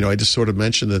 Yeah. I just sort of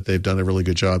mentioned that they've done a really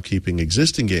good job keeping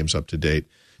existing games up to date.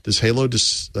 Does Halo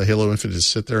Infinite just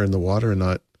sit there in the water and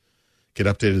not get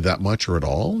updated that much or at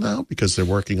all now because they're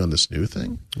working on this new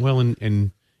thing? Well,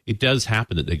 and it does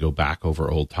happen that they go back over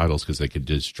old titles because they could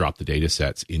just drop the data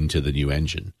sets into the new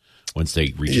engine once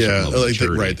they reach a certain level of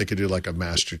maturity. They could do like a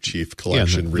Master Chief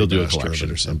collection, they'll do a remaster collection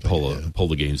or something, pull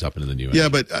the games up into the new engine. Yeah,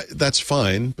 but that's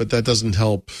fine. But that doesn't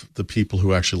help the people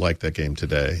who actually like that game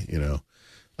today.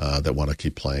 That want to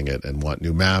keep playing it and want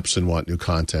new maps and want new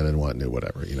content and want new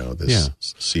whatever. This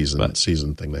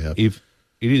season thing they have. If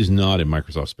it is not in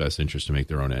Microsoft's best interest to make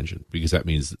their own engine, because that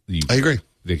means I agree.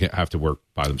 They have to work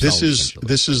by themselves.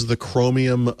 This is the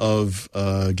Chromium of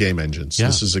game engines. Yeah.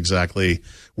 This is exactly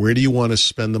where do you want to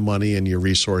spend the money and your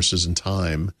resources and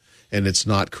time, and it's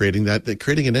not creating that.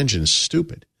 Creating an engine is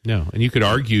stupid. No, and you could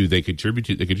argue they contribute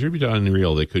to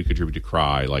Unreal. They could contribute to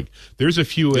Cry. Like there's a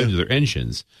few other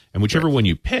engines, and whichever one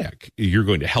you pick, you're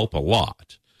going to help a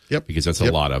lot. Yep, because that's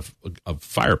a lot of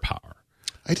firepower.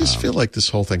 I just feel like this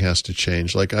whole thing has to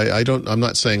change. Like I'm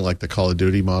not saying like the Call of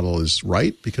Duty model is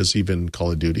right because even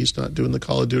Call of Duty's not doing the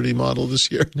Call of Duty model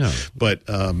this year. No, but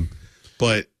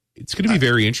it's going to be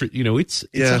very interesting. It's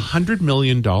 $100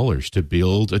 million to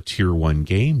build a tier 1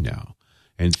 game now,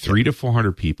 and 300 to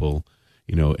 400 people.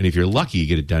 And if you're lucky, you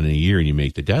get it done in a year and you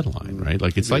make the deadline, right?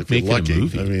 Like it's like making a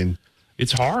movie. I mean,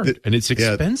 it's hard and it's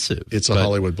expensive. It's a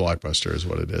Hollywood blockbuster is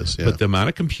what it is. Yeah. But the amount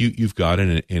of compute you've got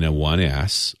in a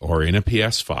 1S or in a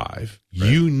PS5,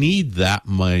 you need that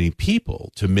many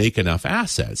people to make enough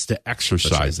assets to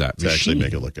exercise that machine. To actually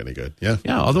make it look any good. Yeah.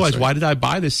 Yeah. Otherwise, why did I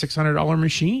buy this $600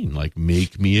 machine? Like,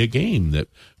 make me a game that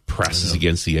presses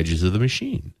against the edges of the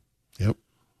machine. Yep.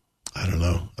 I don't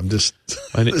know. I'm just.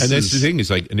 and that's the thing is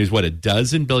like, and there's what,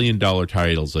 $12 billion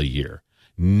titles a year.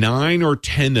 9 or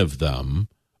 10 of them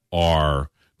are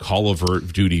Call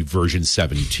of Duty version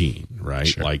 17, right?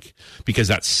 Sure. Like, because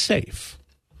that's safe.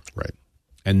 Right.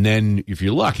 And then if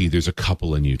you're lucky, there's a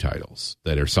couple of new titles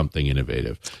that are something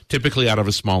innovative, typically out of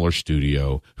a smaller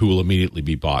studio who will immediately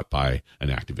be bought by an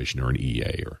Activision or an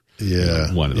EA or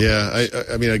one of them. Yeah.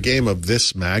 I mean, a game of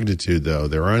this magnitude, though,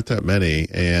 there aren't that many.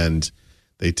 And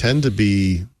they tend to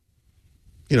be,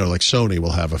 like Sony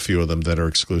will have a few of them that are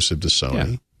exclusive to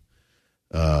Sony.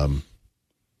 Yeah.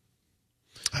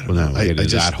 I don't know.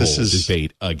 That whole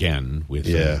debate again with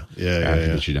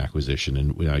Activision acquisition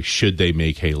and should they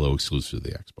make Halo exclusive to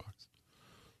the Xbox?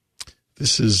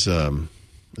 This is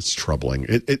it's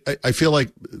troubling. I feel like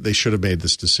they should have made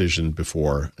this decision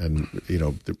before, and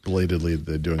belatedly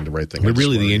they're doing the right thing. But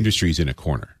really, the industry's in a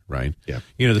corner, right? Yeah.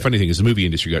 The funny thing is, the movie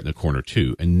industry got in a corner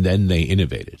too, and then they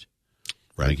innovated.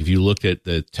 Right. Like if you looked at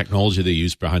the technology they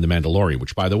used behind The Mandalorian,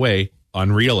 which, by the way,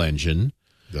 Unreal Engine,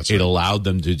 it allowed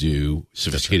them to do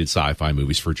sophisticated sci-fi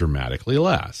movies for dramatically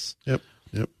less. Yep.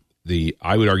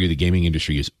 I would argue the gaming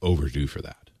industry is overdue for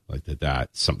that. Like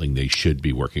that's something they should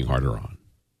be working harder on.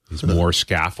 Is more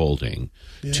scaffolding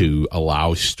to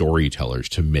allow storytellers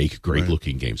to make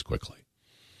great-looking games quickly.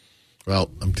 Well,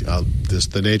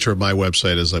 the nature of my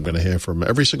website is I'm going to hear from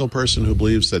every single person who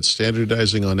believes that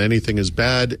standardizing on anything is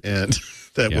bad and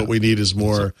that what we need is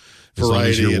more variety. As long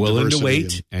as you're willing to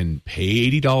wait and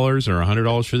pay $80 or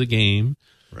 $100 for the game,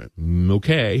 right?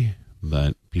 Okay,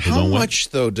 but people don't. How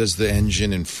much, though, does the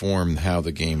engine inform how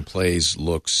the game plays,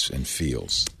 looks, and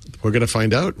feels? We're going to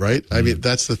find out, right? I mean,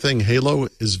 that's the thing. Halo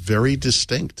is very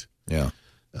distinct. Yeah.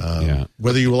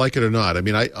 Whether you like it or not. I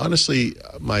mean, I honestly,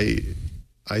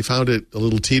 I found it a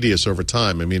little tedious over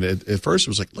time. I mean, at first it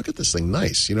was like, look at this thing,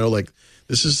 nice. Like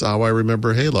this is how I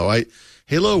remember Halo.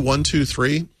 Halo 1, 2,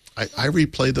 3. I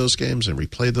replayed those games and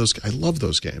replayed those. I love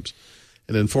those games.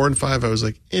 And then 4 and 5, I was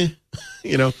like, and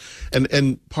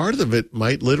part of it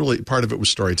part of it was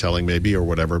storytelling maybe or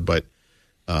whatever, but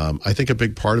I think a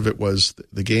big part of it was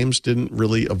the games didn't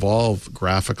really evolve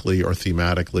graphically or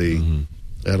thematically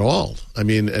at all. I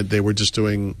mean, they were just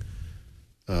doing.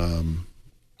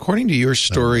 According to your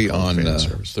story on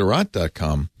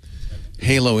TheRot.com,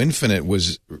 Halo Infinite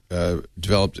was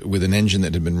developed with an engine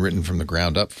that had been written from the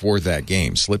ground up for that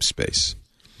game, Slipspace.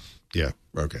 Yeah.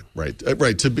 Okay. Right.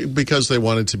 Because they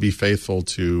wanted to be faithful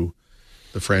to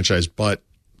the franchise, but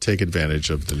take advantage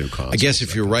of the new console. I guess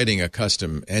if you're writing a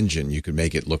custom engine, you could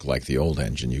make it look like the old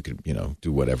engine. You could,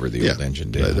 do whatever the old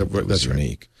engine did. That's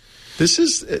unique. This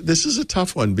is a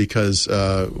tough one because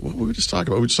what were we just talking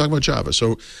about? We were just talking about Java.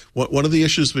 So one of the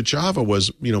issues with Java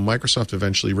was, Microsoft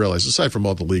eventually realized, aside from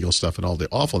all the legal stuff and all the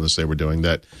awfulness they were doing,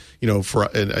 that,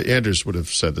 and Anders would have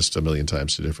said this a million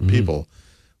times to different people,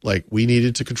 like we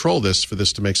needed to control this for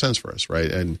this to make sense for us,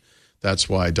 right? And that's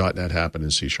why .NET happened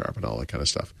in C# and all that kind of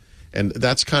stuff. And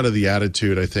that's kind of the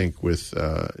attitude, I think, with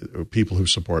people who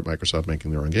support Microsoft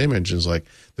making their own game engines, like,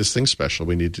 this thing's special,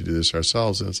 we need to do this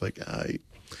ourselves. And it's like,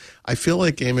 I feel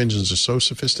like game engines are so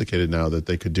sophisticated now that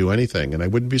they could do anything, and I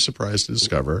wouldn't be surprised to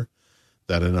discover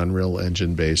that an Unreal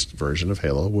Engine-based version of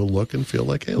Halo will look and feel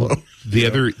like Halo. The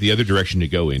other direction to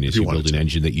go in is you build an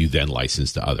engine that you then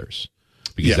license to others,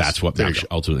 because that's what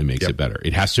ultimately makes it better.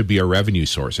 It has to be a revenue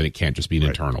source, and it can't just be an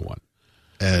internal one.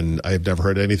 And I've never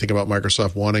heard anything about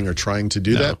Microsoft wanting or trying to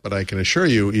do that, but I can assure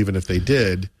you, even if they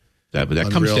did, that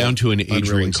comes down to an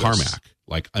Adrian Carmack,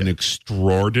 like an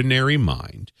extraordinary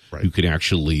mind who can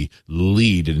actually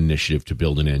lead an initiative to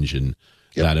build an engine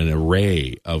that an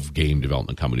array of game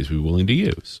development companies would be willing to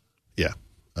use. Yeah.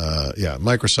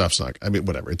 Microsoft's not. I mean,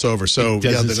 whatever. It's over. So it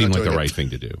doesn't seem like the right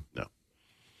thing to do. No.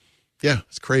 Yeah,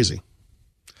 it's crazy.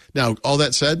 Now, all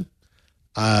that said,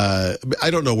 I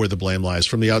don't know where the blame lies.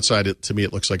 From the outside, to me,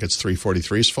 it looks like it's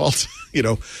 343's fault.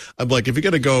 I'm like, if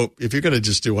you're going to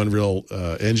just do Unreal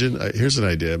Engine, here's an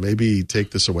idea. Maybe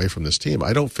take this away from this team.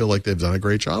 I don't feel like they've done a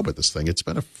great job with this thing. It's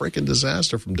been a freaking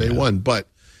disaster from day one. But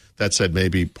that said,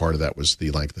 maybe part of that was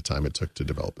the length of time it took to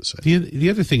develop this thing. The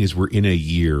other thing is we're in a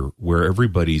year where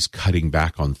everybody's cutting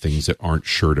back on things that aren't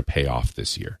sure to pay off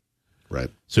this year. Right.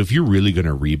 So if you're really going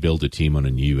to rebuild a team on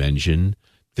a new engine,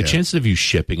 the chances of you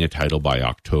shipping a title by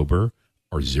October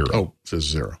are zero. Oh, it's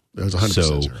zero. It was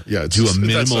 100% zero. Yeah, do a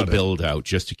minimal build out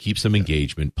just to keep some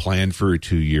engagement, plan for a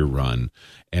 2-year run,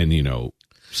 and,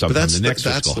 sometime the next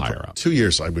fiscal hire up. 2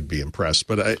 years, I would be impressed.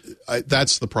 But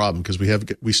that's the problem, because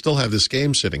we still have this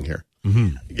game sitting here,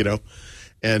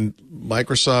 and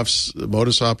Microsoft's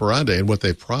modus operandi and what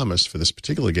they've promised for this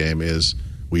particular game is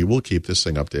we will keep this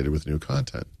thing updated with new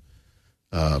content.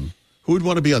 Who would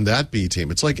want to be on that B team?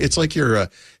 It's like you're going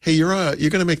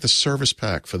to make the service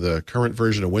pack for the current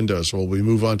version of Windows. Well, we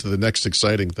move on to the next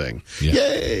exciting thing. Yeah.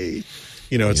 Yay!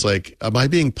 It's like, am I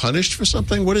being punished for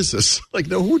something? What is this? Like,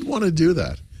 no, who would want to do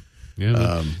that?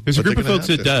 Yeah, there's a group of folks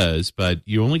that does, but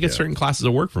you only get certain classes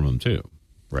of work from them too.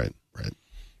 Right.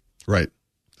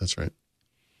 That's right.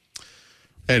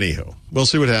 Anyhow, we'll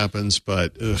see what happens,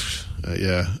 but a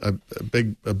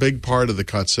big part of the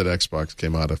cuts at Xbox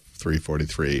came out of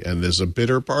 343, and there's a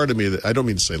bitter part of me that I don't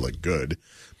mean to say like good,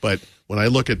 but when I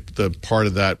look at the part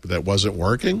of that wasn't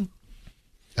working,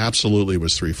 absolutely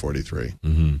was 343.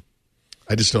 Mm-hmm.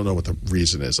 I just don't know what the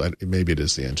reason is. Maybe it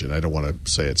is the engine. I don't want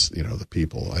to say it's the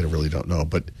people. I really don't know,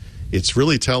 but it's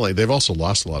really telling. They've also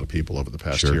lost a lot of people over the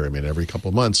past year. I mean, every couple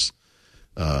of months,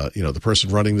 the person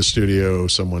running the studio,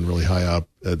 someone really high up,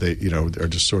 they are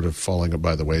just sort of falling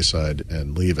by the wayside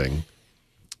and leaving.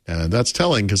 And that's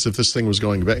telling, because if this thing was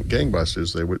going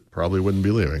gangbusters, they probably wouldn't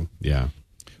be leaving. Yeah.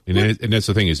 And that's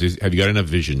the thing is, have you got enough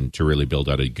vision to really build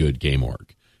out a good game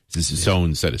org? This is its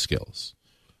own set of skills.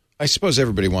 I suppose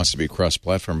everybody wants to be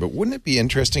cross-platform, but wouldn't it be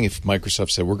interesting if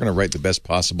Microsoft said, we're going to write the best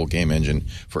possible game engine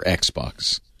for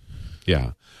Xbox?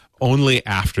 Yeah. Only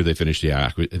after they finish the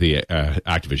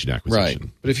Activision acquisition. Right.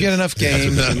 But if you had enough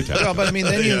games,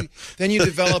 then you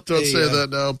develop. Don't say that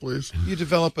now, please. You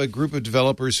develop a group of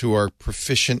developers who are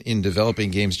proficient in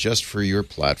developing games just for your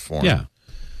platform. Yeah.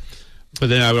 But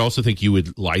then I would also think you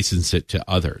would license it to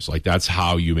others. Like, that's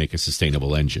how you make a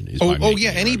sustainable engine.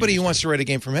 Anybody who wants to write a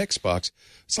game from Xbox,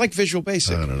 it's like Visual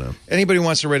Basic. I don't know. Anybody who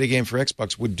wants to write a game for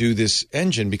Xbox would do this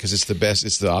engine because it's the best.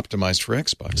 It's the optimized for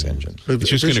Xbox engine. It's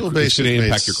just going to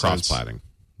impact your cross-platting,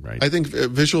 right? I think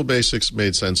Visual Basics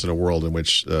made sense in a world in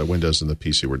which Windows and the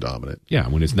PC were dominant. Yeah,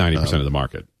 when it's 90% of the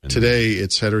market. Today,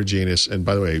 it's heterogeneous. And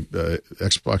by the way,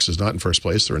 Xbox is not in first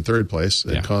place. They're in third place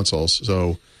in consoles.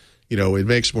 So, it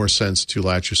makes more sense to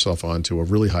latch yourself onto a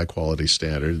really high-quality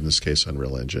standard, in this case,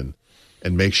 Unreal Engine,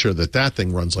 and make sure that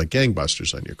thing runs like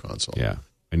gangbusters on your console. Yeah.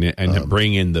 And to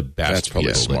bring in the best people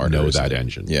that know that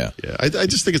engine. Yeah. Yeah. I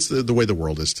just think it's the way the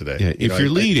world is today. Yeah. If you're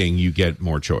leading, you get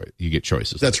more choice. You get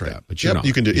choices. That's like right. That, but you're not.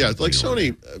 You can do. Yeah. Like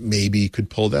Sony maybe could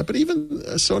pull that, but even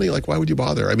Sony, like, why would you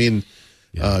bother? I mean,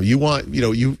 you want,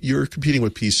 you're competing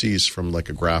with PCs from like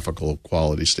a graphical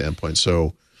quality standpoint.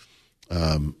 So,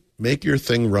 make your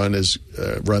thing run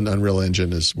Unreal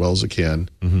Engine as well as it can.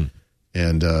 Mm-hmm.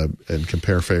 And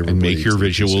compare favorably. And make your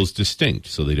visuals distinct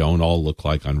so they don't all look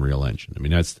like Unreal Engine. I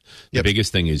mean, that's the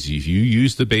biggest thing is if you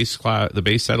use the base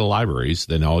set of libraries,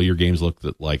 then all your games look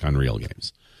like Unreal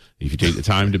games. If you take the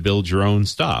time to build your own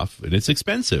stuff, and it's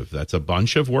expensive, that's a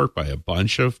bunch of work by a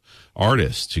bunch of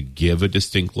artists to give a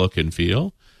distinct look and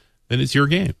feel, then it's your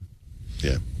game.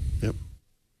 Yeah. Yep.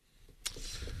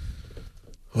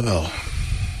 Well,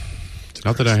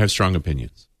 not that I have strong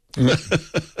opinions.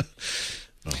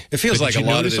 It feels like a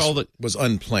lot of this was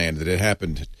unplanned, that it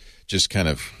happened just kind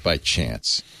of by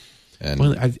chance.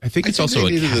 And I think it's also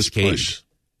a cascade.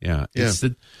 Yeah. It's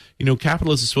that,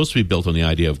 capitalism is supposed to be built on the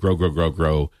idea of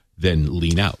grow, then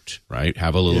lean out, right?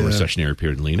 Have a little recessionary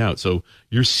period and lean out. So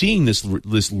you're seeing this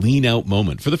lean out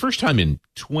moment for the first time in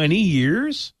 20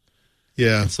 years.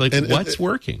 Yeah. It's like, what's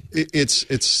working?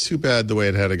 It's too bad the way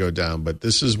it had to go down, but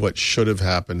this is what should have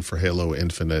happened for Halo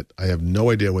Infinite. I have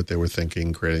no idea what they were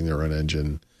thinking, creating their own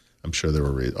engine. I'm sure there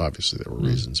were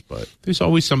reasons, but there's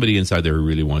always somebody inside there who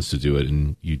really wants to do it,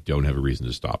 and you don't have a reason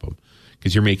to stop them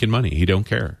because you're making money. You don't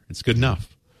care. It's good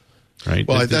enough, right?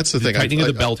 Well, that's the thing. Tightening of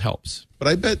the belt helps. But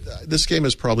I bet this game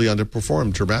has probably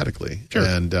underperformed dramatically. Sure.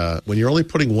 And when you're only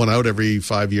putting one out every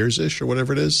 5 years-ish or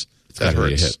whatever it is, that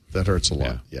hurts. That hurts a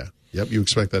lot. Yeah. Yep, you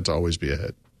expect that to always be a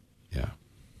hit. Yeah.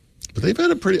 But they've had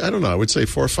a pretty, I don't know, I would say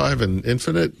 4, 5, and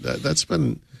Infinite,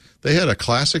 they had a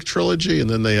classic trilogy, and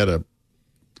then they had a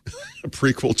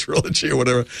prequel trilogy or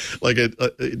whatever. Like, it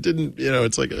didn't,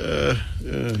 it's like,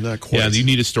 not quite. Yeah, you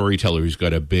need a storyteller who's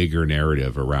got a bigger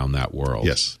narrative around that world.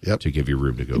 Yes, yep. To give you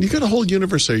room to go. And you got a whole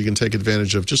universe there you can take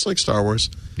advantage of, just like Star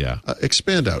Wars. Yeah.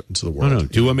 Expand out into the world. No,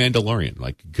 do a Mandalorian.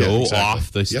 Like, go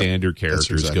off the standard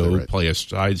characters, play a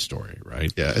side story,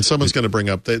 right? Yeah, and someone's going to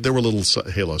bring up, there were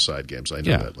little Halo side games. I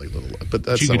know that.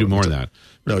 But you can do more than that.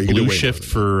 No, you Blue can do Shift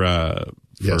for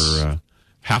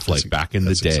Half-Life back in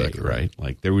the day, exactly right?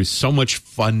 Like, there was so much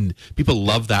fun. People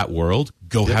love that world.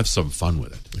 Go have some fun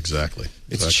with it. Exactly.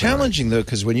 It's challenging, though,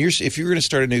 because if you're going to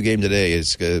start a new game today,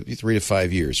 it's 3 to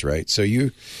 5 years, right? So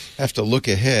you have to look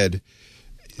ahead.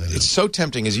 It's so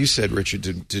tempting, as you said, Richard,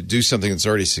 to do something that's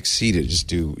already succeeded. Just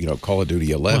do, Call of Duty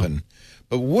 11. Well,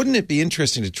 but wouldn't it be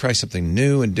interesting to try something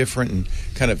new and different and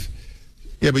kind of...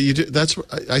 Yeah, but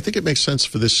I think it makes sense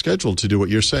for this schedule to do what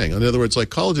you're saying. In other words,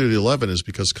 like Call of Duty 11 is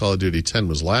because Call of Duty 10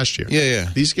 was last year. Yeah.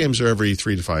 These games are every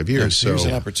 3 to 5 years. So here's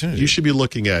an opportunity. You should be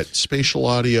looking at spatial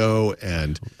audio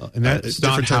and that's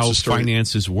not how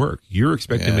finances work. You're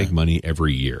expected to make money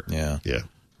every year. Yeah.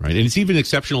 Right? And it's even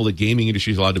exceptional that gaming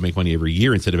industry is allowed to make money every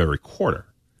year instead of every quarter.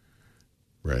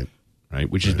 Right?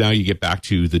 Which is now you get back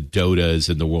to the Dotas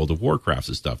and the World of Warcrafts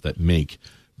and stuff that make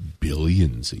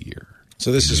billions a year.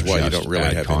 So this is why you don't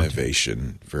really have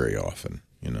innovation very often,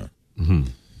 Mm-hmm.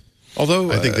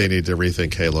 Although I think they need to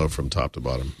rethink Halo from top to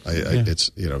bottom. It's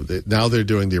now they're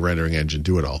doing the rendering engine.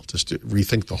 Do it all. Just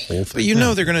rethink the whole thing.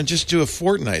 But they're going to just do a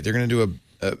Fortnite. They're going to do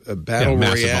a battle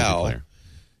royale.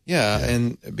 Yeah,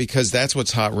 and because that's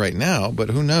what's hot right now. But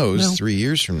who knows? 3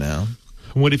 years from now.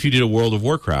 What if you did a World of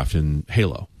Warcraft in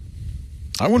Halo?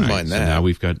 I wouldn't mind that. So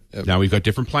now we've got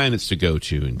different planets to go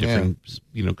to and different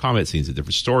combat scenes and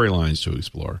different storylines to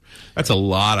explore. That's a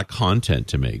lot of content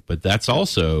to make, but that's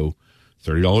also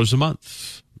 $30 a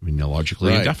month. I mean,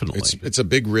 logically and definitely. It's a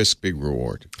big risk, big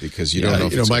reward because you don't know.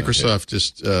 Microsoft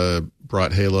just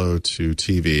brought Halo to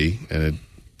TV, and it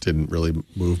didn't really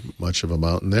move much of a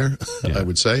mountain there, I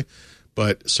would say.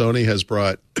 But Sony has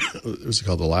brought, what's it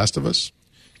called, The Last of Us?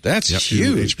 That's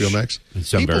huge. HBO Max.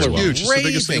 People are huge.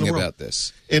 raving about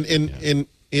this. In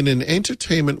an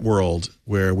entertainment world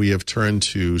where we have turned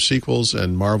to sequels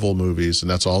and Marvel movies,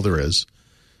 and that's all there is,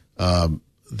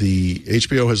 the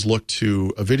HBO has looked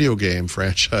to a video game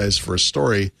franchise for a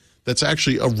story that's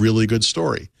actually a really good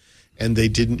story, and they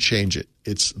didn't change it.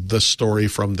 It's the story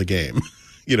from the game.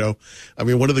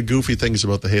 One of the goofy things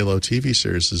about the Halo TV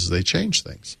series is they change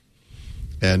things.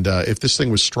 And if this thing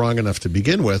was strong enough to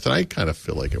begin with, and I kind of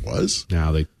feel like it was.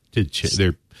 Now they did.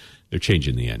 They're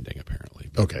changing the ending apparently.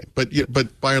 Okay, but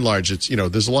by and large, it's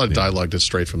there's a lot of dialogue that's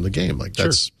straight from the game. Like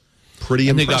that's pretty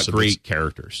and impressive. They got great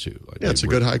characters too. Like, it's a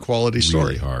good high quality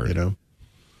story. Really hard.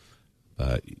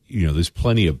 There's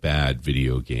plenty of bad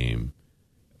video game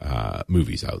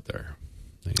movies out there.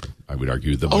 I would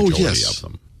argue the majority of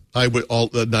them. I would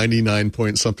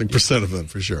 99% of them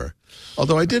for sure.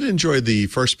 Although I did enjoy the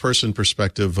first-person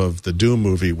perspective of the Doom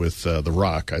movie with The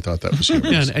Rock. I thought that was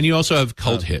humorous. And you also have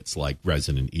cult hits like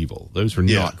Resident Evil. Those were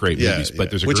not great movies, but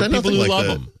there's a group of people who love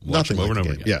them. Nothing like the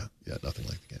game. Yeah, nothing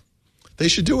like the game. They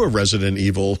should do a Resident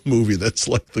Evil movie that's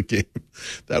like the game.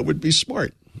 That would be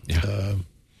smart. Yeah. Oh,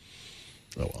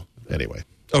 well. Anyway.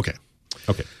 Okay.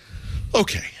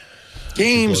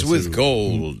 Games with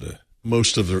gold.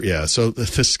 Most of so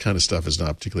this kind of stuff is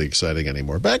not particularly exciting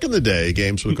anymore. Back in the day,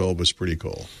 Games with Gold was pretty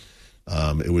cool.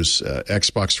 It was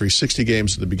Xbox 360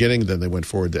 games at the beginning, then they went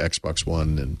forward to Xbox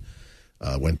One and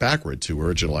went backward to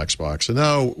original Xbox. And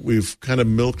now we've kind of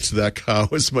milked that cow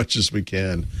as much as we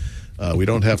can. We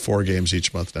don't have 4 games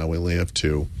each month now. We only have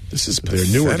 2. They're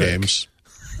newer games.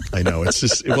 I know. It's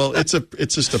just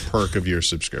it's just a perk of your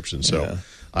subscription. So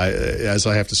as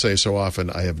I have to say so often,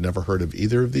 I have never heard of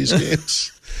either of these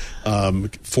games.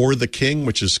 For the King,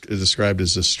 which is described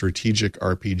as a strategic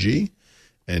RPG,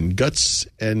 and Guts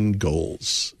and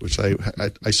Goals, which I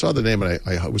saw the name and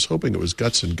I was hoping it was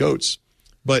Guts and Goats,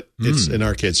 but it's an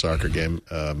arcade soccer game,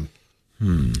 and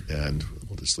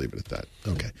we'll just leave it at that.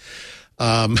 Okay.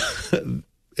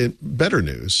 Better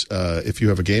news, if you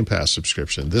have a Game Pass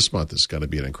subscription, this month is going to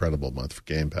be an incredible month for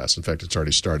Game Pass. In fact, it's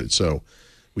already started. So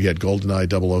we had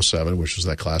GoldenEye 007, which was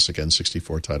that classic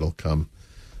N64 title,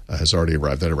 has already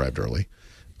arrived. That arrived early.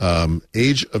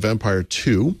 Age of Empire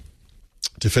 2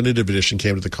 Definitive Edition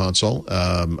came to the console,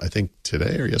 I think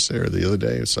today or yesterday or the other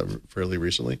day, or something fairly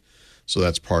recently. So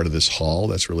that's part of this haul.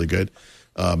 That's really good.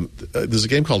 There's a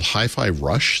game called Hi-Fi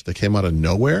Rush that came out of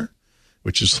nowhere,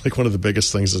 which is like one of the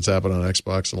biggest things that's happened on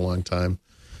Xbox in a long time.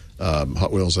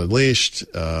 Hot Wheels Unleashed,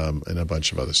 and a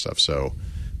bunch of other stuff. So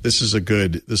this is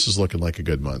looking like a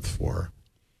good month for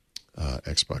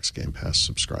Xbox Game Pass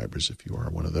subscribers if you are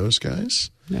one of those guys.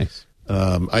 Nice.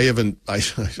 I had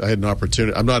an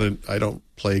opportunity. I don't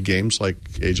play games like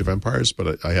Age of Empires,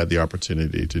 but I had the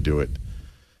opportunity to do it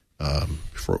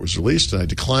before it was released, and I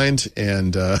declined.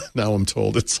 And now I'm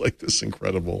told it's like this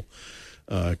incredible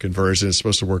conversion. It's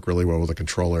supposed to work really well with a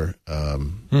controller.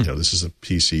 This is a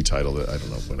PC title that I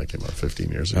don't know when it came out, 15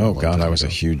 years ago. Oh God, I was a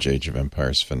huge Age of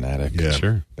Empires fanatic. Yeah,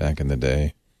 sure. Back in the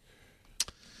day.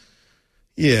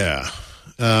 Yeah.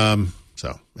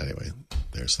 So anyway,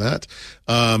 there's that.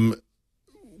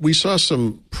 We saw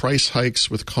some price hikes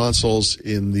with consoles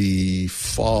in the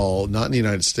fall, not in the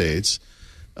United States,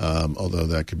 although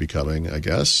that could be coming, I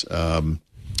guess.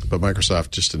 But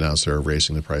Microsoft just announced they're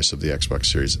raising the price of the Xbox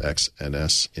Series X and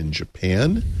S in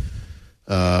Japan.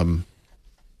 I don't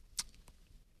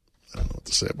know what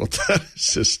to say about that.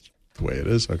 It's just the way it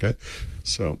is. Okay.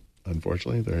 So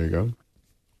unfortunately, there you go.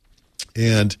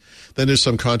 And then there's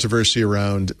some controversy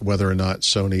around whether or not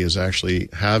Sony is actually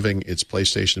having its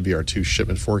PlayStation VR 2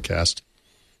 shipment forecast.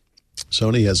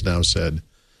 Sony has now said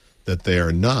that they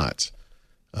are not.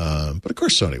 But of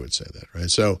course Sony would say that, right?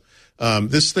 So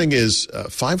this thing is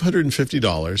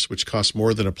 $550, which costs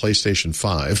more than a PlayStation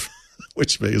 5,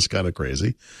 which is kind of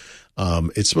crazy.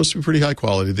 It's supposed to be pretty high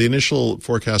quality. The initial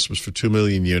forecast was for 2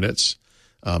 million units.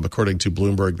 According to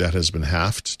Bloomberg, that has been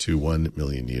halved to 1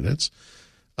 million units.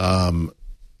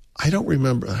 I don't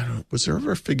remember. Was there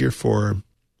ever a figure for?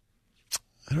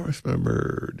 I don't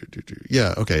remember.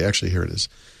 Yeah. Okay. Actually, here it is.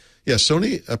 Yeah.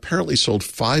 Sony apparently sold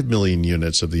 5 million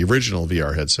units of the original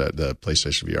VR headset, the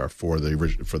PlayStation VR for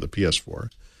the PS4.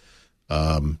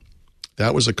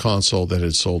 that was a console that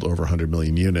had sold over 100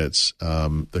 million units.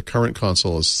 The current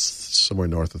console is somewhere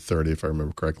north of 30, if I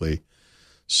remember correctly.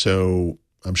 So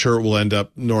I'm sure it will end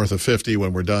up north of 50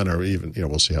 when we're done, or even,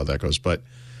 we'll see how that goes. But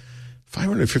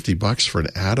 $550 for an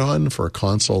add-on for a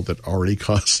console that already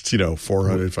costs, $400,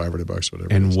 $500,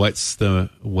 whatever. And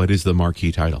what is the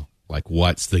marquee title? Like,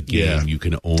 what's the game you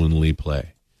can only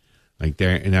play? Like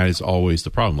there, and that is always the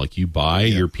problem. Like, you buy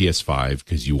your PS5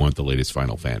 because you want the latest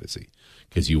Final Fantasy,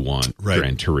 because you want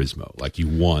Gran Turismo. Like, you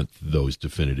want those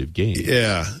definitive games.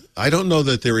 Yeah. I don't know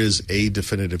that there is a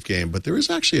definitive game, but there is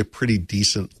actually a pretty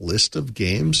decent list of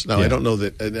games. Now, I don't know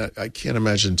that, and I can't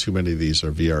imagine too many of these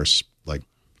are VR,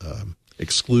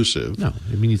 exclusive. No,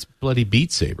 I mean, it's bloody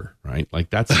Beat Saber, right?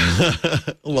 Like, that's...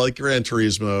 like Gran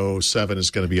Turismo 7 is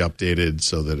going to be updated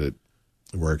so that it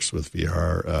works with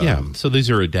VR. So these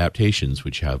are adaptations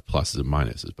which have pluses and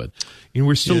minuses, but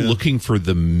we're still looking for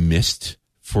the Myst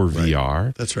for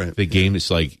VR. That's right. The game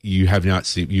is like, you've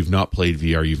not played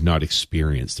VR, you've not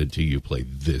experienced until you play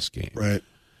this game. Right.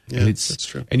 Yeah, and that's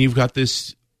true. And you've got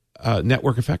this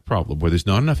network effect problem where there's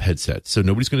not enough headsets, so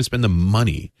nobody's going to spend the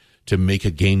money to make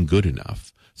a game good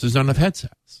enough. So there's not enough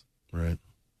headsets. Right.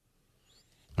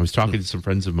 I was talking to some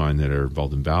friends of mine that are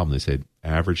involved in Valve, and they said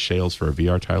average sales for a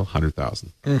VR title,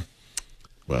 100,000.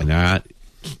 Well, and that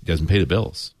doesn't pay the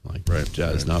bills. Like,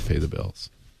 does not pay the bills.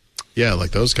 Yeah,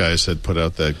 like those guys had put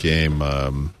out that game,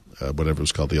 whatever it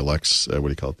was called, the Alex,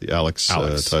 the Alex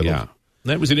title. Yeah,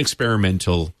 that was an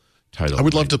experimental title. I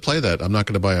would love to play that. I'm not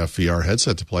going to buy a VR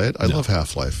headset to play it. I love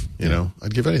Half-Life. You know,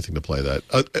 I'd give anything to play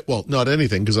that. Well, not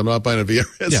anything, because I'm not buying a VR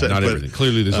headset. Yeah, not everything.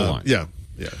 Clearly, there's a line. Yeah.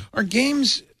 Are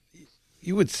games,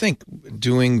 you would think,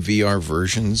 doing VR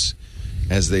versions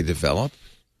as they develop?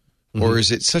 Or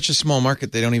is it such a small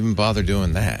market they don't even bother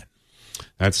doing that?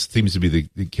 That seems to be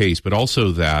the case, but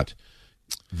also that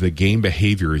the game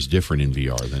behavior is different in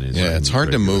VR than is. Yeah, it's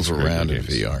hard to move around in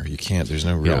VR. You can't. There's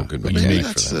no real good mechanic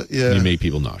for that. You make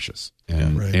people nauseous,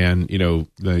 and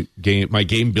the game. My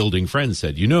game building friend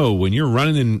said, when you're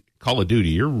running in Call of Duty,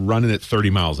 you're running at 30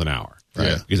 miles an hour,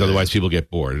 right? Because otherwise people get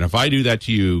bored. And if I do that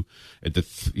to you at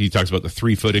he talks about the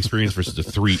 3-foot experience versus the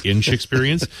 3-inch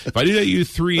experience. If I do that to you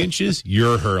 3 inches,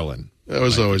 you're hurling. That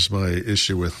was always my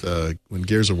issue with when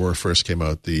Gears of War first came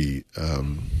out. The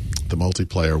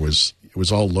multiplayer was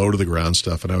all low to the ground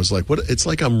stuff, and I was like, "What?" It's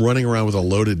like I'm running around with a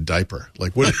loaded diaper.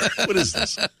 Like, what is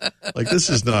this? Like, this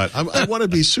is not. I want to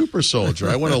be super soldier.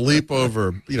 I want to leap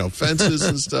over fences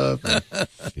and stuff.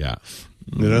 Yeah.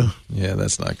 Yeah,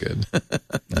 that's not good.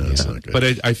 No, it's not good. But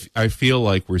I feel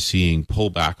like we're seeing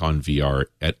pullback on VR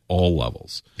at all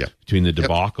levels. Yeah. Between the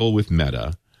debacle with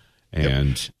Meta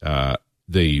and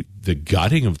the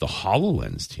gutting of the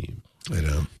HoloLens team. I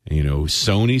know.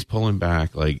 Sony's pulling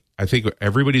back. Like, I think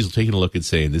everybody's taking a look and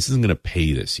saying this isn't going to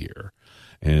pay this year,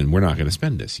 and we're not going to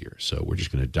spend this year. So we're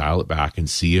just going to dial it back and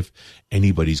see if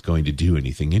anybody's going to do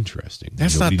anything interesting.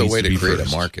 That's not the way to create a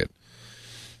market.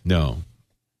 No.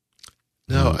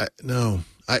 I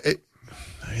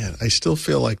still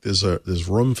feel like there's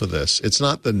room for this. It's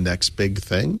not the next big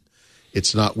thing.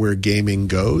 It's not where gaming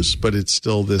goes, but it's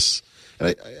still this.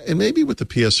 And maybe with the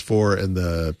PS4 and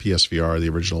the PSVR, the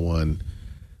original one,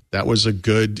 that was a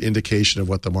good indication of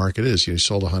what the market is. You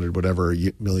sold 100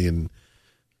 million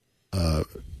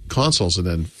consoles, and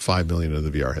then 5 million of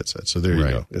the VR headsets. So there you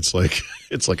go. It's like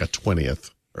a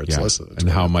 20th, or it's less than a 20th. And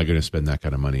how am I going to spend that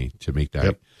kind of money to make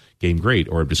that game great?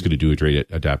 Or I'm just going to do a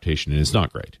great adaptation, and it's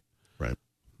not great. Right.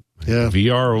 Yeah.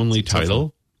 VR only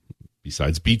title,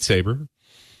 besides Beat Saber,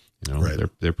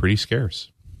 they're pretty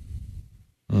scarce.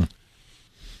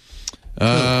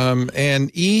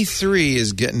 And E3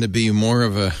 is getting to be more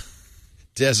of a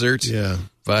desert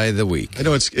by the week. I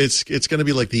know it's going to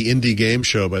be like the indie game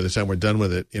show by the time we're done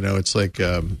with it. It's like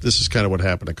this is kind of what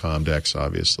happened to Comdex,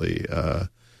 obviously.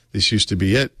 This used to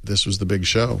be it. This was the big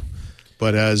show.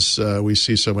 But as we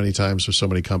see so many times with so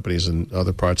many companies and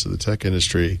other parts of the tech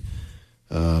industry,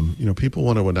 people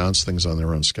want to announce things on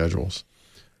their own schedules.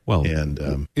 Well,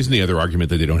 and isn't the other argument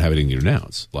that they don't have anything to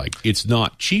announce? Like, it's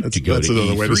not cheap to go to E3. That's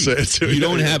another way to say it, too. You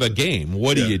don't have a game.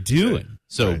 What are you doing? Right.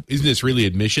 So isn't this really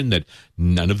admission that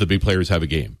none of the big players have a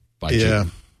game?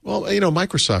 Well,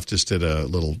 Microsoft just did a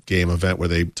little game event where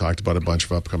they talked about a bunch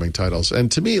of upcoming titles.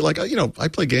 And to me, like, I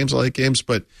play games, I like games,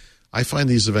 but I find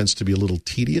these events to be a little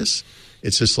tedious.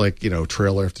 It's just like,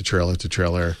 trailer after trailer after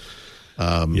trailer.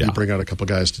 You bring out a couple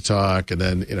guys to talk, and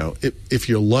then if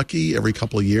you're lucky, every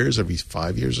couple of years, every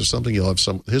 5 years or something, you'll have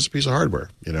here's a piece of hardware.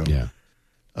 I don't.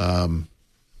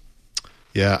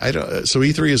 So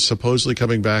E3 is supposedly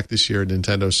coming back this year.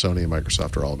 Nintendo, Sony, and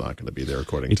Microsoft are all not going to be there,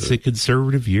 according to. It's a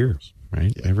conservative year.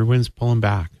 right? Yeah. Everyone's pulling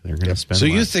back. They're going to spend. So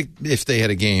less. you think if they had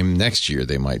a game next year,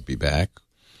 they might be back?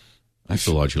 That's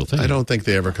the logical thing. I don't think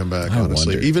they ever come back,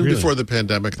 honestly. wonder. Even before the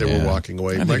pandemic, they were walking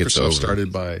away. Microsoft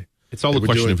started by... It's all a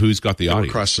question of who's got the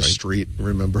audience. Across the street,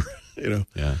 remember?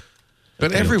 Yeah.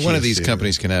 But every one of these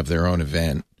companies can have their own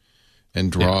event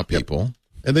and draw people.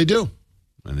 Yep. And they do.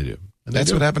 And they do. And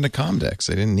that's what happened to Comdex.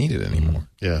 They didn't need it anymore.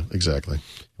 Yeah, exactly.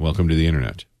 Welcome to the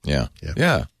internet. Yeah.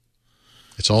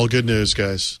 It's all good news,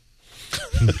 guys.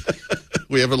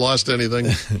 We haven't lost anything.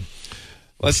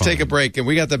 Let's take a break. And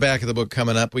we got the back of the book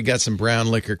coming up. We got some brown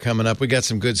liquor coming up. We got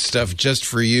some good stuff just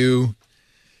for you.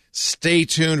 Stay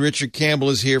tuned. Richard Campbell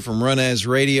is here from Run As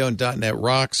Radio and .NET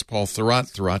Rocks. Paul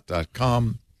Thurrott,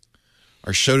 Thurrott.com.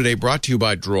 Our show today brought to you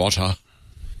by Drata.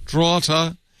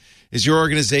 Drata. Is your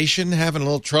organization having a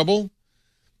little trouble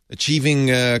achieving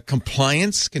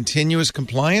compliance, continuous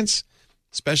compliance,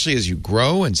 especially as you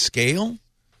grow and scale?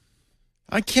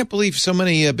 I can't believe so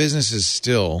many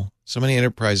so many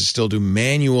enterprises still do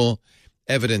manual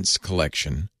evidence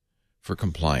collection for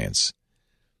compliance.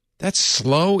 That's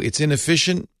slow. It's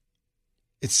inefficient.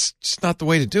 It's just not the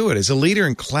way to do it. As a leader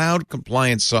in cloud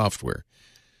compliance software,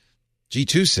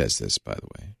 G2 says this, by the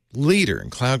way, leader in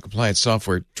cloud compliance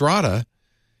software, Drata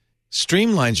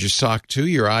streamlines your SOC 2,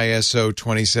 your ISO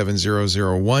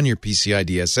 27001, your PCI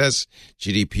DSS,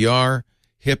 GDPR,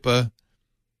 HIPAA,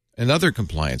 and other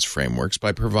compliance frameworks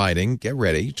by providing, get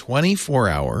ready,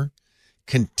 24-hour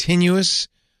continuous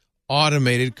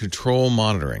automated control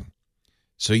monitoring.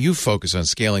 So you focus on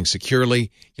scaling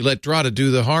securely. You let Drata do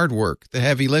the hard work, the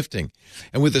heavy lifting.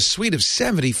 And with a suite of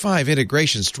 75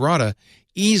 integrations, Drata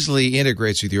easily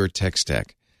integrates with your tech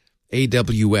stack.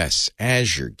 AWS,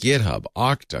 Azure, GitHub,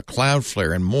 Okta,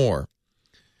 Cloudflare, and more.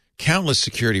 Countless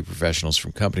security professionals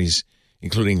from companies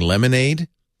including Lemonade,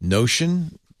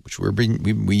 Notion, which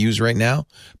we use right now,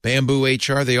 Bamboo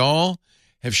HR, they all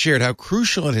have shared how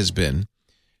crucial it has been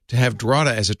to have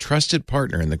Drata as a trusted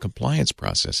partner in the compliance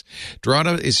process.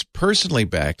 Drata is personally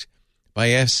backed by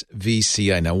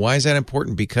SVCI. Now, why is that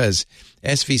important? Because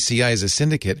SVCI is a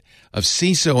syndicate of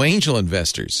CISO angel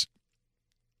investors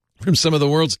from some of the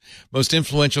world's most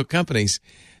influential companies.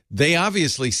 They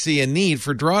obviously see a need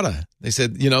for Drata. They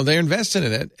said, they're invested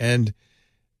in it, and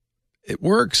it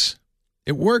works.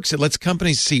 It works. It lets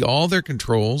companies see all their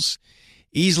controls,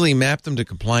 easily map them to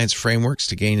compliance frameworks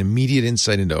to gain immediate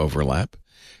insight into overlap.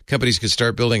 Companies could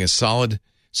start building a solid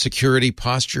security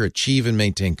posture, achieve and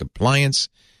maintain compliance,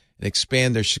 and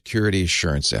expand their security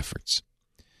assurance efforts.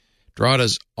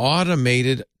 Drata's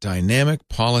automated dynamic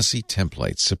policy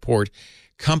templates support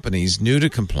companies new to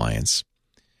compliance,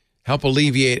 help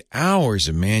alleviate hours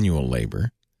of manual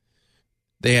labor.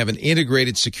 They have an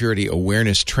integrated security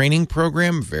awareness training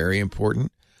program, very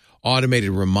important, automated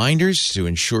reminders to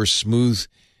ensure smooth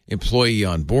employee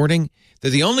onboarding. They're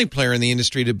the only player in the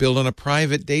industry to build on a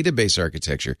private database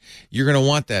architecture. You're going to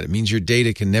want that. It means your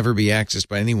data can never be accessed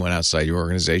by anyone outside your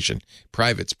organization.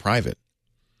 Private's private.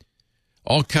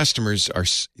 All customers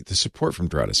the support from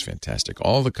Drata is fantastic.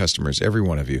 All the customers, every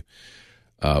one of you,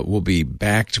 will be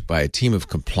backed by a team of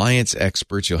compliance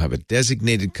experts. You'll have a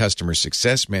designated customer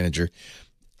success manager.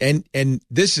 And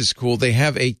this is cool. They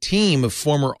have a team of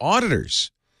former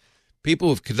auditors, people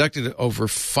who have conducted over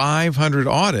 500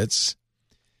 audits,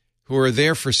 who are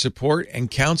there for support and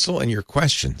counsel and your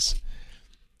questions.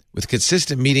 With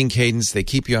consistent meeting cadence, they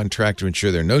keep you on track to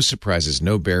ensure there are no surprises,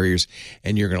 no barriers,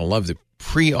 and you're going to love the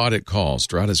pre-audit calls.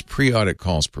 Drata's pre-audit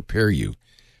calls prepare you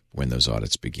when those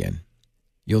audits begin.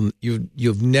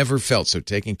 You've never felt so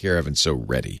taken care of and so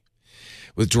ready.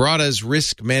 With Drata's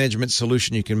risk management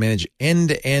solution, you can manage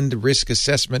end-to-end risk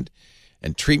assessment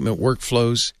and treatment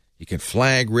workflows. You can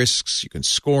flag risks, you can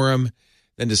score them,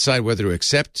 then decide whether to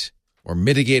accept or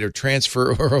mitigate or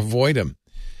transfer or avoid them.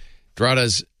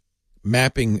 Drata's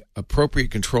mapping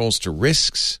appropriate controls to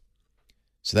risks,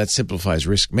 so that simplifies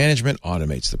risk management,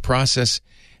 automates the process,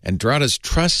 and Drata's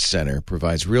Trust Center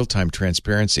provides real-time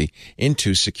transparency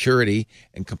into security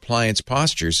and compliance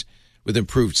postures with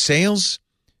improved sales,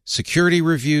 security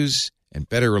reviews, and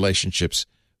better relationships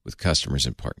with customers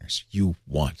and partners. You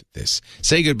want this.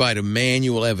 Say goodbye to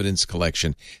manual evidence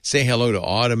collection. Say hello to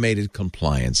automated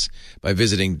compliance by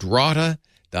visiting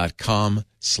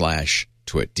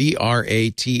drata.com/twit.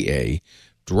 D-R-A-T-A,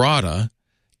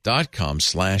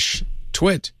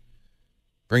 drata.com/twit.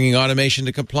 Bringing automation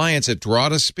to compliance at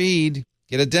Drata speed.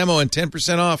 Get a demo and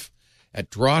 10% off at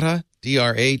Drata,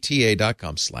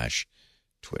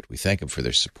 drata.com/twit. We thank them for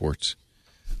their support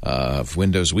of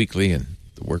Windows Weekly and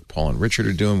the work Paul and Richard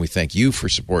are doing. We thank you for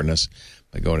supporting us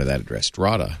by going to that address,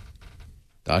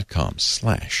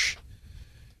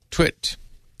 drata.com/twit.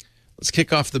 Let's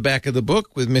kick off the back of the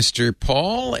book with Mr.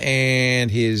 Paul and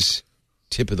his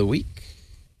tip of the week.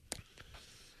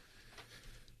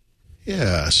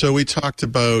 Yeah, so we talked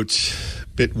about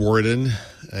Bitwarden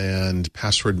and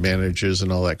password managers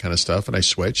and all that kind of stuff, and I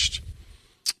switched.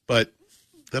 But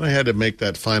then I had to make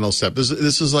that final step. This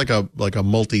is like a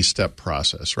multi-step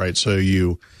process, right? So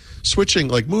you switching,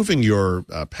 like moving your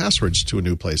passwords to a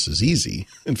new place is easy.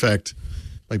 In fact,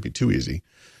 might be too easy.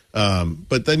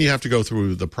 But then you have to go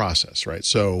through the process, right?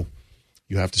 So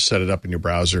you have to set it up in your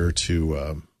browser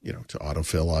to to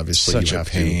autofill. Obviously, such you have a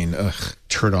pain. to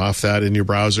turn off that in your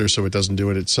browser so it doesn't do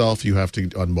it itself. You have to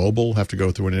on mobile have to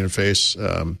go through an interface.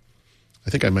 I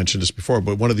think I mentioned this before,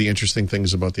 but one of the interesting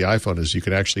things about the iPhone is you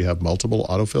can actually have multiple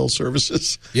autofill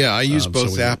services. Yeah, I use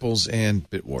both Apple's and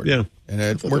Bitwarden. Yeah, and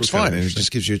it works fine, and it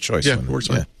just gives you a choice. Yeah, it works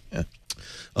fine. Yeah.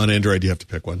 On Android, you have to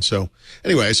pick one. So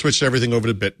anyway, I switched everything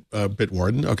over to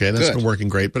Bitwarden. Okay, and that's been working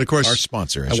great. But of course, our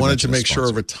sponsor. I wanted to make sure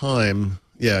over time.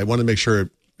 Yeah, I wanted to make sure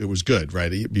it was good,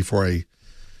 right? Before I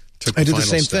took the I did final the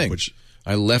same step, thing. Which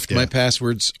I left my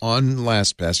passwords on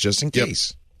LastPass just in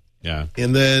case. Yeah.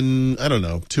 And then, I don't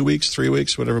know, 2 weeks, 3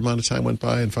 weeks, whatever amount of time went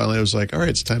by. And finally I was like, all right,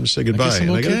 it's time to say goodbye.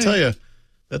 And I got to tell you,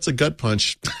 that's a gut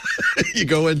punch. You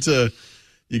go into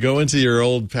your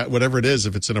old, whatever it is,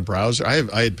 if it's in a browser.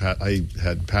 I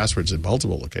had passwords in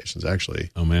multiple locations,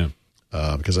 actually. Oh, man.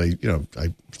 Because I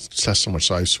test so much,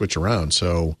 so I switch around.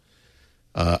 So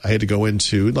I had to go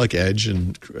into like Edge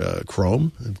and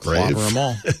Chrome and Brave. Clobber them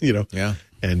all. Yeah.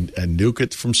 And nuke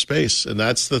it from space, and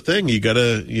that's the thing. You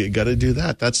gotta do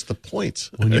that. That's the point.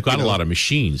 Well, you've got a lot of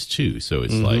machines too, so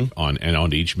it's like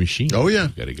on each machine. Oh yeah,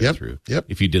 you got to go through. Yep.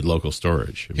 If you did local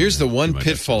storage. Here's the one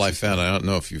pitfall I found. I don't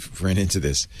know if you've ran into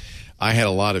this. I had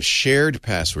a lot of shared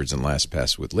passwords in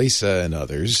LastPass with Lisa and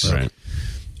others, right?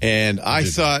 And I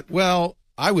thought, well,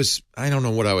 I don't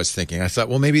know what I was thinking. I thought,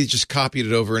 well, maybe just copied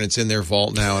it over and it's in their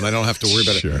vault now, and I don't have to worry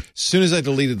about it. As soon as I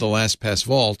deleted the LastPass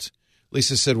vault,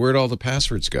 Lisa said, where'd all the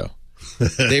passwords go?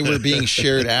 They were being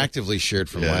actively shared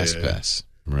from LastPass.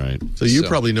 Yeah. Right. So you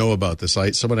probably know about this.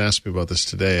 Someone asked me about this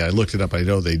today. I looked it up. I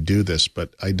know they do this,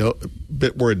 but I know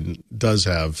Bitwarden does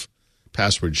have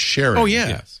password sharing. Oh, yeah.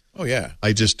 Yes. Oh, yeah.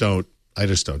 I just don't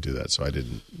do that, so I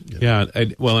didn't. Yeah.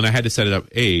 And I had to set it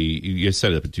up. You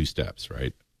set it up in 2 steps,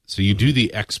 right? So you do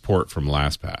the export from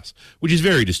LastPass, which is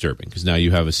very disturbing because now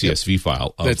you have a CSV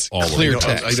file of that's all clear of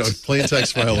text. I know, plain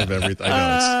text file of everything.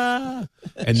 I know.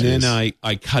 And then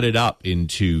I cut it up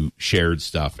into shared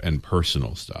stuff and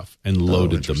personal stuff and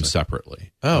loaded them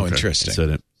separately. Oh, interesting.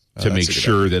 So to make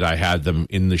sure that I had them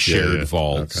in the shared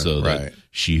vault so that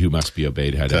she who must be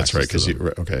obeyed had That's access right,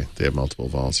 to them. they have multiple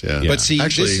vaults, yeah. But see,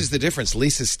 actually, this is the difference.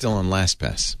 Lisa's still on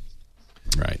LastPass.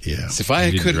 Right. Yeah. So if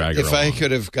I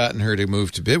could have gotten her to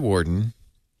move to Bitwarden,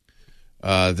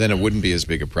 then it wouldn't be as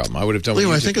big a problem. I would have done.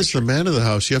 Leo, I think as the man of the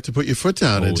house, you have to put your foot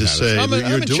down and just say, I'm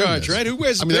in doing charge, this. right? Who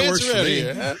wears the pants around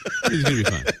here? It's gonna be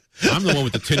fine. I'm the one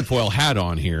with the tinfoil hat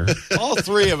on here. All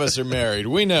 3 of us are married.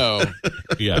 We know.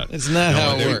 Yeah. It's not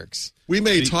how it works. We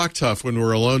may talk tough when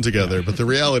we're alone together, but the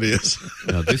reality is...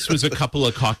 No, this was a couple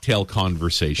of cocktail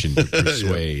conversation to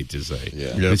persuade to say,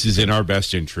 this is in our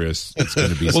best interest. It's going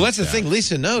to be well, that's the thing.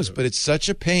 Lisa knows, but it's such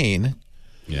a pain.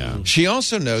 Yeah. She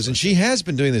also knows, and she has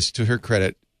been doing this to her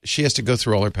credit, she has to go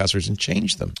through all her passwords and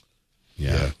change them.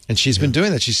 Yeah. And she's been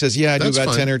doing that. She says, I That's do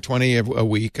about fine. 10 or 20 a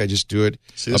week. I just do it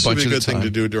See, this a bunch would be a good of the time. thing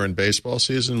to do during baseball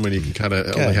season when you can kind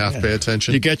of only half pay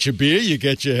attention. You get your beer, you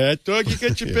get your hot dog, you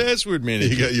get your password manager.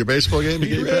 You get your baseball game, you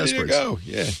get your ready passwords. to go.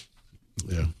 Yeah.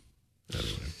 Yeah.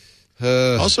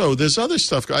 Anyway. Also, there's other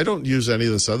stuff. I don't use any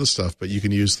of this other stuff, but you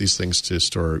can use these things to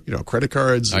store, credit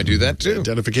cards. I do that too.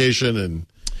 Identification and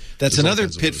that's another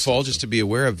pitfall just to be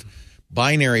aware of.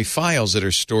 Binary files that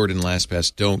are stored in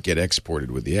LastPass don't get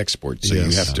exported with the export, so you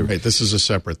have to this is a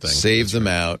separate thing. Save them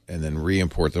out and then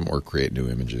re-import them or create new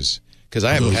images. Because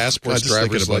I have passports,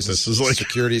 driver's license,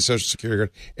 security, social security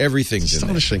card, everything's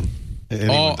astonishing. In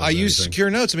there. I use secure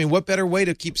notes. I mean, what better way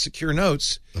to keep secure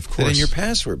notes than in your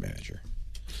password manager?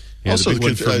 Yeah, also, the big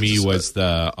one for me was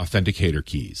the authenticator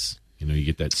keys. You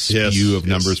get that spew of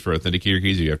numbers for authenticator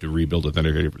keys. You have to rebuild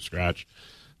authenticator from scratch.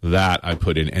 That I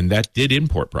put in, and that did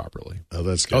import properly. Oh,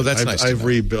 that's good. Oh, that's nice. I've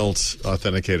rebuilt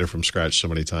Authenticator from scratch so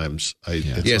many times. I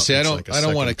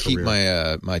don't want to keep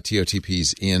my my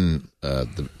TOTPs in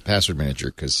the password manager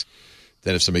because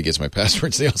then if somebody gets my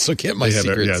passwords, they also get my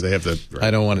secrets. They have that. Right, I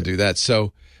don't want to do that.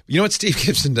 So you know what Steve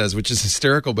Gibson does, which is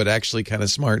hysterical but actually kind of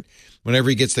smart. Whenever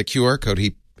he gets the QR code,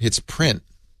 he hits print.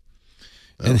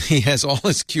 And he has all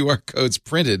his QR codes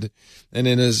printed and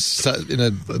in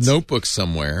a notebook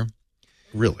somewhere.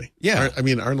 Really? Yeah.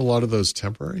 Aren't a lot of those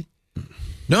temporary?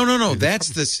 No. That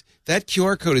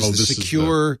QR code is the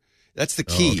secure. That's the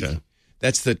key. Oh, okay.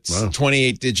 That's the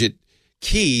 28-digit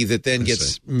key that then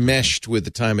gets meshed with the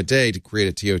time of day to create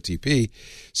a TOTP.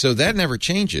 So that never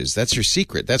changes. That's your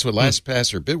secret. That's what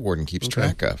LastPass or Bitwarden keeps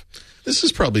track of. This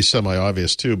is probably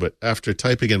semi-obvious too, but after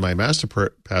typing in my master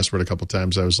password a couple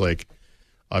times, I was like,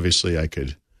 obviously I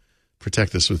could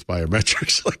protect this with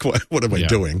biometrics. Like, what am I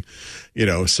doing?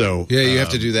 So you have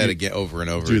to do that again over and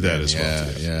over. Do that as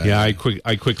well. Yeah.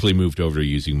 I quickly moved over to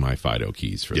using my FIDO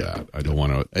keys for that. I don't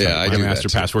want to. My master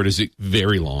password is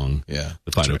very long. Yeah,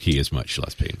 the FIDO key is much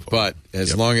less painful. But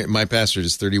as long as my password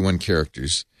is 31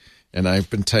 characters. And I've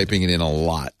been typing it in a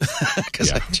lot.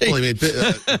 Bitwarden,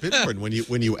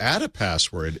 when you add a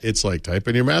password, it's like type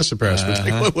in your master password.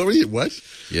 Like, what?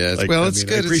 Yeah, it's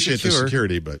good. I appreciate the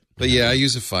security, but I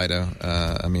use a FIDO.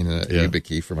 A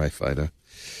YubiKey for my FIDO.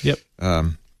 Yep.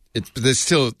 There's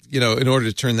still, in order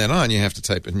to turn that on, you have to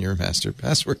type in your master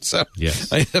password. So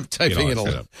yes. I end up typing it all.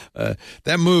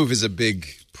 That move is a big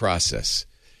process.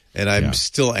 And I'm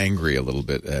still angry a little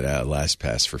bit at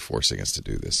LastPass for forcing us to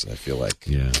do this. I feel like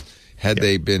had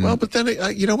they been... Well, but then,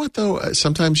 you know what, though?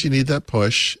 Sometimes you need that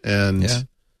push. And,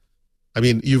 I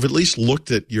mean, you've at least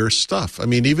looked at your stuff. I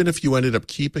mean, even if you ended up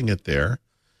keeping it there,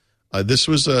 this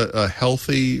was a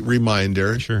healthy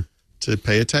reminder to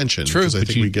pay attention. True. Because I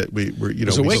think we're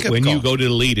when you go to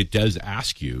delete, it does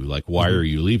ask you, like, why are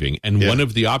you leaving? And one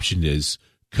of the options is...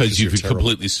 Because you've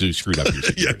completely screwed up your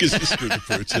security. Because you screwed the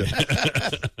fruits,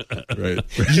 Right.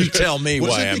 You tell me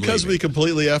why I'm because leaving. We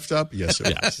completely effed up? Yes,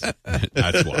 it was.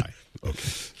 That's why.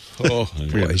 Okay. Oh,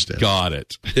 we understand. Got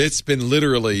it. It's been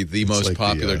literally the most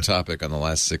popular topic on the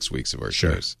last 6 weeks of our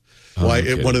shows.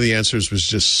 One of the answers was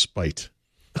just spite.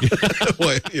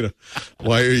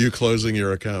 Why are you closing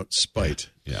your account? Spite.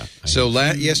 Yeah. So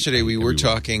yesterday we were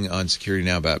talking on Security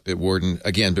Now about Bitwarden.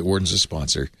 Again, Bitwarden's a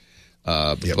sponsor.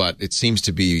 But it seems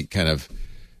to be kind of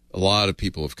a lot of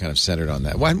people have kind of centered on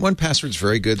that. 1Password's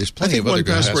very good. There's plenty of other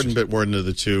good passwords. 1Password and Bitwarden are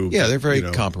the two. Yeah, they're very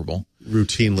comparable.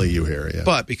 Routinely you hear,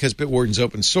 But because Bitwarden's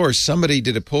open source, somebody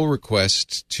did a pull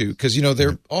request because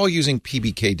they're all using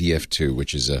PBKDF2,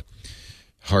 which is a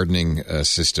hardening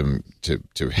system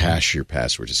to hash your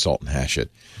password, to salt and hash it.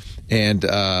 And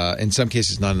in some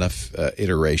cases, not enough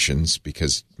iterations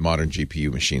because modern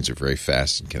GPU machines are very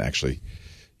fast and can actually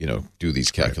do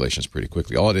these calculations pretty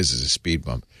quickly. All it is a speed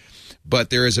bump. But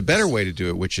there is a better way to do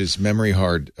it, which is memory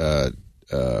hard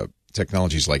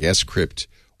technologies like scrypt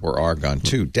or Argon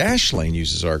 2. Dashlane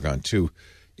uses Argon 2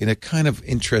 in a kind of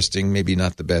interesting, maybe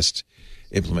not the best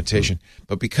implementation.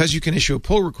 But because you can issue a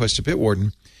pull request to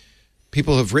Bitwarden,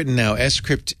 people have written now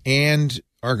scrypt and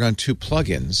Argon 2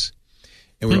 plugins.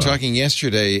 And we were talking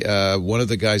yesterday, one of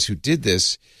the guys who did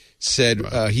this said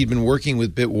he'd been working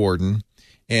with Bitwarden,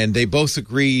 and they both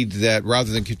agreed that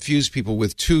rather than confuse people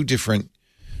with two different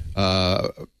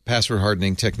password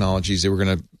hardening technologies, they were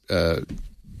going to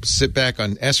sit back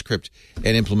on scrypt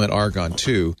and implement Argon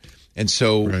 2. And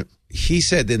so he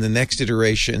said in the next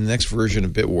iteration, the next version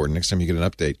of Bitwarden, next time you get an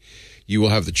update, you will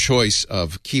have the choice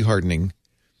of key hardening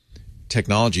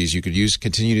technologies. You could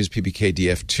continue to use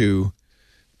PBKDF2.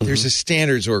 There's a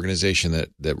standards organization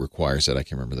that requires that. I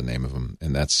can't remember the name of them,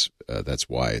 and that's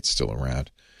why it's still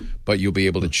around. But you'll be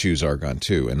able to choose Argon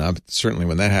 2, and certainly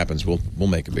when that happens, we'll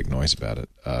make a big noise about it.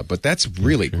 But that's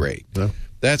really great. Yeah.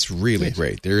 That's really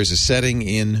great. There is a setting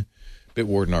in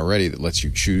Bitwarden already that lets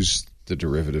you choose the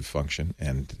derivative function,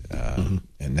 and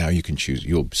now you can choose.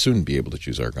 You'll soon be able to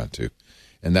choose Argon 2,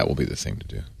 and that will be the thing to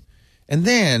do. And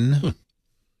then,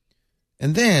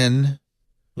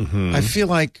 I feel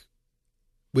like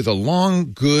with a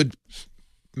long, good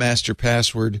master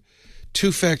password,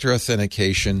 two-factor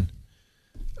authentication,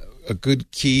 a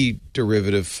good key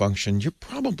derivative function, you're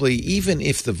probably, even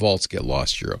if the vaults get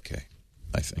lost, you're okay,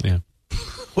 I think. Yeah.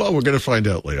 Well, we're going to find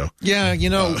out, Leo. Yeah,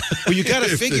 well, you got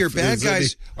to figure bad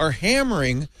guys are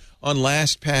hammering on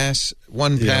LastPass,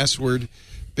 1Password,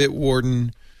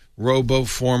 Bitwarden,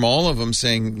 RoboForm, all of them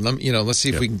saying, let's see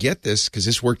if we can get this because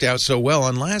this worked out so well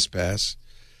on LastPass.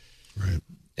 Right.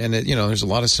 And, there's a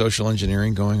lot of social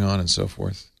engineering going on and so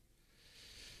forth.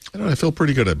 I feel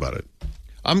pretty good about it.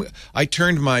 I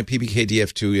turned my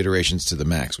PBKDF2 iterations to the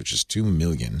max, which is 2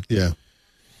 million. Yeah.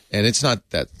 And it's not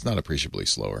appreciably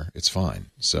slower. It's fine.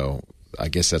 So I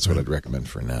guess that's what I'd recommend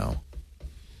for now.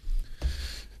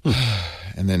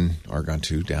 And then Argon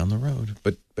 2 down the road.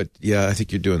 But yeah, I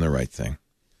think you're doing the right thing.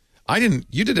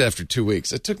 You did it after 2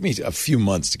 weeks. It took me a few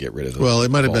months to get rid of it. Well,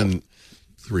 it might have been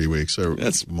 3 weeks or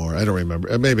that's more. I don't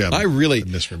remember. Maybe I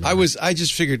misremember. I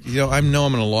just figured, I know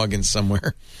I'm going to log in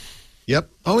somewhere. Yep.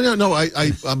 Oh no.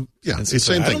 It's the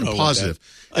same thing. Positive,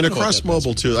 and across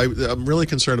mobile too. I'm really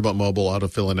concerned about mobile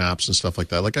autofill and apps and stuff like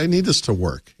that. Like I need this to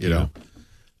work. You know.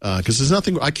 Because there's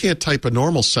nothing, I can't type a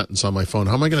normal sentence on my phone.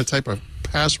 How am I going to type a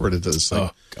password into this thing?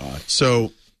 Oh, God.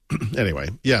 So anyway,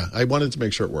 yeah, I wanted to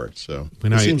make sure it worked. So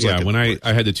when I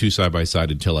had the two side by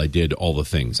side until I did all the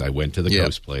things. I went to the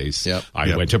Coast Place.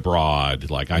 I went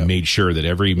abroad. Like I made sure that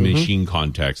every machine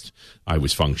context I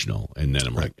was functional. And then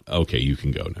I'm like, okay, you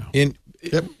can go now.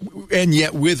 And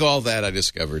yet with all that, I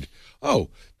discovered,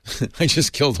 I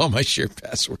just killed all my shared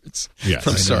passwords. Yes.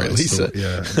 I'm sorry, Lisa.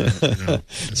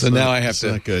 So now I have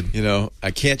to, not good.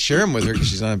 I can't share them with her because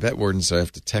she's on a Bitwarden, so I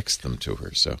have to text them to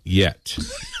her. So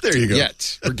there you go.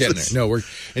 We're getting there. No,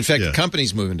 in fact, the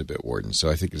company's moving to Bitwarden,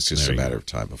 so I think it's just a matter of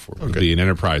time before it'll be an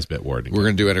enterprise Bitwarden. We're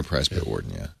going to do enterprise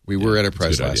Bitwarden. Yeah, we were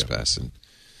enterprise LastPass, and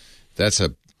that's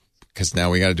because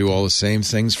now we got to do all the same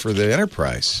things for the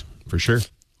enterprise for sure.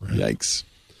 Right. Yikes!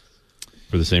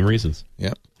 For the same reasons.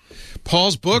 Yep.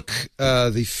 Paul's book,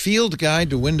 The Field Guide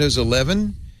to Windows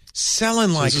 11,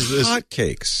 selling like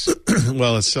hotcakes.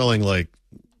 Well, it's selling like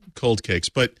cold cakes.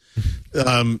 But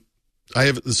I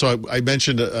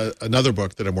mentioned another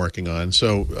book that I'm working on.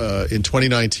 So in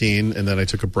 2019, and then I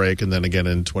took a break, and then again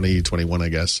in 2021, I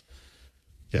guess.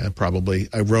 Yeah, probably.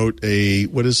 I wrote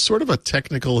what is sort of a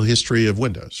technical history of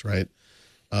Windows, right?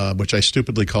 Which I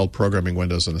stupidly called Programming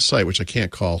Windows on the Site, which I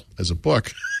can't call as a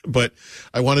book, but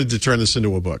I wanted to turn this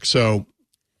into a book. So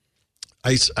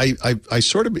I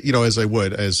sort of, as I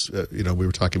would, we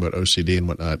were talking about OCD and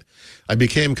whatnot, I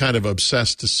became kind of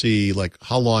obsessed to see, like,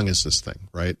 how long is this thing,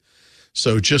 right?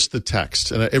 So just the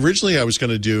text. And originally I was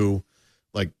going to do,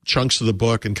 like, chunks of the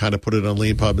book and kind of put it on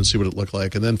LeanPub and see what it looked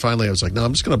like. And then finally I was like, no,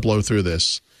 I'm just going to blow through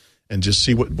this and just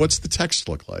see what's the text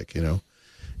look like,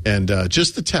 And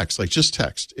just the text, just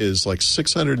text, is like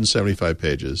 675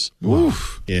 pages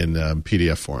in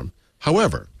PDF form.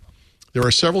 However, there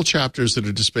are several chapters that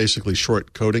are just basically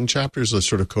short coding chapters, those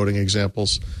sort of coding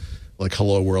examples, like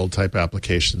Hello World type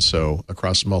applications, so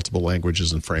across multiple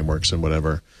languages and frameworks and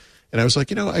whatever. And I was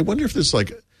like, I wonder if there's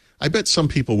I bet some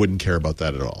people wouldn't care about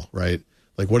that at all, right?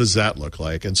 Like, what does that look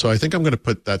like? And so I think I'm going to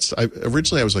put that.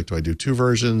 Originally, I was like, do I do 2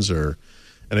 versions or?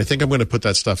 And I think I'm going to put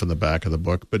that stuff in the back of the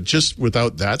book. But just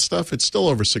without that stuff, it's still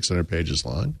over 600 pages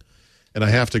long. And I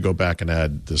have to go back and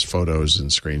add this photos and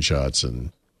screenshots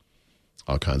and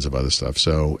all kinds of other stuff.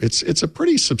 So it's a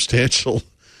pretty substantial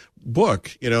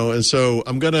book, And so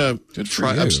I'm going to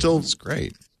try. It's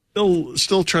great.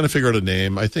 Still trying to figure out a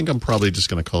name. I think I'm probably just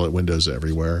going to call it Windows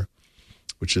Everywhere,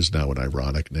 which is now an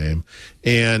ironic name.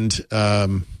 And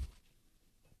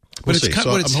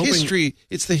it's history.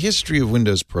 It's the history of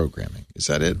Windows programming. Is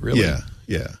that it? Really? Yeah.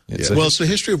 It's the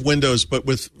history of Windows, but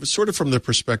with sort of from the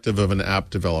perspective of an app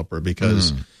developer,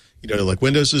 because like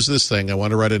Windows is this thing. I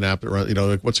want to write an app that runs.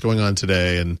 Like what's going on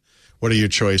today, and what are your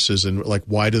choices, and like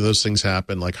why do those things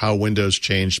happen? Like how Windows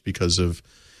changed because of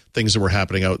things that were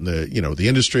happening out in the the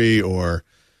industry or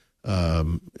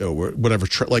whatever.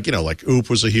 Like OOP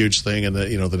was a huge thing in the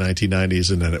the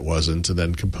 1990s, and then it wasn't, and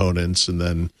then components, and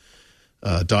then.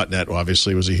 .NET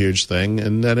obviously was a huge thing,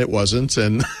 and then it wasn't,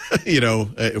 and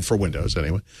for Windows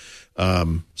anyway.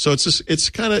 So it's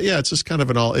just kind of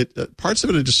an all. Parts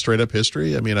of it are just straight up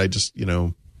history. I mean, I just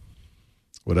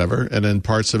whatever, and then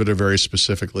parts of it are very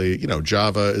specifically.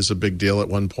 Java is a big deal at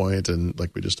one point, and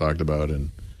like we just talked about, and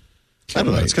I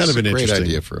don't know. It's kind of an interesting great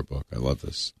idea for a book. I love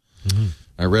this. Mm-hmm.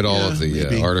 I read all of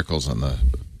the articles on the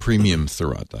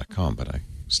premiumthurrott.com, but I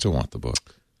still want the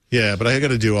book. Yeah, but I got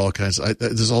to do all kinds.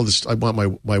 There's all this. I want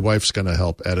my wife's going to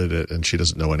help edit it, and she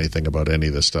doesn't know anything about any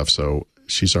of this stuff. So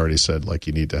she's already said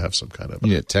you need to have some kind of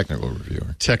a technical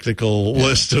reviewer,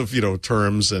 list of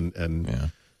terms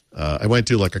and I went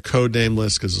to like a code name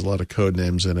list because there's a lot of code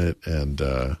names in it and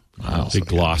big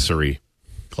glossary.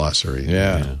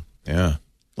 Yeah, a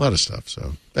lot of stuff.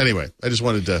 So anyway, I just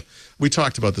wanted to. We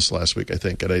talked about this last week, I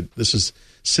think, and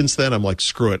since then I'm like,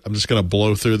 screw it. I'm just going to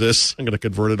blow through this. I'm going to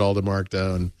convert it all to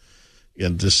Markdown.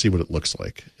 And just see what it looks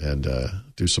like and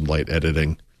do some light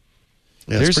editing.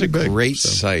 Yeah, there's a great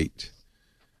site.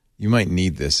 You might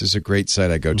need this. There's a great site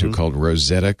I go to called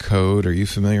Rosetta Code. Are you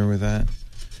familiar with that?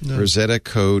 No.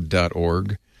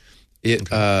 RosettaCode.org.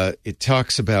 It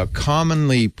talks about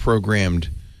commonly programmed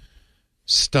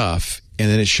stuff, and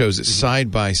then it shows it side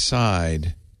by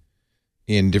side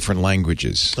in different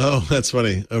languages. Oh, that's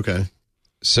funny. Okay.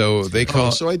 So they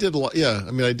call. So I did a lot. Yeah,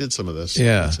 I mean, I did some of this.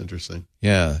 Yeah, that's interesting.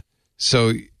 Yeah.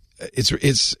 So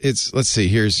it's let's see,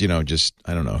 here's just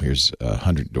I don't know, here's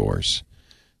 100 doors,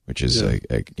 which is a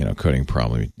coding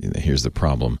problem. Here's the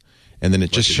problem, and then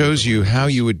it just shows you how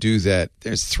you would do that.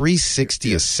 There's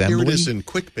 360 assembly. Here it is in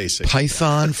Quick Basic.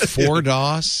 Python 4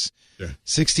 DOS.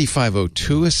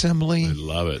 6502 assembly. I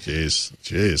love it.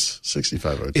 Jeez.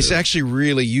 6502. It's actually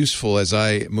really useful as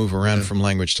I move around from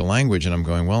language to language, and I'm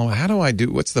going, well, how do I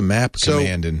do? What's the map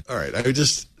command? And all right,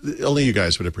 only you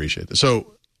guys would appreciate this.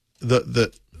 So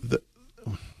the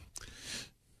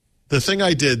thing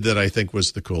I did that I think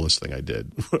was the coolest thing I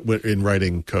did in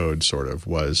writing code, sort of,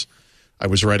 was I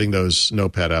was writing those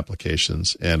Notepad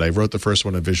applications, and I wrote the first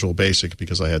one in Visual Basic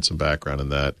because I had some background in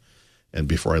that, and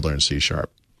before I learned C#.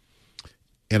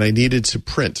 And I needed to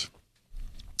print,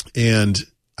 and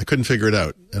I couldn't figure it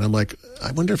out. And I'm like,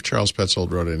 I wonder if Charles Petzold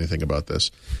wrote anything about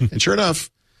this. And sure enough,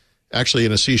 actually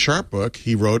in a C# book,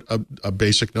 he wrote a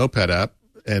basic Notepad app,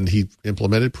 and he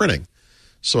implemented printing.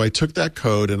 So I took that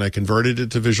code and I converted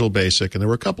it to Visual Basic, and there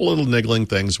were a couple little niggling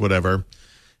things, whatever,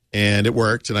 and it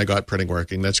worked, and I got printing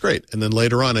working. That's great. And then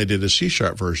later on, I did a C#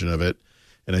 version of it,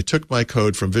 and I took my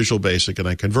code from Visual Basic and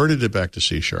I converted it back to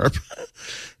C#.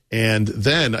 And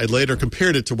then I later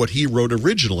compared it to what he wrote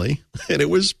originally, and it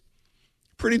was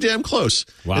pretty damn close.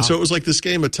 Wow. And so it was like this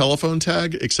game of telephone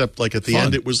tag, except like at the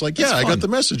end, it was like, I got the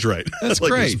message right. That's like,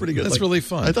 great. It was pretty good. That's really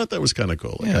fun. I thought that was kind of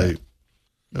cool. Like,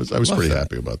 I was pretty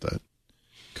happy about that.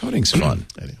 Coding's fun.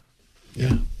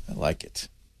 Yeah. I like it.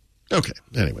 Okay.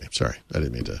 Anyway, sorry. I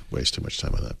didn't mean to waste too much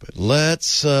time on that. But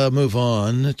Let's move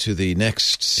on to the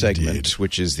next segment,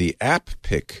 which is the app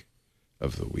pick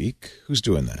of the week. Who's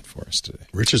doing that for us today?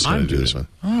 Rich is going to do this one.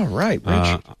 All right,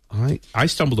 Rich. I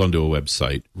stumbled onto a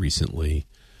website recently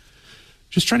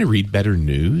just trying to read better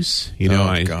news. You know,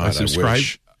 I subscribe.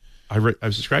 I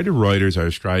subscribe to Reuters. I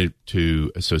subscribe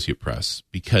to Associate Press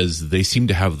because they seem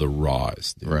to have the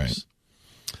rawest news. Right.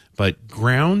 But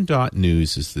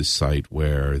ground.news is this site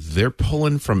where they're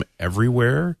pulling from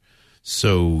everywhere,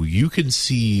 so you can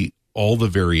see all the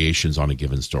variations on a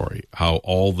given story, how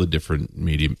all the different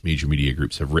major media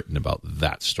groups have written about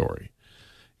that story.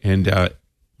 And to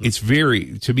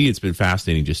me, it's been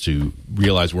fascinating just to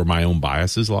realize where my own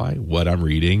biases lie, what I'm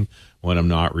reading, what I'm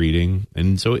not reading.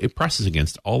 And so it presses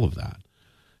against all of that.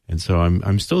 And so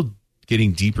I'm still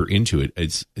getting deeper into it.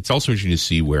 It's also interesting to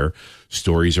see where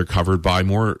stories are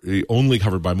only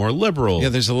covered by more liberal. Yeah,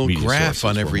 there's a little graph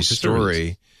on every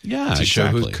story to show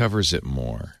who covers it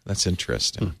more. That's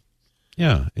interesting.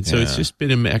 Yeah, and so it's just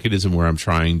been a mechanism where I'm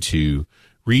trying to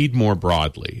read more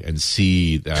broadly and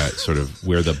see that sort of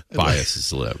where the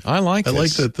biases live. I like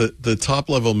that the top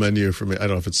level menu for me. I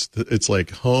don't know if it's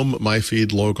like home, my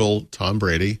feed, local, Tom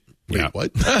Brady. Wait,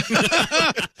 what?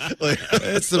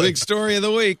 It's the big story of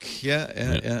the week. Yeah.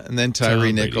 And then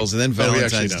Tyree Nichols, and then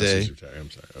Valentine's Day. I'm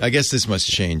sorry. Okay. I guess this must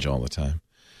change all the time.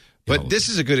 But this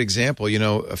is a good example. You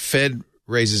know, a Fed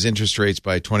raises interest rates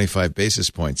by 25 basis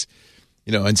points.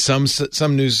 You know, and some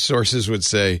news sources would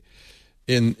say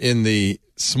in the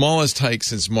smallest hike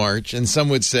since March, and some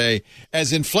would say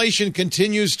as inflation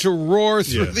continues to roar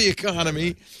through the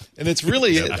economy. And it's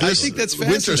really, I think that's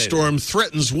fascinating. Winter storm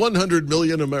threatens 100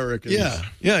 million Americans. Yeah.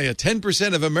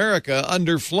 10% of America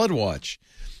under flood watch.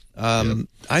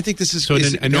 I think this is so.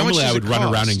 Normally, I would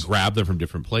run around and grab them from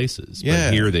different places.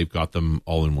 But here, they've got them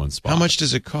all in one spot. How much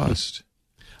does it cost?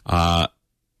 $10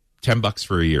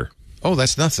 for a year. Oh,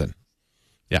 that's nothing.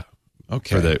 Yeah.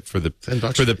 Okay. For the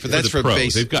pros.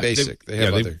 Basic.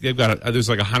 They've got there's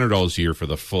like $100 a year for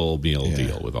the full meal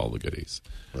deal with all the goodies.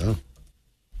 Wow.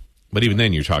 But even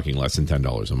then, you're talking less than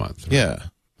 $10 a month. Right?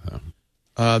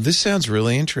 Yeah. This sounds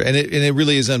really interesting, and it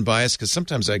really is unbiased because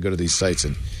sometimes I go to these sites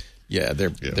and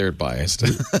they're biased.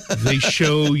 They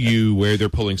show you where they're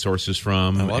pulling sources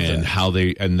from and how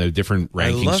they and the different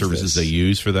ranking services they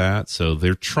use for that. So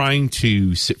they're trying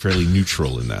to sit fairly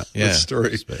neutral in that.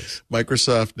 Story space.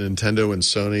 Microsoft, Nintendo, and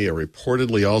Sony are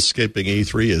reportedly all skipping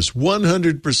E3 is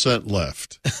 100%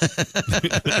 left.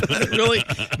 Really?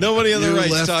 Nobody on the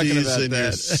right's talking about that.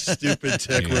 Your stupid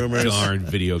tech rumors. Darn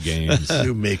video games.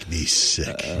 You make me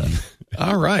sick.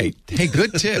 All right. Hey,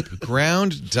 good tip. Ground.news.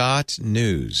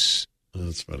 Oh,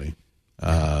 that's funny.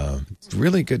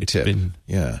 Really good tip.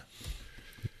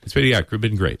 It's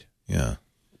been great. Yeah.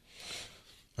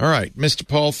 All right, Mr.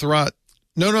 Paul Thurrott.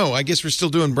 No, I guess we're still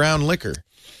doing brown liquor.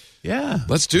 Yeah.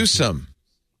 Let's do some.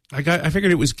 I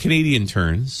figured it was Canadian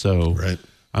turn, so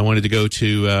I wanted to go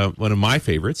to one of my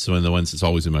favorites, one of the ones that's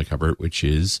always in my cupboard, which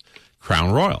is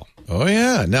Crown Royal. Oh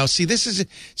yeah. Now this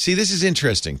is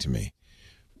interesting to me.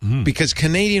 Because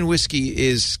Canadian whiskey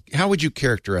is, how would you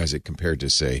characterize it compared to,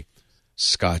 say,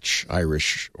 Scotch,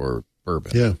 Irish, or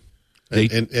bourbon? Yeah.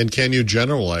 And can you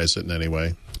generalize it in any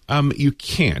way? You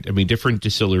can't. I mean, different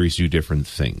distilleries do different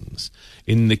things.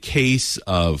 In the case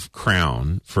of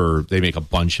Crown, they make a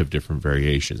bunch of different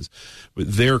variations.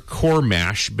 But their core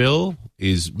mash bill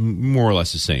is more or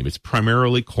less the same. It's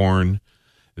primarily corn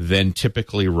then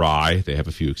typically rye. They have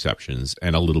a few exceptions,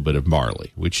 and a little bit of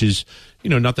barley, which is,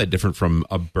 not that different from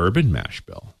a bourbon mash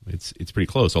bill. It's pretty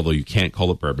close, although you can't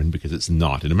call it bourbon because it's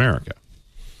not in America.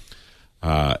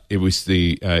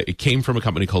 It came from a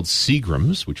company called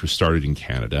Seagram's, which was started in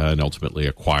Canada and ultimately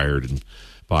acquired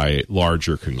by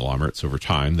larger conglomerates over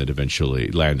time that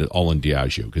eventually landed all in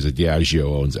Diageo, because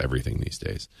Diageo owns everything these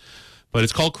days. But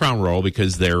it's called Crown Royal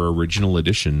because their original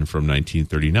edition from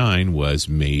 1939 was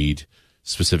made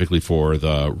specifically for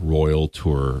the Royal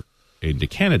Tour into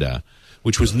Canada,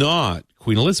 which was not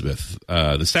Queen Elizabeth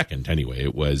II anyway.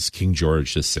 It was King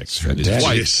George VI and his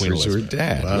wife, Queen Elizabeth. Her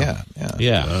dad, wow.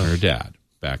 Yeah, her dad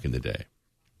back in the day.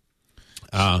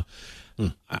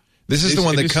 This is the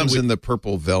one that comes in the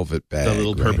purple velvet bag. The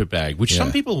little purple bag, which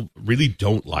some people really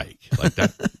don't like. Like,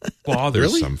 that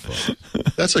bothers some folks.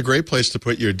 That's a great place to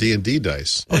put your D&D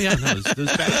dice. Oh, yeah. No,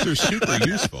 those bags are super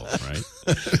useful, right?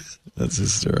 That's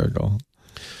hysterical.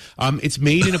 It's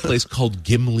made in a place called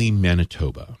Gimli,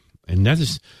 Manitoba. And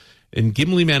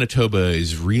Gimli, Manitoba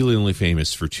is really only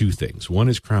famous for two things. One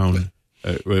is Crown,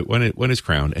 one is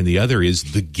Crown, and the other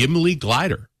is the Gimli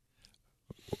Glider.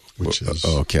 Which is...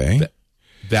 Okay.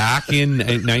 Back in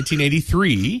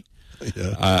 1983,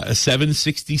 a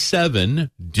 767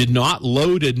 did not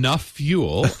load enough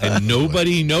fuel, and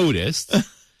nobody noticed.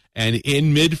 And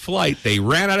in mid-flight, they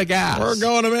ran out of gas. We're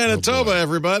going to Manitoba,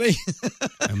 everybody.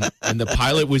 and the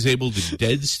pilot was able to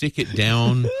dead stick it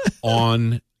down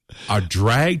on a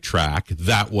drag track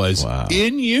that was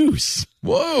in use.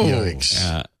 Whoa.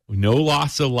 Yikes. No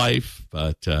loss of life,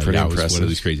 but that impressive. was one of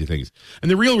these crazy things.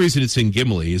 And the real reason it's in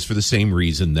Gimli is for the same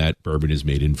reason that bourbon is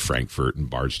made in Frankfurt and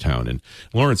Bardstown and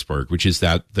Lawrenceburg, which is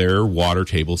that their water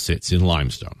table sits in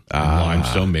limestone. And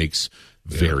limestone makes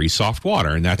very soft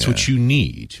water, and that's what you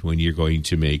need when you're going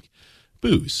to make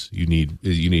booze. You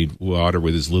need water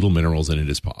with as little minerals in it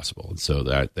as possible, and so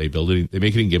that they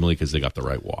make it in Gimli because they got the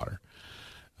right water.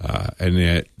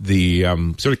 And the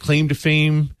sort of claim to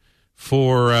fame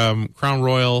for Crown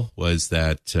Royal was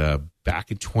that back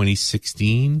in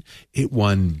 2016, it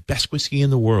won Best Whiskey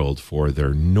in the World for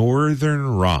their Northern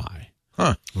Rye.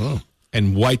 Huh. Oh.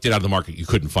 And wiped it out of the market. You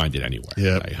couldn't find it anywhere.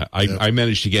 Yep. I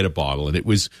managed to get a bottle, and it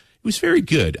was very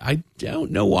good. I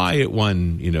don't know why it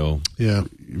won,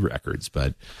 records,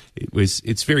 but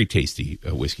it's very tasty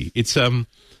whiskey. It's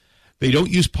they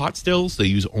don't use pot stills; they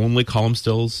use only column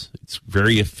stills. It's a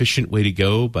very efficient way to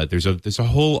go, but there's a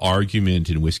whole argument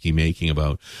in whiskey making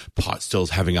about pot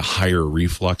stills having a higher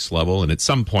reflux level, and at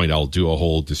some point I'll do a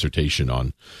whole dissertation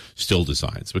on still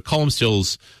designs. But column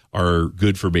stills are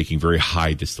good for making very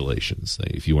high distillations.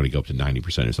 If you want to go up to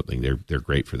 90% or something, they're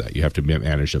great for that. You have to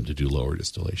manage them to do lower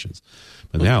distillations.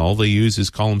 But now all they use is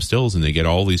column stills, and they get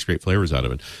all these great flavors out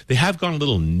of it. They have gone a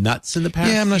little nuts in the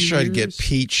past. Yeah, I'm not sure years. I'd get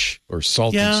peach or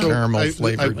salted caramel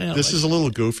flavored. This is a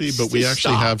little goofy, but we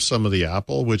actually have some of the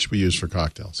apple, which we use for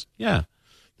cocktails. Yeah.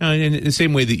 No, in the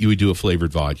same way that you would do a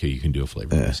flavored vodka, you can do a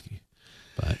flavored whiskey.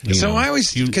 But, so I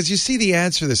always, because you see the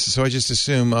ads for this, so I just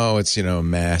assume, it's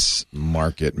mass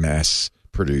market, mass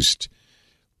produced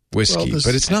whiskey,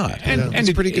 but it's not. And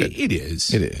it's pretty good. It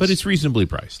is. It is, but it's reasonably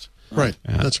priced. Right.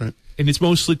 That's right. And it's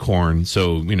mostly corn,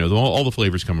 so all the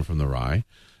flavors coming from the rye.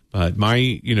 But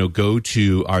my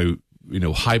go-to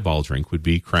highball drink would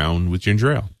be Crown with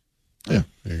ginger ale. Yeah,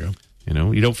 there you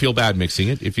go. You don't feel bad mixing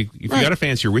it. If you got a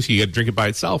fancier whiskey, you got to drink it by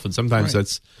itself, and sometimes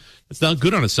that's not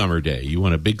good on a summer day. You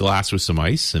want a big glass with some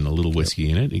ice and a little whiskey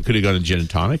in it. You could have gone a gin and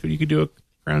tonic, or you could do a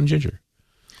Crown ginger.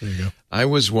 There you go. I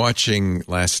was watching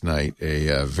last night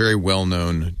a very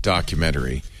well-known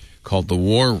documentary called The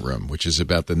War Room, which is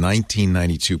about the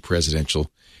 1992 presidential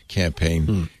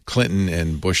campaign, Clinton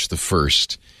and Bush the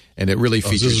First. And it really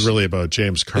features... This is really about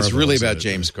James Carville. It's really about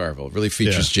James Carville. It really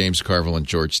features James Carville and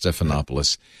George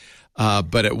Stephanopoulos.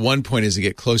 But at one point, as they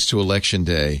get close to Election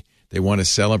Day, they want to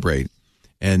celebrate.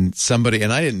 And somebody,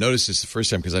 and I didn't notice this the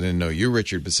first time because I didn't know you,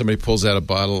 Richard, but somebody pulls out a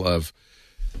bottle of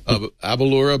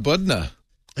Aberlour Budna.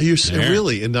 Are you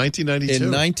really? In 1992?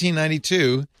 In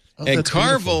 1992. And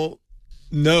Carville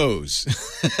knows.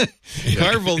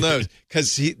 Carville knows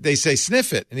because they say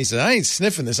sniff it, and he said, "I ain't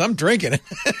sniffing this. I'm drinking it."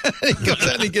 He goes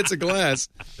out and he gets a glass.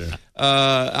 Yeah.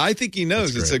 I think he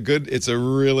knows it's a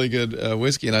really good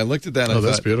whiskey. And I looked at that. And I thought,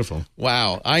 that's beautiful.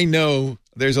 Wow, I know.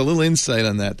 There's a little insight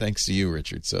on that thanks to you,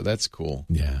 Richard. So that's cool.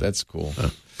 Yeah, that's cool.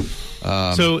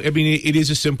 So, I mean, it is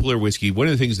a simpler whiskey. One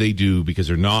of the things they do, because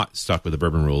they're not stuck with the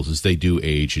bourbon rules, is they do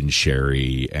age in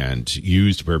sherry and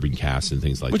used bourbon casks and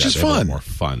things like Which that. Which is fun. More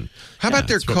fun. How about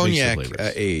their cognac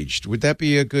aged? Would that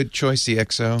be a good choice, the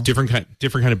XO? Different kind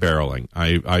of barreling.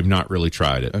 I've not really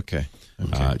tried it. Okay.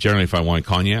 Okay. Generally, if I want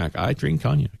cognac, I drink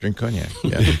cognac. Drink cognac.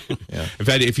 Yeah. Yeah. In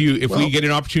fact, if we get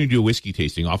an opportunity to do a whiskey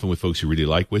tasting, often with folks who really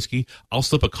like whiskey, I'll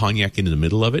slip a cognac into the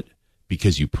middle of it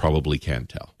because you probably can't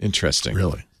tell. Interesting.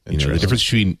 Really? You know, the difference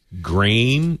between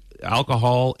grain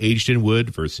alcohol aged in wood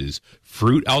versus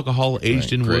fruit alcohol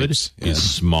aged in grapes. wood is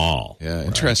small. Yeah,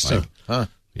 interesting. Right? Huh.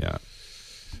 Yeah.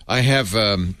 I have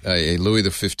a Louis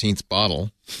XV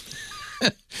bottle.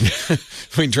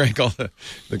 We drank all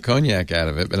the cognac out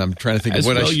of it, but I'm trying to think of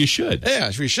what you should.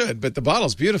 Yeah, we should. But the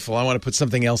bottle's beautiful. I want to put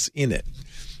something else in it.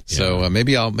 So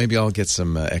maybe I'll get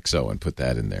some XO and put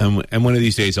that in there. And one of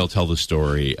these days, I'll tell the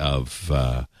story of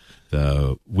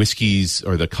the whiskeys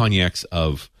or the cognacs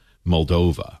of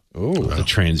Moldova, the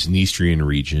Transnistrian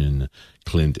region.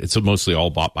 It's mostly all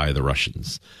bought by the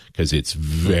Russians because it's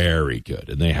very good,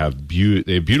 and they have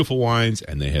beautiful wines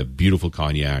and they have beautiful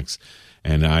cognacs.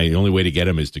 And the only way to get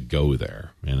them is to go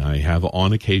there, and I have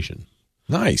on occasion.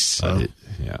 Nice,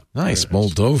 nice.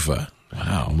 Moldova.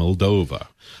 Wow, Moldova.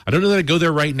 I don't know that I go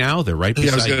there right now. They're right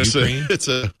beside Ukraine.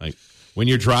 Like when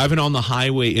you're driving on the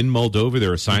highway in Moldova,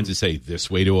 there are signs that say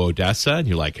 "This way to Odessa," and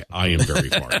you're like, "I am very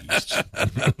far east."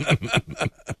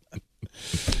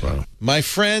 Wow. My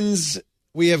friends,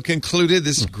 we have concluded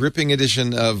this gripping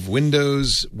edition of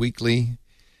Windows Weekly.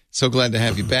 So glad to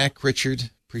have you back, Richard.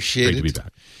 Appreciate it. Great to be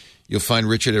back. You'll find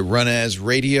Richard at Run As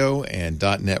Radio and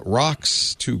 .NET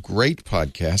Rocks, two great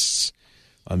podcasts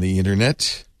on the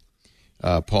internet.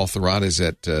 Paul Thurrott is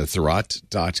at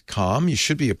thurrott.com. You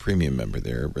should be a premium member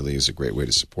there. It really is a great way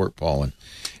to support Paul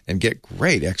and get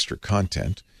great extra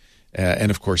content.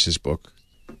 And, of course, his book,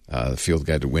 The Field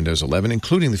Guide to Windows 11,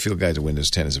 including The Field Guide to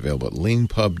Windows 10, is available at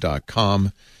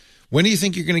leanpub.com. When do you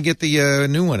think you're going to get the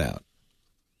new one out?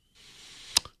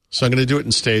 So I'm going to do it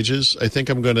in stages. I think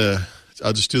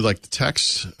I'll just do like the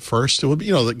text first. It will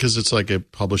be, because it's like a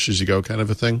publish as you go kind of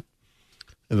a thing.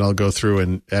 And I'll go through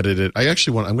and edit it. I'm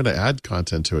going to add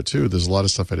content to it too. There's a lot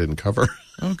of stuff I didn't cover.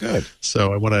 Oh, good.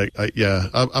 So I'm going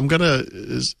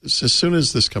to, as soon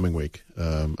as this coming week,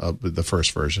 the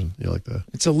first version,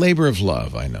 It's a labor of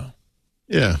love, I know.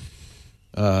 Yeah.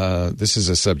 This is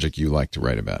a subject you like to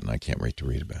write about, and I can't wait to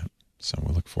read about it. So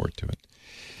we'll look forward to it.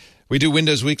 We do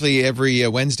Windows Weekly every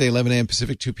Wednesday, 11 a.m.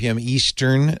 Pacific, 2 p.m.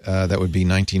 Eastern. That would be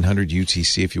 1900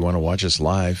 UTC if you want to watch us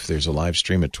live. There's a live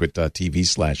stream at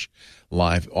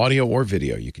twit.tv/live, audio or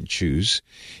video. You can choose.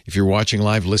 If you're watching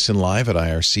live, listen live at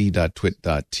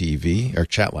irc.twit.tv, or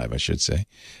chat live, I should say.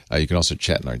 You can also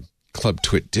chat in our Club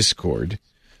Twit Discord,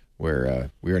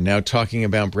 where we are now talking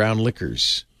about brown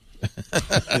liquors.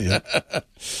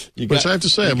 Which I have to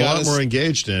say, I'm a lot more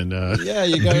engaged in.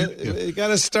 You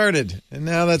got us started, and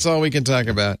now that's all we can talk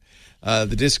about.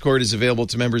 The Discord is available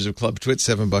to members of Club Twit.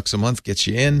 $7 a month gets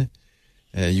you in.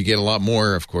 You get a lot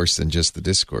more, of course, than just the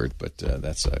Discord, but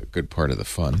that's a good part of the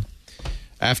fun.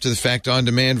 After the fact,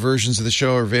 on-demand versions of the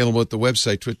show are available at the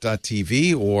website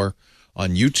twit.tv or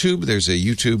on YouTube. There's a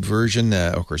YouTube version.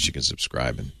 Of course, you can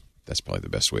subscribe, and that's probably the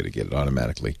best way to get it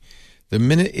automatically the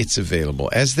minute it's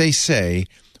available. As they say,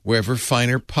 wherever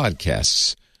finer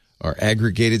podcasts are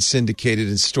aggregated, syndicated,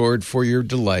 and stored for your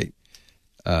delight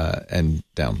and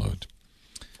download.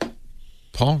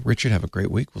 Paul, Richard, have a great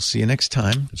week. We'll see you next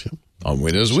time on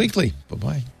Windows Weekly.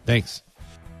 Bye-bye. Thanks.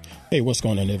 Hey, what's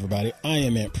going on, everybody? I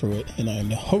am Ant Pruitt, and I am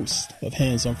the host of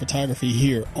Hands On Photography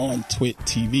here on Twit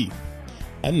TV.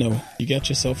 I know you got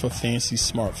yourself a fancy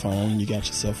smartphone, you got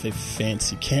yourself a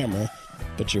fancy camera,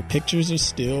 but your pictures are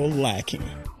still lacking.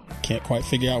 Can't quite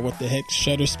figure out what the heck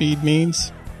shutter speed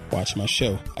means? Watch my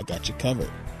show. I got you covered.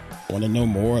 Want to know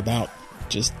more about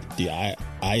just the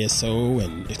ISO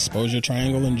and exposure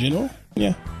triangle in general?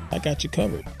 Yeah, I got you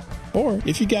covered. Or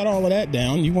if you got all of that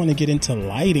down, you want to get into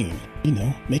lighting,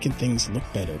 making things look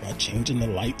better by changing the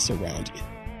lights around you.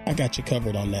 I got you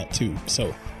covered on that too.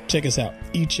 So check us out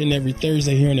each and every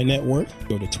Thursday here on the network.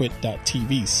 Go to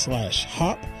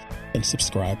twit.tv/hop and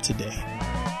subscribe today.